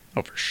kids?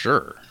 Oh, for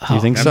sure.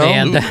 You think so?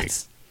 Man, Absolutely.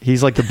 that's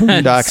He's like the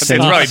Boondock It's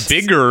Saints. probably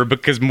bigger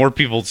because more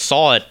people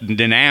saw it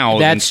now than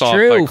that's saw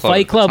true.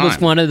 Fight Club, at the was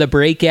time. one of the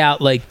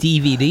breakout like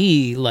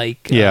DVD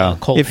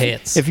cult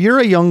hits. If you're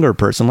a younger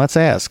person, let's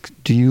ask: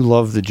 do you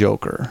love the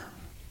Joker?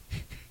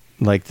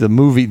 Like the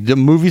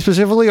movie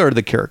specifically, or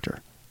the character?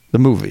 The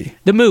movie,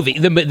 the movie,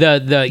 the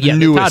Todd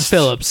newest.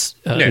 Phillips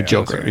Yeah,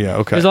 Joker. that's right. Yeah,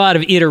 okay. There's a lot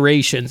of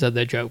iterations of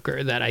the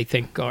Joker that I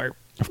think are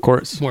Of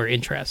course, more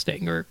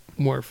interesting or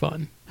more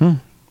fun.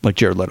 like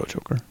Jared Leto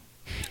Joker.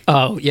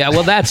 Oh, yeah.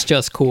 Well, that's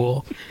just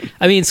cool.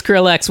 I mean,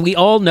 Skrillex, we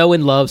all know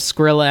and love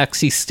Skrillex.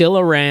 He's still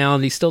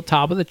around. He's still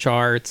top of the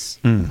charts,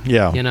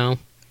 Yeah. you know?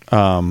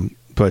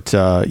 But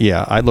But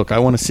yeah, I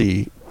want to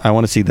see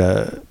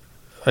the.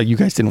 You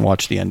guys didn't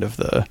watch the end of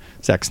the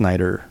Zack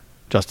Snyder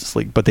Justice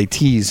League, but they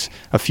tease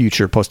a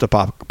future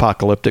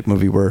post-apocalyptic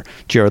movie where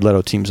Jared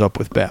Leto teams up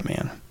with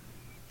Batman.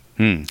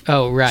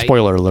 Oh, right.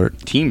 Spoiler alert.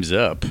 Teams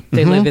up.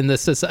 They live in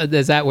this.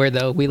 Is that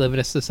where we live in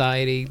a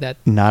society that?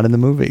 Not in the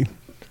movie.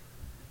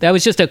 That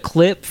was just a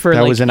clip for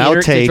That was an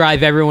outtake to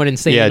drive everyone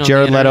insane. Yeah, on the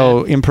Jared Leto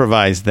internet.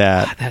 improvised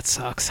that That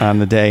sucks. on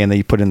the day, and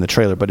they put it in the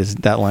trailer. But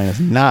that line is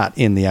not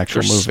in the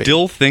actual There's movie.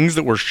 still things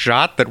that were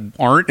shot that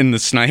aren't in the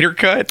Snyder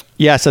Cut.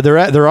 Yeah, so there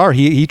are.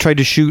 He tried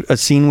to shoot a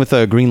scene with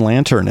a Green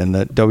Lantern, and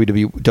the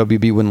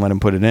WB wouldn't let him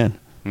put it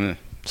in.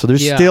 So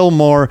there's still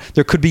more.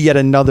 There could be yet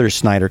another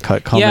Snyder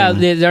Cut coming.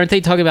 Yeah, aren't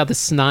they talking about the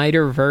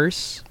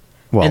Snyderverse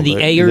Well, and the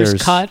there's-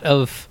 Ayers cut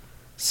of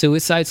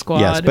Suicide Squad?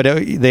 Yes, but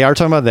they are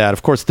talking about that.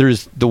 Of course,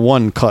 there's the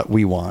one cut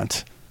we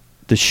want,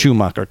 the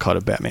Schumacher cut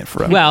of Batman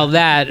Forever. Well,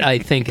 that I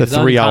think the is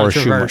 3-hour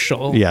uncontroversial.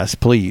 Schumacher. Yes,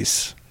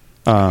 please.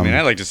 I mean,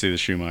 I'd like to see the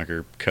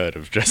Schumacher cut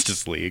of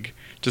Justice League.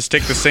 Just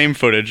take the same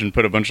footage and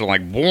put a bunch of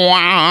like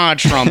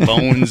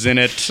trombones in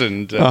it,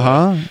 and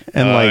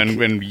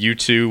and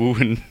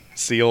U2 and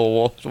Seal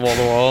wall to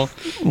wall.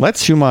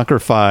 Let's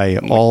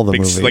Schumacherify all the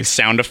Big, movies. like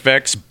sound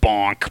effects,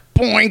 bonk,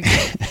 boink,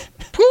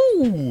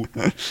 poo.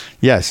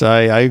 Yes,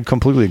 I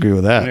completely agree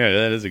with that. Yeah,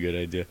 that is a good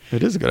idea.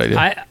 It is a good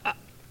idea.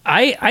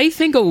 I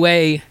think a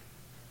way.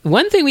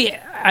 One thing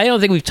I don't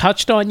think we've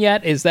touched on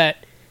yet is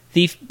that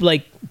the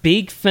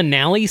big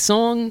finale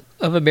song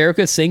of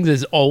America Sings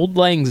is "Auld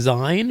Lang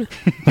Syne."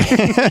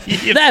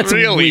 That's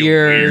really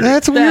weird.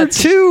 That's weird,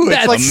 too. It's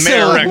That's like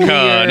so America,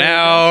 weird.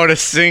 now to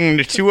sing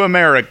to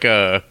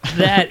America.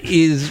 That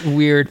is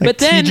weird. Like But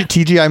then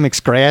TGI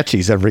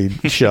McScratchies every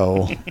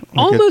show.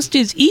 almost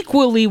is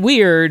equally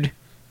weird.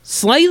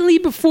 Slightly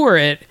before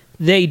it,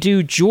 they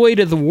do "Joy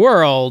to the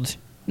World,"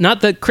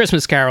 not the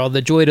Christmas Carol,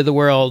 the "Joy to the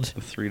World."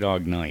 The Three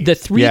Dog Night. The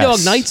Three Yes.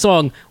 Dog Night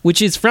song,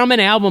 which is from an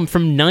album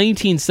from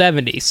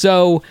 1970.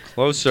 So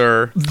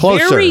Closer.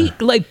 very,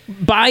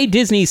 by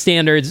Disney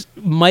standards,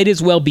 might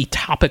as well be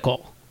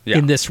topical Yeah.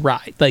 in this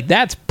ride.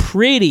 That's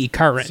pretty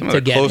current Some of to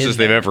the get in closest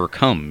they've there. ever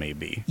come,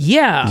 maybe.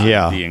 Yeah.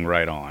 Yeah. Being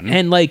right on.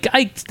 And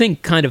I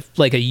think kind of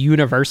like a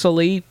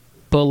universally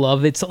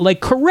beloved,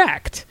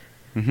 correct.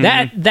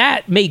 Mm-hmm.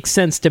 That makes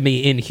sense to me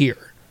in here.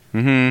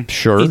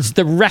 Sure. It's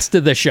the rest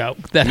of the show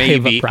that I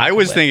have a Maybe. problem I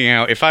was with. thinking,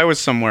 if I was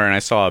somewhere and I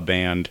saw a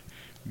band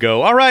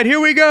go, all right, here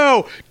we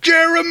go.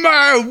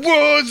 Jeremiah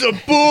was a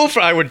bull.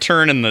 I would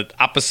turn in the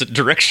opposite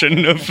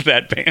direction of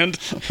that band.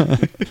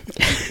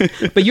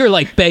 But you're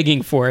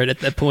begging for it at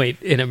that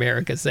point in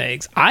America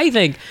Sings. I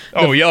think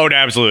Absolutely.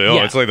 Oh,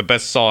 Yeah. it's like the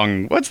best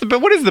song. What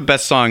is the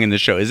best song in the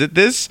show? Is it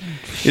this?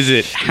 Is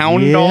it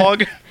Hound Yeah.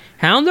 Dog?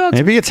 Hound Dog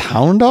Maybe it's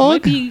Hound Dog?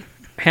 might be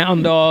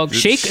Hound Dog.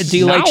 Shake. Do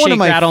you not like one of Shake,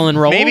 my- Rattle, and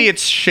Roll? Maybe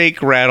it's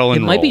Shake, Rattle, It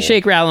and Roll. might be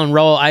Shake, Rattle, and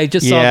Roll. I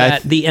just saw Yeah,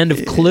 that the end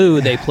of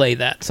Clue. They play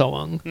that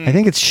song. I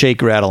think it's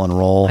Shake, Rattle, and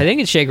Roll. I think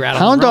it's Shake, Rattle,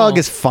 Hound and Roll. Dog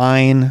is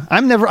fine.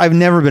 I've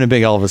never been a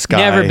big Elvis guy.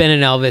 Never been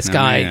an Elvis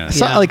guy. yeah.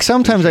 So, Yeah.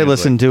 sometimes I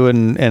listen to it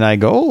and I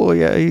go, oh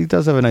yeah, he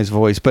does have a nice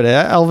voice, but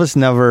Elvis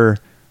never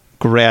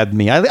grabbed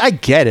me. I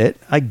get it,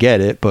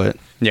 but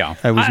Yeah.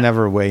 I was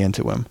never way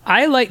into him.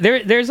 I like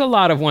there's a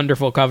lot of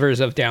wonderful covers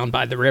of Down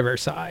by the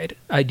Riverside.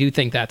 I do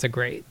think that's a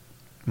great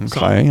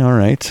Okay, all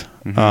right.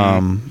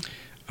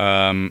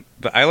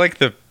 But I like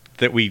that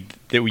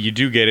you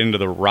do get into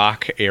the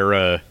rock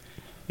era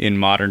in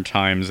modern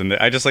times, and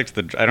I just liked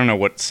I don't know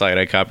what site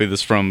I copied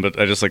this from, but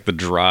I just like the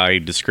dry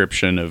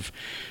description of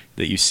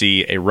that you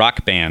see a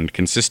rock band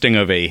consisting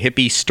of a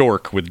hippie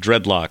stork with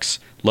dreadlocks,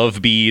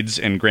 love beads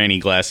and granny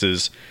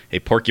glasses, a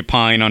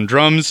porcupine on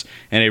drums,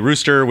 and a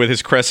rooster with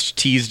his crest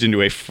teased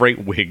into a freight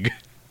wig.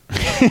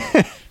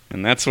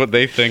 And that's what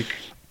they think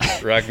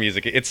rock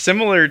music. It's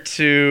similar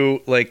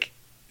to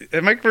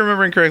am I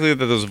remembering correctly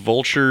that those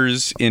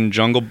vultures in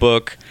Jungle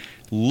Book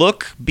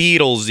look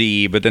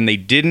Beatlesy, but then they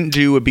didn't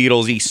do a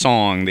Beatlesy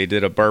song. They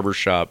did a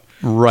barbershop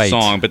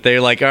song, but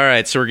they're like, all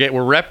right, so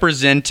we're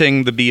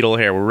representing the Beatle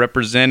hair. We're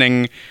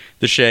representing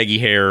the shaggy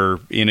hair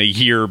in a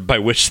year by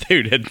which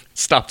they had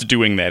stopped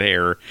doing that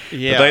hair.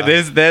 Yeah.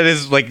 But that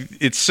is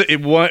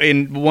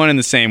one and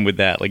the same with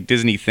that. Like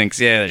Disney thinks,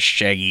 the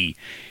shaggy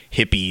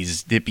hippie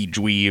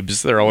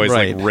dweebs, they're always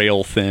Right.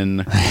 rail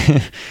thin.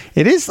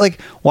 It is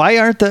why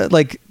aren't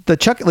the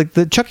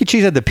Chuck E.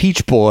 Cheese had the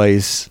Peach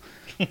Boys?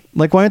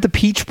 Why aren't the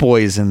Peach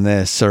Boys in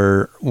this,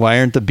 or why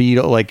aren't the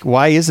Beatles?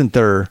 Why isn't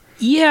there?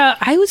 Yeah,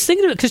 I was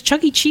thinking of it because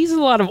Chuck E. Cheese has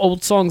a lot of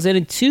old songs in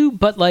it too,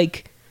 but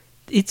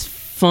it's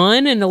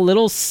fun and a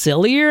little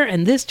sillier.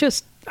 And this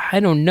just, I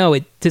don't know.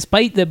 It,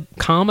 despite the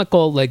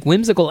comical,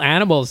 whimsical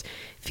animals, it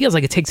feels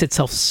like it takes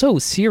itself so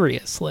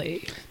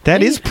seriously.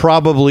 That is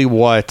probably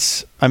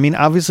what I mean.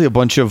 Obviously, a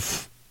bunch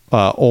of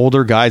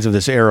older guys of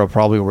this era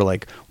probably were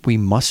like, we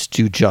must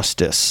do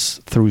justice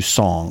through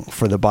song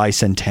for the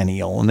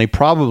bicentennial, and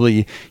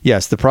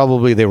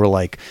they were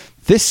like,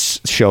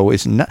 this show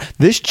with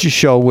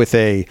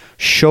a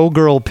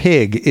showgirl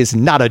pig is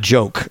not a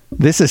joke.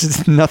 This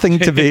is nothing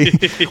to be.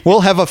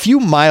 We'll have a few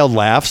mild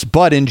laughs,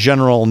 but in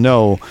general,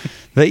 no,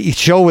 The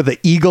show with the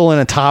eagle and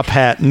a top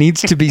hat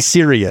needs to be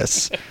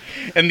serious.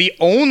 And the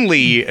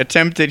only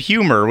attempt at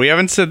humor, we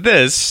haven't said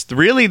this,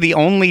 really the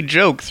only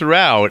joke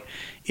throughout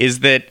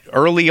is that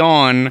early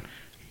on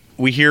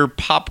we hear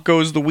Pop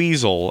Goes the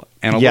Weasel,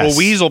 and a little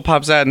weasel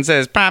pops out and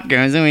says, Pop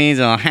Goes the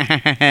Weasel.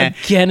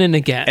 Again and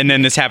again. And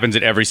then this happens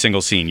at every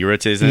single scene.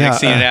 The next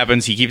scene it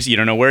happens, you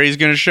don't know where he's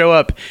going to show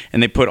up,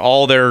 and they put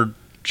all their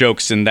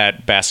jokes in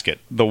that basket.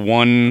 The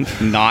one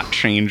not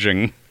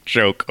changing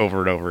joke over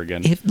and over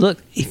again.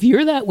 If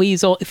you're that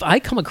weasel, if I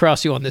come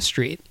across you on the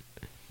street,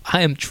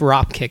 I am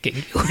drop kicking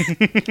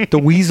you. The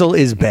weasel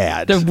is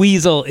bad. The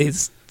weasel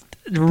is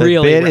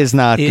really bit is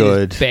not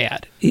good.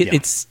 Bad.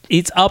 It's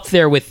up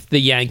there with the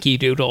Yankee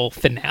Doodle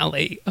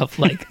finale of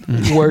like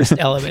worst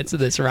elements of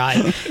this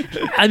ride.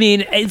 I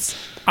mean,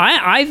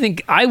 I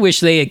think I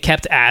wish they had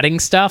kept adding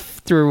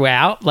stuff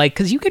throughout, like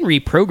because you can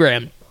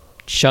reprogram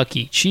Chuck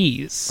E.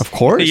 Cheese. Of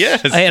course.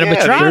 Yes.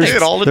 Animatronics. They do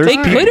it all the There's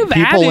time. They could have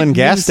people added in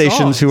gas new stations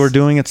songs. who are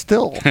doing it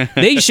still.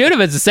 They should have,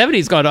 as the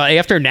 70s gone on,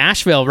 after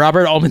Nashville,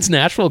 Robert Altman's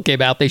Nashville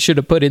came out, they should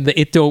have put in the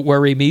It Don't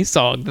Worry Me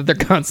song that they're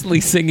constantly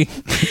singing.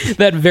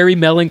 That very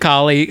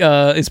melancholy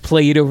is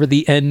played over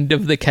the end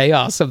of the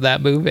chaos of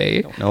that movie.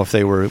 I don't know if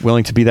they were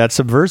willing to be that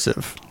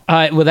subversive.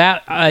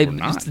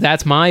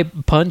 That's my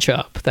punch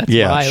up. That's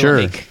Yeah, what I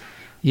sure. like.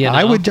 You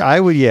know?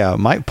 I would, yeah.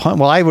 My punch.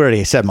 Well, I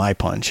already said my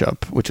punch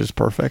up, which is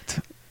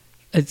perfect.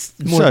 It's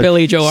more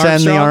Billy Joe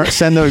Armstrong.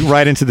 Send the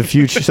right into the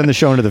future. Send the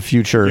show into the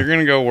future.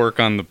 You're gonna work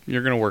on the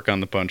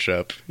punch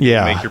up.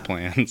 Yeah. Make your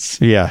plans.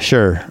 Yeah,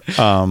 sure.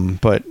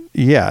 But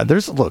yeah,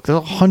 there's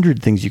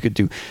 100 things you could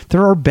do.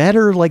 There are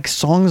better like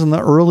songs in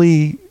the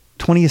early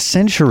 20th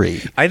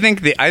century. I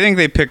think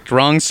they picked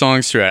wrong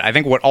songs throughout. I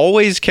think what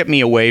always kept me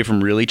away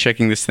from really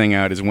checking this thing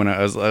out is when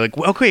I was like,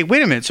 okay,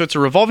 wait a minute. So it's a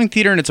revolving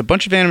theater and it's a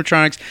bunch of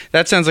animatronics.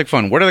 That sounds like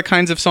fun. What are the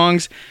kinds of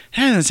songs?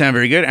 That doesn't sound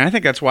very good. And I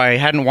think that's why I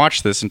hadn't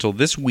watched this until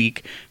this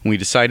week when we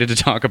decided to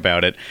talk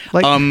about it.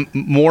 Like-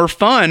 More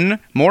fun.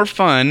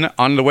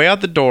 On the way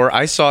out the door,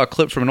 I saw a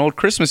clip from an old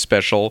Christmas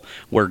special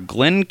where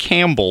Glenn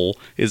Campbell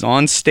is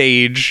on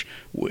stage.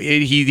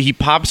 He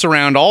pops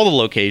around all the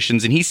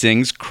locations and he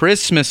sings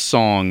Christmas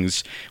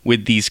songs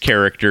with these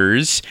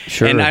characters.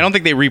 Sure. And I don't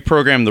think they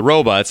reprogrammed the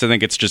robots. I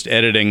think it's just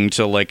editing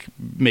to like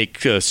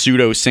make a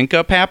pseudo sync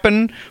up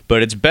happen.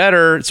 But it's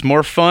better. It's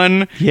more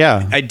fun.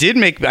 Yeah. I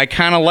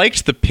kind of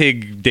liked the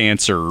pig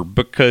dancer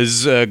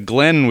because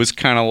Glenn was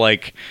kind of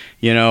like,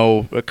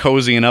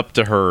 cozying up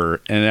to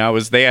her,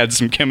 and they had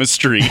some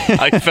chemistry.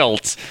 I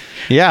felt.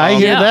 Yeah, I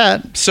hear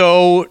that.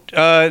 So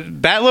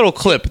that little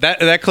clip,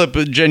 that clip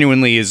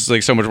genuinely is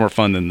like so much more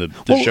fun than the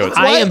show itself.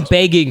 I am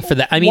begging for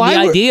that. I mean, the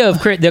idea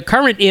of the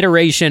current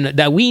iteration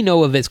that we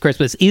know of as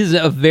Christmas is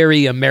a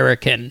very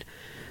American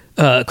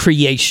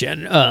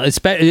creation,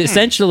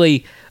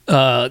 essentially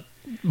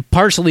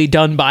partially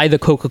done by the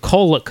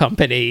Coca-Cola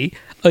Company,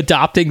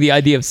 adopting the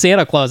idea of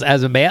Santa Claus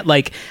as a man.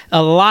 Like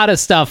a lot of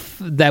stuff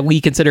that we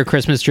consider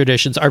Christmas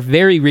traditions are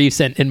very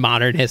recent in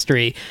modern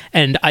history,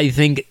 and I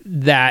think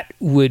that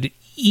would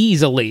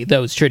easily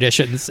those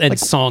traditions and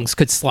songs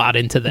could slot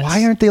into this.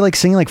 Why aren't they like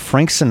singing like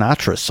Frank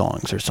Sinatra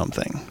songs or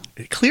something?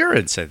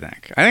 Clearance, I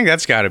think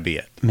that's got to be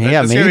it. Yeah,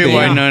 that's gotta maybe. be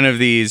why none of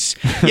these.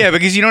 Yeah,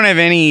 because you don't have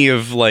any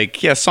of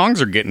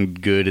songs are getting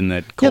good in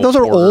that. Yeah, those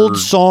are old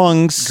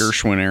songs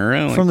Gershwin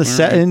era from the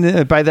set.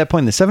 And by that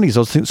point in the 70s,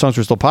 those songs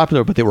were still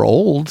popular, but they were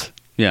old.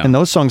 Yeah, and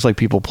those songs like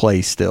people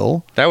play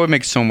still. That would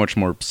make so much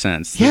more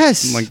sense.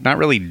 Yes, like not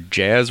really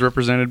jazz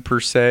represented per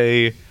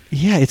se.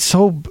 Yeah, it's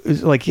so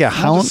like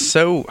how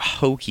so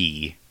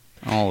hokey.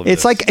 All of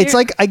it's this. it's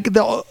like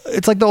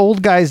the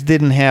old guys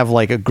didn't have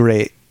like a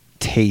great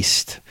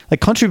taste. Like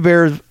Country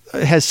Bear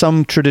has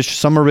some tradition,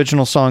 some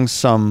original songs,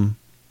 some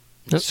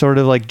sort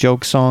of like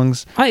joke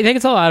songs. I think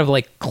it's a lot of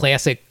like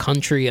classic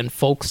country and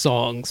folk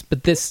songs,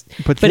 but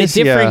a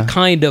different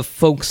kind of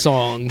folk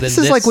song. This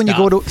is like when you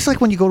go to. It's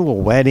like when you go to a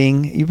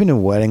wedding. You've been to a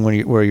wedding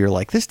where you're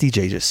like, this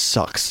DJ just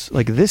sucks.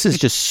 Like this is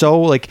just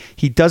so like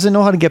he doesn't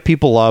know how to get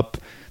people up.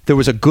 There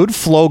was a good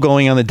flow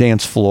going on the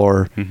dance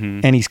floor,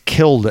 and he's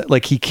killed it.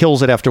 Like he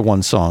kills it after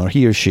one song, or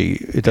he or she.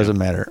 It doesn't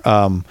matter.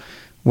 But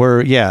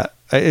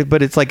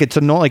it's like it's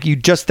annoying. Like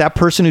that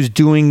person who's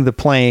doing the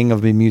playing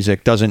of the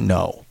music doesn't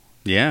know.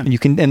 Yeah,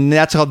 and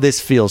that's how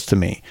this feels to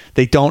me.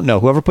 They don't know.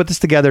 Whoever put this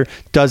together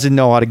doesn't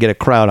know how to get a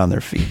crowd on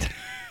their feet.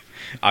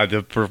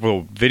 The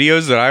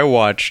videos that I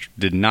watched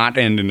did not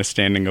end in a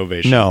standing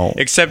ovation. No,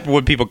 except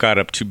what people got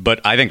up to. But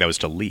I think that was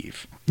to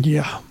leave.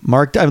 Yeah,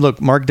 Mark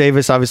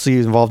Davis obviously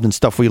is involved in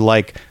stuff we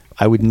like.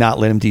 I would not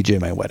let him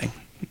DJ my wedding.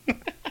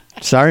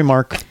 Sorry,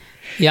 Mark.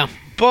 Yeah,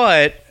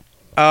 but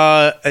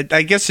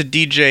I guess a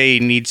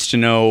DJ needs to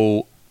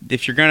know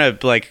if you're gonna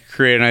like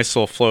create a nice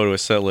little flow to a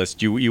set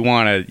list. You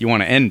want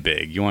to end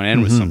big. You want to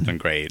end with something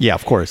great. Yeah,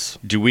 of course.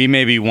 Do we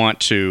maybe want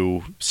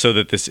to, so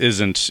that this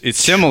isn't?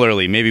 It's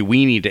similarly. Maybe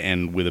we need to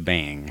end with a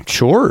bang.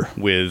 Sure.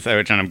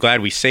 And I'm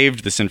glad we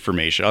saved this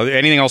information.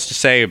 Anything else to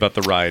say about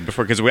the ride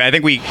before? Because I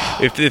think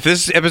if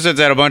this episode's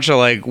had a bunch of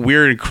like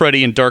weird and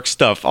cruddy and dark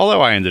stuff,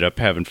 although I ended up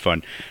having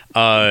fun.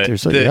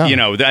 Seriously, yeah. You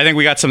know, I think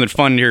we got something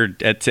fun here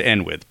to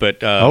end with.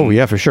 But oh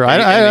yeah, for sure.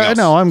 anything I else?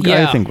 know.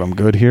 Yeah. I think I'm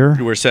good here.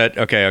 We're set.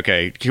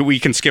 Okay. We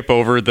can skip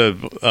over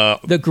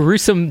The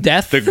gruesome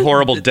death. the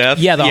horrible death.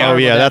 Yeah, the horrible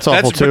death. that's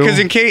awful too. Because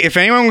in case if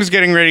anyone was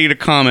getting ready to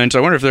comment, I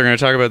wonder if they're going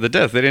to talk about the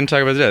death. They didn't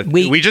talk about the death.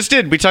 We just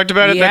did. We talked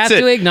about it. You That's have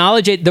it. to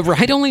acknowledge it. The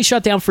ride only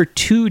shut down for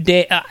 2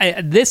 days.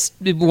 This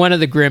one of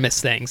the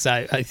grimmest things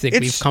I think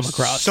we've come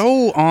across.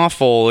 So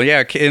awful.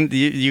 Yeah, and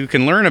you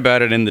can learn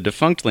about it in the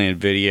Defunct Land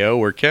video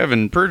where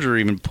Kevin Perjurer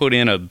even put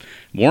in a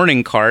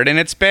warning card, and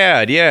it's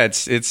bad. Yeah,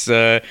 it's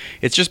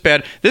just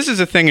bad. This is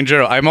a thing in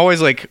general. I'm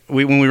always like,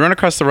 when we run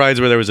across the rides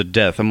where there was a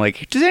death, I'm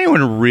like, does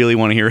anyone really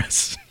want to hear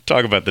us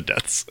talk about the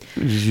deaths?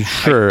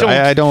 Sure.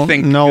 I don't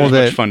think know it was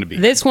that. much fun to be.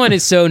 This one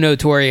is so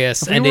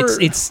notorious, and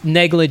were- it's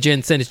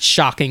negligence, and it's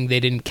shocking they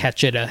didn't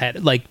catch it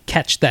ahead. Like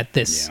catch that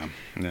this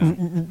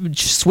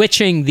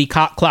switching the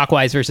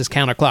clockwise versus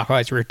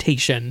counterclockwise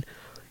rotation.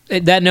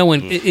 That no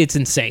one. It's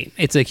insane.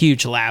 It's a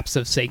huge lapse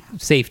of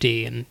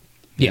safety, and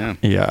yeah.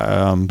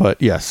 Yeah,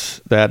 but yes,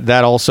 that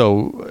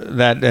also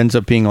that ends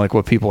up being like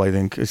what people, I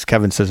think, as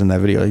Kevin says in that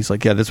video, he's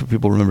like, yeah, that's what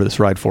people remember this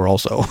ride for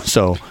also.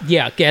 So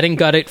Yeah, getting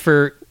gutted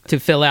to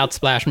fill out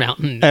Splash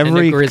Mountain and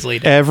every the Grizzly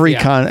Death. every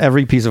Yeah.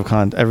 every piece of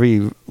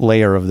every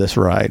layer of this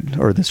ride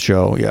or this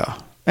show, yeah.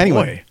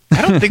 Anyway, Boy,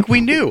 I don't think we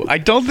knew. I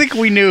don't think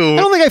we knew. I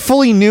don't think I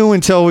fully knew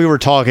until we were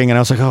talking, and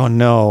I was like, oh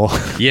no.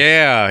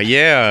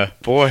 Yeah.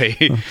 Boy,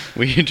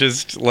 we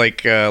just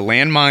like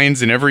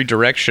landmines in every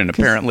direction,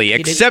 apparently,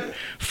 except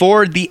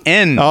for the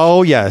end.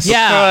 Oh yes.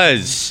 Yeah.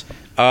 Because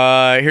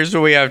here's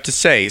what we have to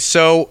say.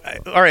 So,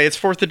 all right, it's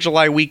 4th of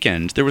July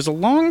weekend. There was a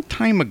long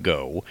time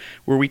ago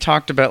where we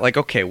talked about like,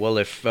 okay, well,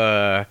 if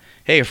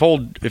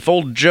old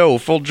Joe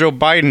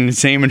Biden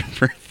is aiming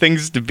for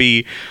things to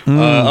be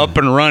up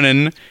and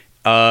running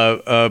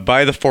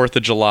by the 4th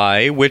of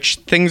July, which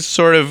things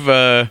sort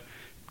of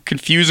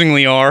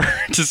confusingly are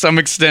to some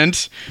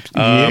extent.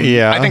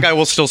 Yeah. I think I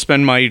will still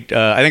spend my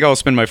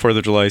 4th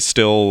of July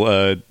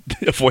still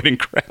avoiding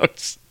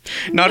crowds.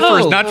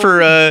 Not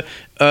for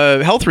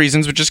health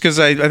reasons, but just because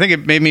I think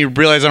it made me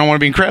realize I don't want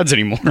to be in crowds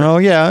anymore. Oh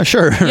yeah,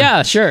 sure.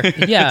 Yeah, sure.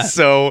 Yeah.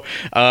 So,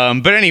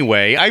 but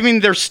anyway, I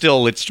mean,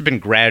 it's been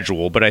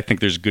gradual, but I think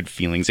there's good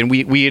feelings. And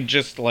we had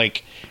just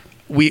like,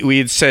 we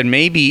had said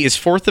maybe is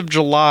 4th of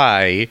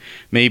July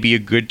maybe a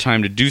good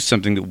time to do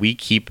something that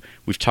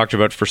we've talked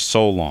about for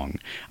so long.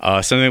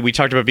 Something that we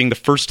talked about being the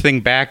first thing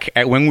back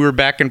when we were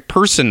back in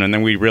person, and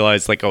then we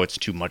realized like, oh, it's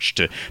too much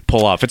to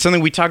pull off. It's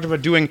something we talked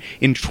about doing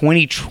in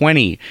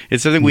 2020.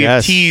 It's something we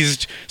have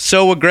teased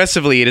so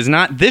aggressively. It is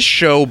not this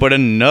show, but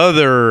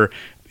another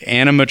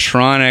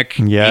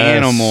animatronic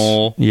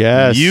animal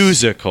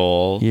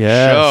musical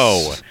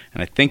show.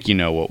 And I think you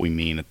know what we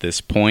mean at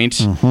this point.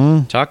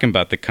 Talking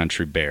about the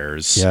Country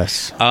Bears.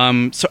 Yes.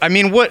 So I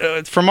mean,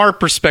 what from our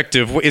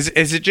perspective is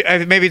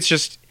it? Maybe it's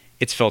just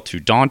it's felt too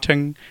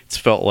daunting. It's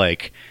felt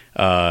like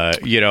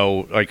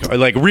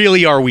like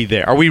really, are we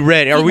there? Are we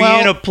ready? Are we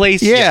in a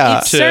place? Yeah.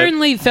 It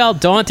certainly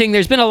felt daunting.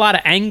 There's been a lot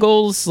of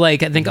angles.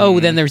 Like I think,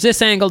 then there's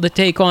this angle to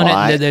take on it.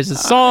 And there's the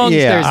songs.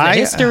 There's the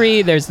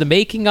history. There's the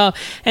making of.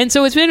 And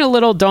so it's been a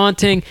little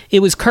daunting. It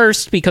was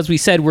cursed because we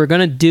said we're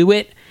going to do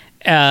it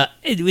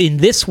in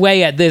this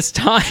way at this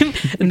time,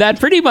 and that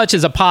pretty much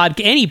is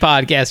any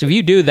podcast. If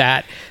you do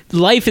that,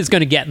 life is going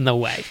to get in the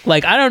way.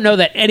 Like I don't know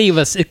that any of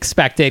us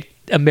expected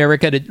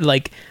America to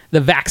like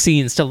the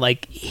vaccines to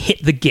like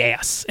hit the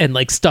gas and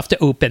like stuff to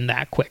open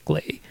that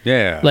quickly.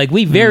 Yeah. Like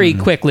we very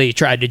quickly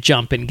tried to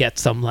jump and get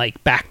some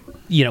like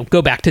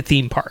go back to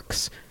theme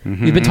parks.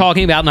 We've been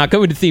talking about not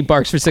going to theme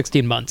parks for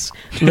 16 months.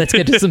 Let's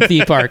get to some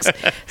theme parks.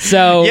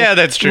 So yeah,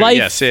 that's true. Life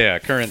yes, yeah,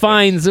 current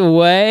finds a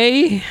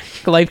way.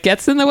 Life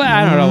gets in the way.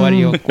 I don't know. What do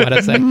you want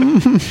to say?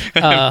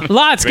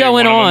 Lots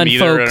going on,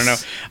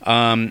 folks.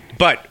 I don't know.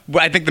 But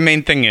I think the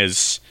main thing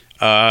is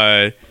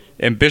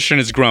ambition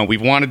has grown. We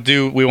want to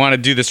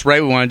do this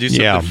right. We want to do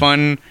something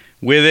fun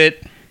with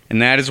it,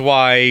 and that is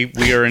why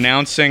we are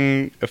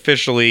announcing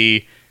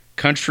officially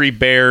Country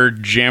Bear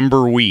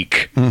Jamber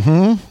Week.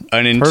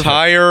 An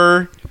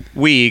entire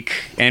week,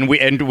 and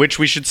which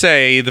we should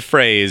say the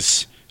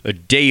phrase a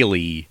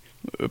daily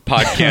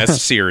podcast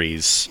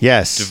series.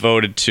 Yes.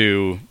 Devoted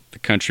to the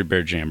Country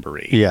Bear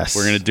Jamboree. Yes.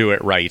 We're going to do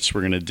it right.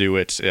 We're going to do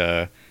it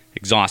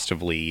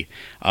exhaustively.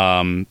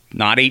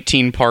 Not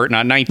 18 part,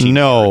 not 19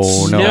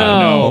 parts.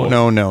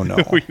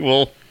 No. We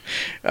will.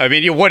 I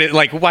mean,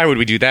 why would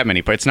we do that many?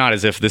 But it's not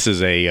as if this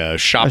is a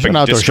shopping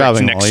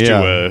district next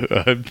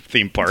to a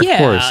theme park. Yeah, of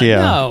course,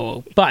 yeah.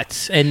 No,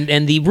 but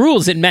and the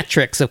rules and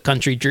metrics of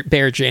Country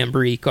Bear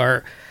Jamboree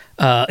are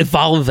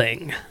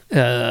evolving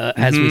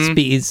as we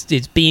speak.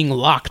 It's being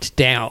locked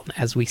down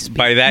as we speak.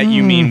 By that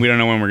you mean we don't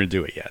know when we're going to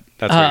do it yet.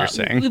 That's what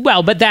you're saying.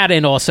 Well, but that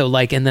and also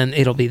and then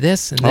it'll be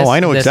this and this. I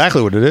know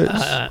exactly what it is.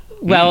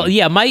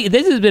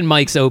 This has been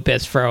Mike's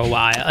opus for a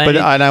while. But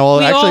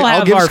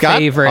I'll give Scott.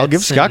 Favorites. I'll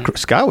give Scott.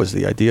 Scott was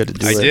the idea to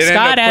do it. I did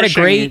Scott end up had a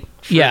pushing great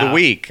for the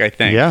week, I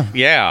think.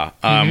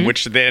 Yeah.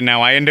 Which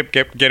now I end up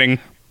getting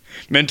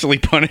mentally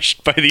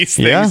punished by these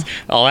things. Yeah.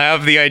 I'll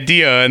have the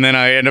idea and then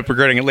I end up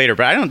regretting it later.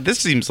 But I don't. This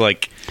seems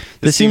like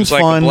seems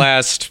like fun. a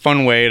blast,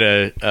 fun way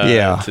to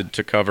Yeah.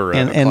 to cover.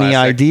 And a the classic.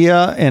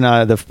 idea, and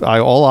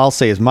all I'll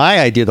say is my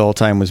idea the whole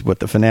time was what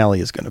the finale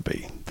is going to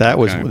be.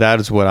 That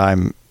is what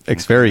I'm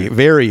very,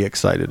 very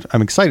excited.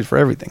 I'm excited for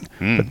everything,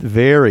 but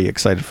very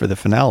excited for the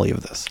finale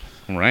of this.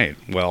 Right.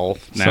 Well,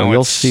 now So you'll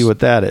it's- see what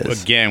that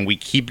is. Again, we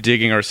keep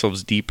digging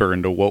ourselves deeper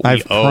into what we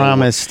I've owe.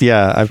 promised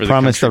a for the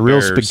Country real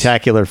Bears.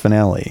 spectacular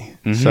finale.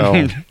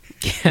 So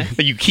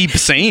You keep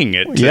saying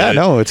it. Yeah,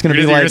 no, it's gonna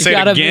be you're like- gonna say You it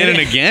got a again and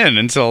minute. again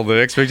until the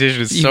expectation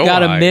is You so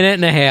got high. a minute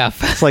and a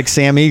half. it's like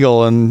Sam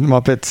Eagle and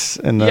Muppets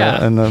and the Yeah.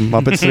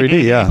 Muppets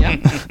 3D. Yeah.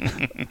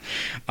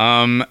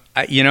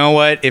 You know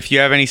what? If you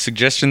have any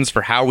suggestions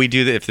for how we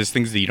do that, if there's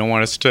things that you don't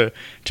want us to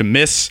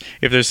miss,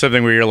 if there's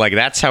something where you're like,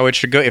 that's how it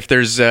should go. If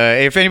there's,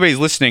 if anybody's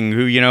listening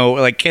who,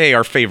 like, hey,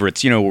 our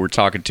favorites, who we're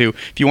talking to.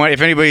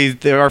 If anybody,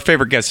 our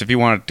favorite guests, if you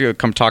want to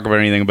come talk about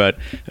anything about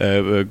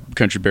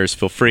Country Bears,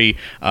 feel free.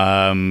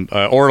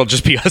 Or it'll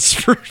just be us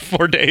for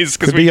 4 days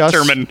because Could we be us.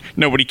 determined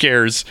nobody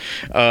cares.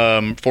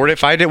 4 to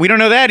 5 days. We don't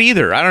know that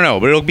either. I don't know,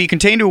 but it'll be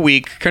contained to a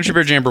week. Country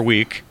Bear Jamber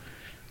week.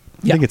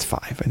 I think it's 5.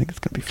 I think it's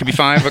going to be 5. Could be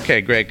 5.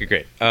 Okay, great.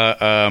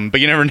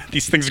 But you never know.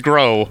 These things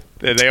grow.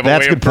 They have a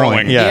That's way a of good point.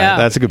 growing. Yeah,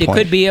 that's a good point.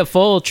 It could be a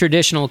full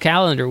traditional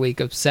calendar week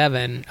of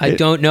 7. I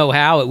don't know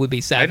how it would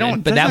be 7,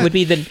 but that would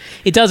be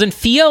it doesn't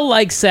feel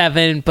like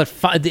 7, but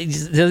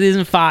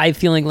isn't 5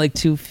 feeling like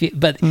 2?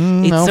 But it's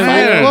no, so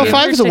well,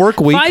 5 is a work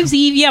week.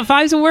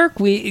 5's a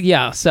work week.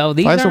 Yeah, so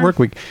these 5's are a work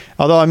week.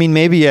 Although, I mean,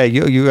 maybe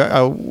you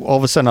all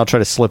of a sudden I'll try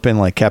to slip in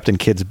like Captain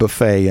Kidd's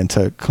Buffet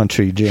into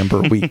Country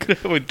Jamber week.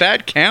 Would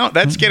that count?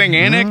 That's getting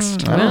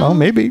annexed? I don't know.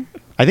 Maybe.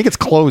 I think it's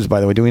closed.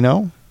 By the way, do we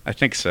know? I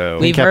think so.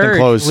 We've Captain heard.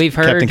 Closed. We've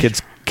heard. Captain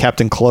Kidd's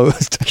Captain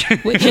Closed.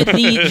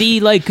 the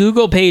like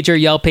Google page or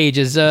Yelp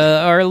pages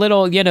are a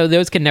little,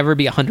 those can never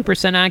be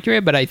 100%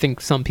 accurate, but I think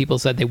some people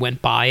said they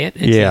went by it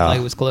and Yeah. seemed like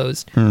it was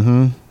closed.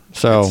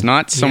 So It's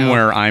not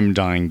somewhere I'm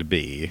dying to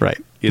be. Right.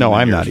 In No, the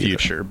I'm near not either.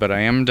 future, but I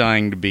am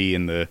dying to be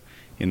in the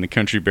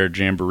Country Bear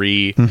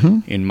Jamboree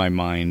in my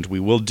mind. We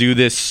will do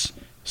this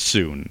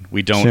soon.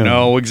 We don't Soon.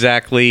 know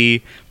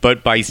exactly,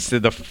 but by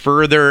the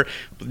further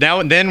now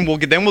and then we'll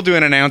do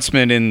an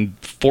announcement in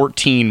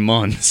 14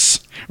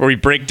 months where we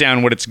break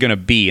down what it's going to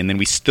be, and then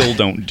we still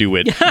don't do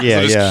it. Yeah,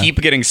 so just yeah. keep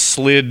getting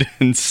slid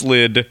and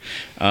slid.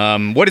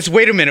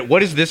 Wait a minute.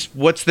 What is this?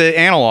 What's the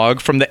analog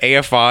from the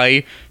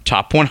AFI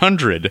Top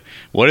 100?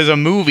 What is a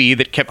movie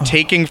that kept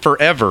taking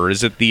forever?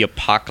 Is it The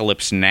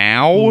Apocalypse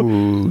Now?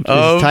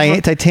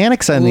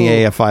 Titanic's on the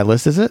AFI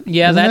list, is it?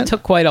 Yeah, Isn't that it?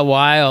 took quite a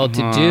while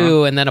to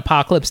do, and then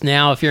Apocalypse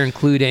Now, if you're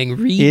including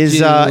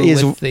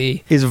redo with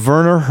the... Is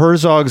Werner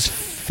Herzog's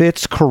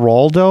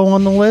Fitzcarraldo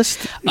on the list?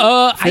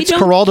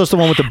 Fitzcarraldo's the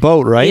one with the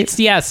boat, right?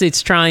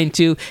 It's trying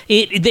to.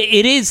 It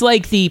is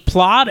like the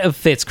plot of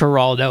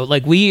Fitzcarraldo.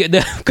 Like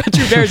the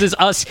Country Bears is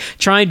us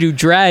trying to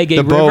drag a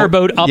The boat,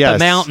 riverboat up yes. a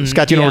mountain.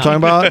 Scott, do you know what we're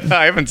talking about?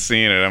 I haven't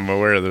seen it. I'm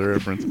aware of the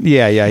reference.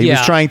 Yeah. He was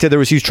Yeah. trying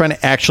to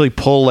actually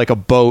pull like a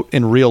boat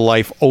in real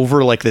life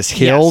over like this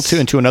hill Yes.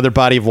 into another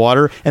body of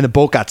water, and the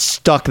boat got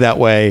stuck that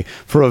way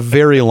for a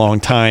very long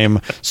time,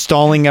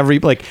 stalling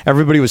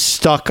everybody was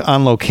stuck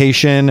on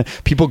location.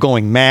 People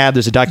going mad.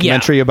 There's a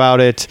documentary about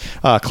it.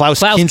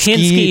 Klaus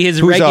Kinski, his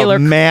who's regular a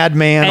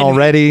madman and-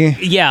 already.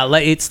 Yeah,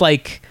 it's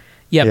like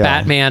Yeah.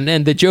 Batman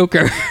and the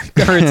Joker,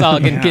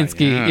 Herzog and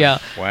Kinski. Yeah.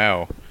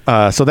 Wow.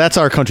 So that's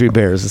our Country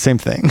Bears, the same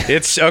thing.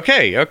 It's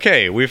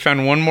okay. We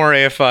found one more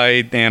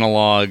AFI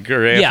analog or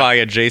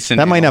AFI adjacent.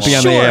 That might not be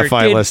on the analog.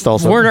 AFI Did list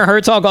also. Werner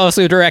Herzog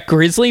also direct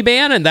Grizzly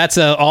Bear, and that's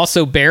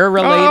also bear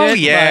related. Oh,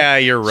 yeah,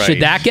 you're right.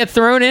 Should that get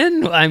thrown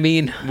in? I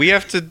mean, We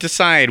have to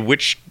decide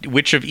which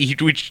of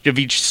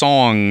each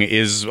song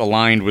is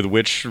aligned with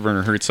which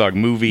Werner Herzog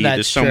movie. That's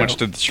There's so true. much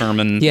to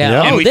determine.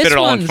 Yeah. And Oh, we this fit it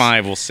all in one's-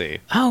 5. We'll see.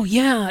 oh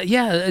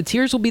yeah.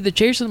 Tears will be the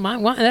chasers of my.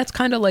 That's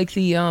kind of like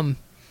the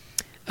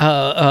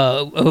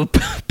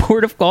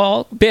Port of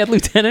Call, Bad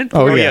Lieutenant. Oh,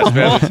 Port of yeah. Yes, Call.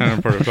 Bad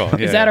Lieutenant Protocol.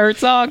 Yeah. Is that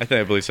Herzog?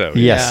 I believe so.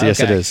 Yes, Yeah, yes,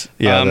 it okay. is.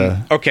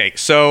 Yeah. Okay,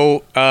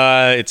 so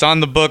it's on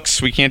the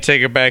books. We can't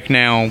take it back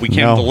now. We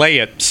can't No. delay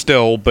it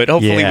still, but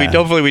hopefully Yeah.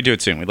 we do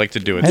it soon. We'd like to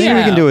do it I think soon.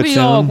 we can do it we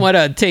soon. all want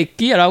to take,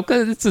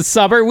 because it's a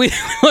summer. We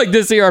like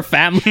to see our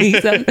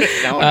families.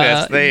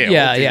 yes, they- we'll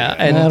yeah, do yeah, that.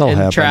 and That'll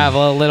happen.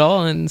 travel a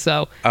little, and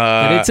so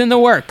but it's in the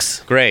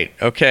works. Great.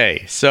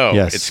 Okay. So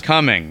Yes. it's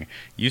coming.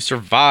 You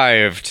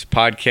survived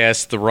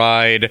Podcast The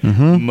Ride,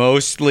 Mm-hmm.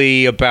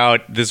 mostly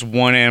about this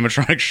one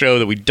animatronic show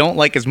that we don't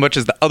like as much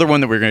as the other one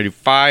that we're going to do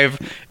 5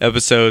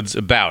 episodes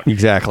about.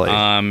 Exactly.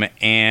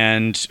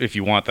 And if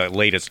you want the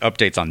latest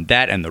updates on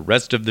that and the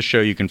rest of the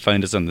show, you can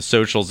find us on the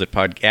socials at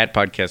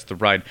Podcast The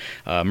Ride.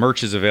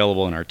 Merch is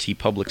available in our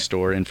TeePublic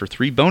store. And for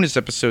 3 bonus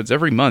episodes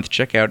every month,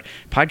 check out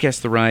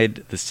Podcast The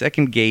Ride, The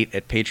Second Gate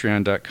at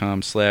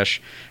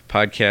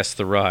patreon.com/Podcast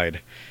The Ride.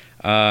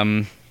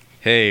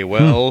 Hey,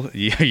 well,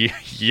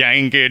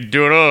 Yankee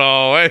Doodle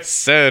always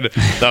said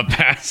the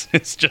past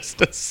is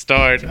just a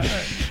start.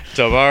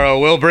 Tomorrow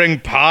we'll bring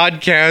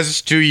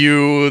podcasts to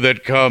you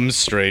that come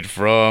straight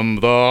from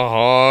the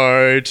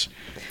heart.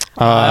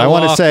 I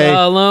want to walk say,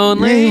 a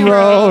lonely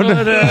road,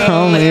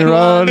 lonely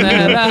road.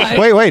 that I-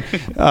 Wait.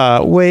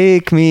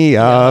 Wake me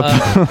up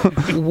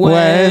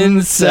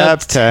when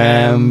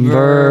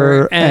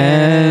September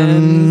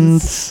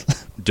ends.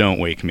 Don't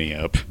wake me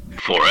up.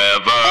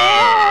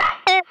 Forever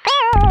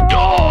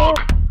Dog.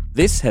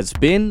 This has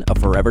been a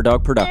Forever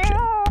Dog production.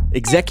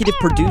 Executive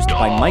produced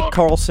by Mike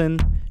Carlson,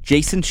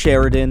 Jason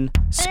Sheridan,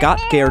 Scott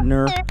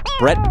Gardner,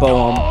 Brett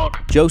Boehm,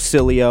 Joe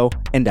Cilio,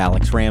 and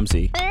Alex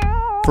Ramsey.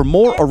 For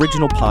more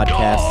original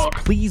podcasts,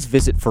 please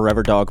visit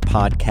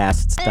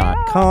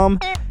foreverdogpodcasts.com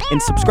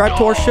and subscribe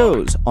to our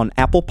shows on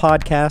Apple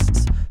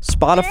Podcasts,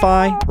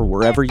 Spotify, or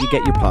wherever you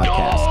get your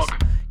podcasts.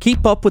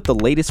 Keep up with the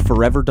latest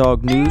Forever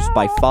Dog news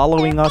by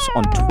following us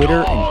on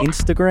Twitter and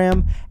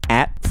Instagram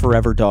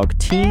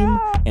 @ForeverDogTeam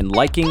and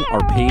liking our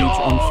page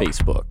on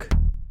Facebook.